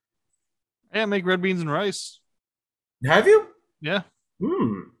gumbo. Yeah, make red beans and rice. Have you? Yeah.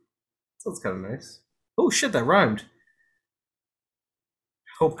 Sounds kind of nice. Oh shit, that rhymed.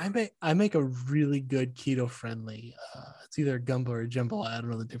 Hope I make a really good keto friendly. It's either gumbo or jambalaya. I don't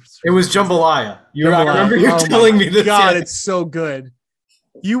know the difference. it was jambalaya. I Jambalaya. remember you Oh my telling me this. God, yeah. it's so good.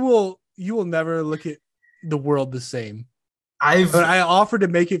 You will never look at the world the same. But I offered to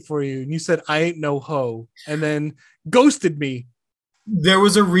make it for you, and you said I ain't no hoe, and then ghosted me. There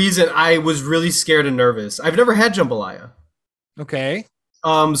was a reason I was really scared and nervous. I've never had jambalaya. Okay.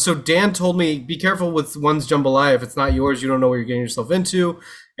 So Dan told me, be careful with one's jambalaya. If it's not yours, you don't know what you're getting yourself into.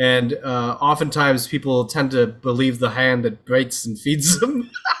 And oftentimes people tend to believe the hand that breaks and feeds them.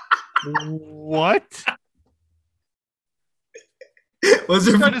 What? Was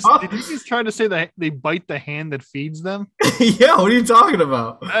it? Did you just try to say that they bite the hand that feeds them? Yeah, what are you talking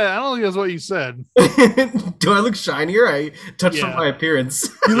about? I don't think that's what you said. Do I look shinier? I touched Yeah. on my appearance.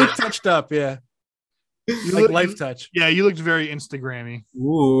 You look touched up, yeah. You Like look- life touch. Yeah, you looked very Instagrammy.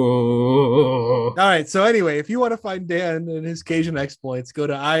 Ooh. All right. So anyway, if you want to find Dan and his Cajun exploits, go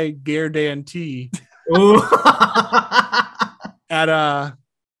to iGareDanT Ooh. at on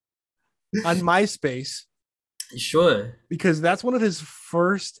MySpace, You should. because that's one of his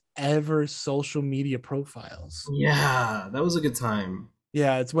first ever social media profiles. Yeah, that was a good time.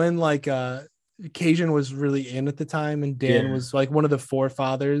 Yeah, it's when like Cajun was really in at the time, and Dan Yeah. was like one of the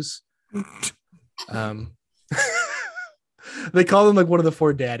forefathers. They call him like one of the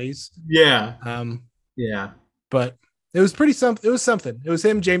four daddies. Yeah, But it was pretty something. It was something. It was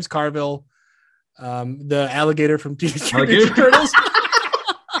him, James Carville, the alligator from Teenage Mutant Ninja Alligator? Turtles.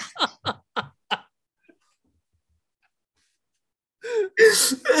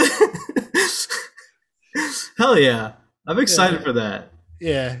 Hell yeah. I'm excited Yeah. for that.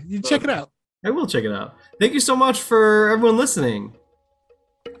 Yeah, you check it out. I will check it out. Thank you so much for everyone listening.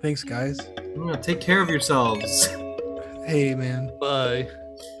 Thanks, guys. Take care of yourselves. Hey, man, Bye.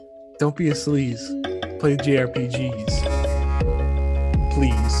 don't be a sleaze. Play JRPGs,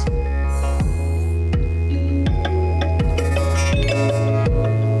 please.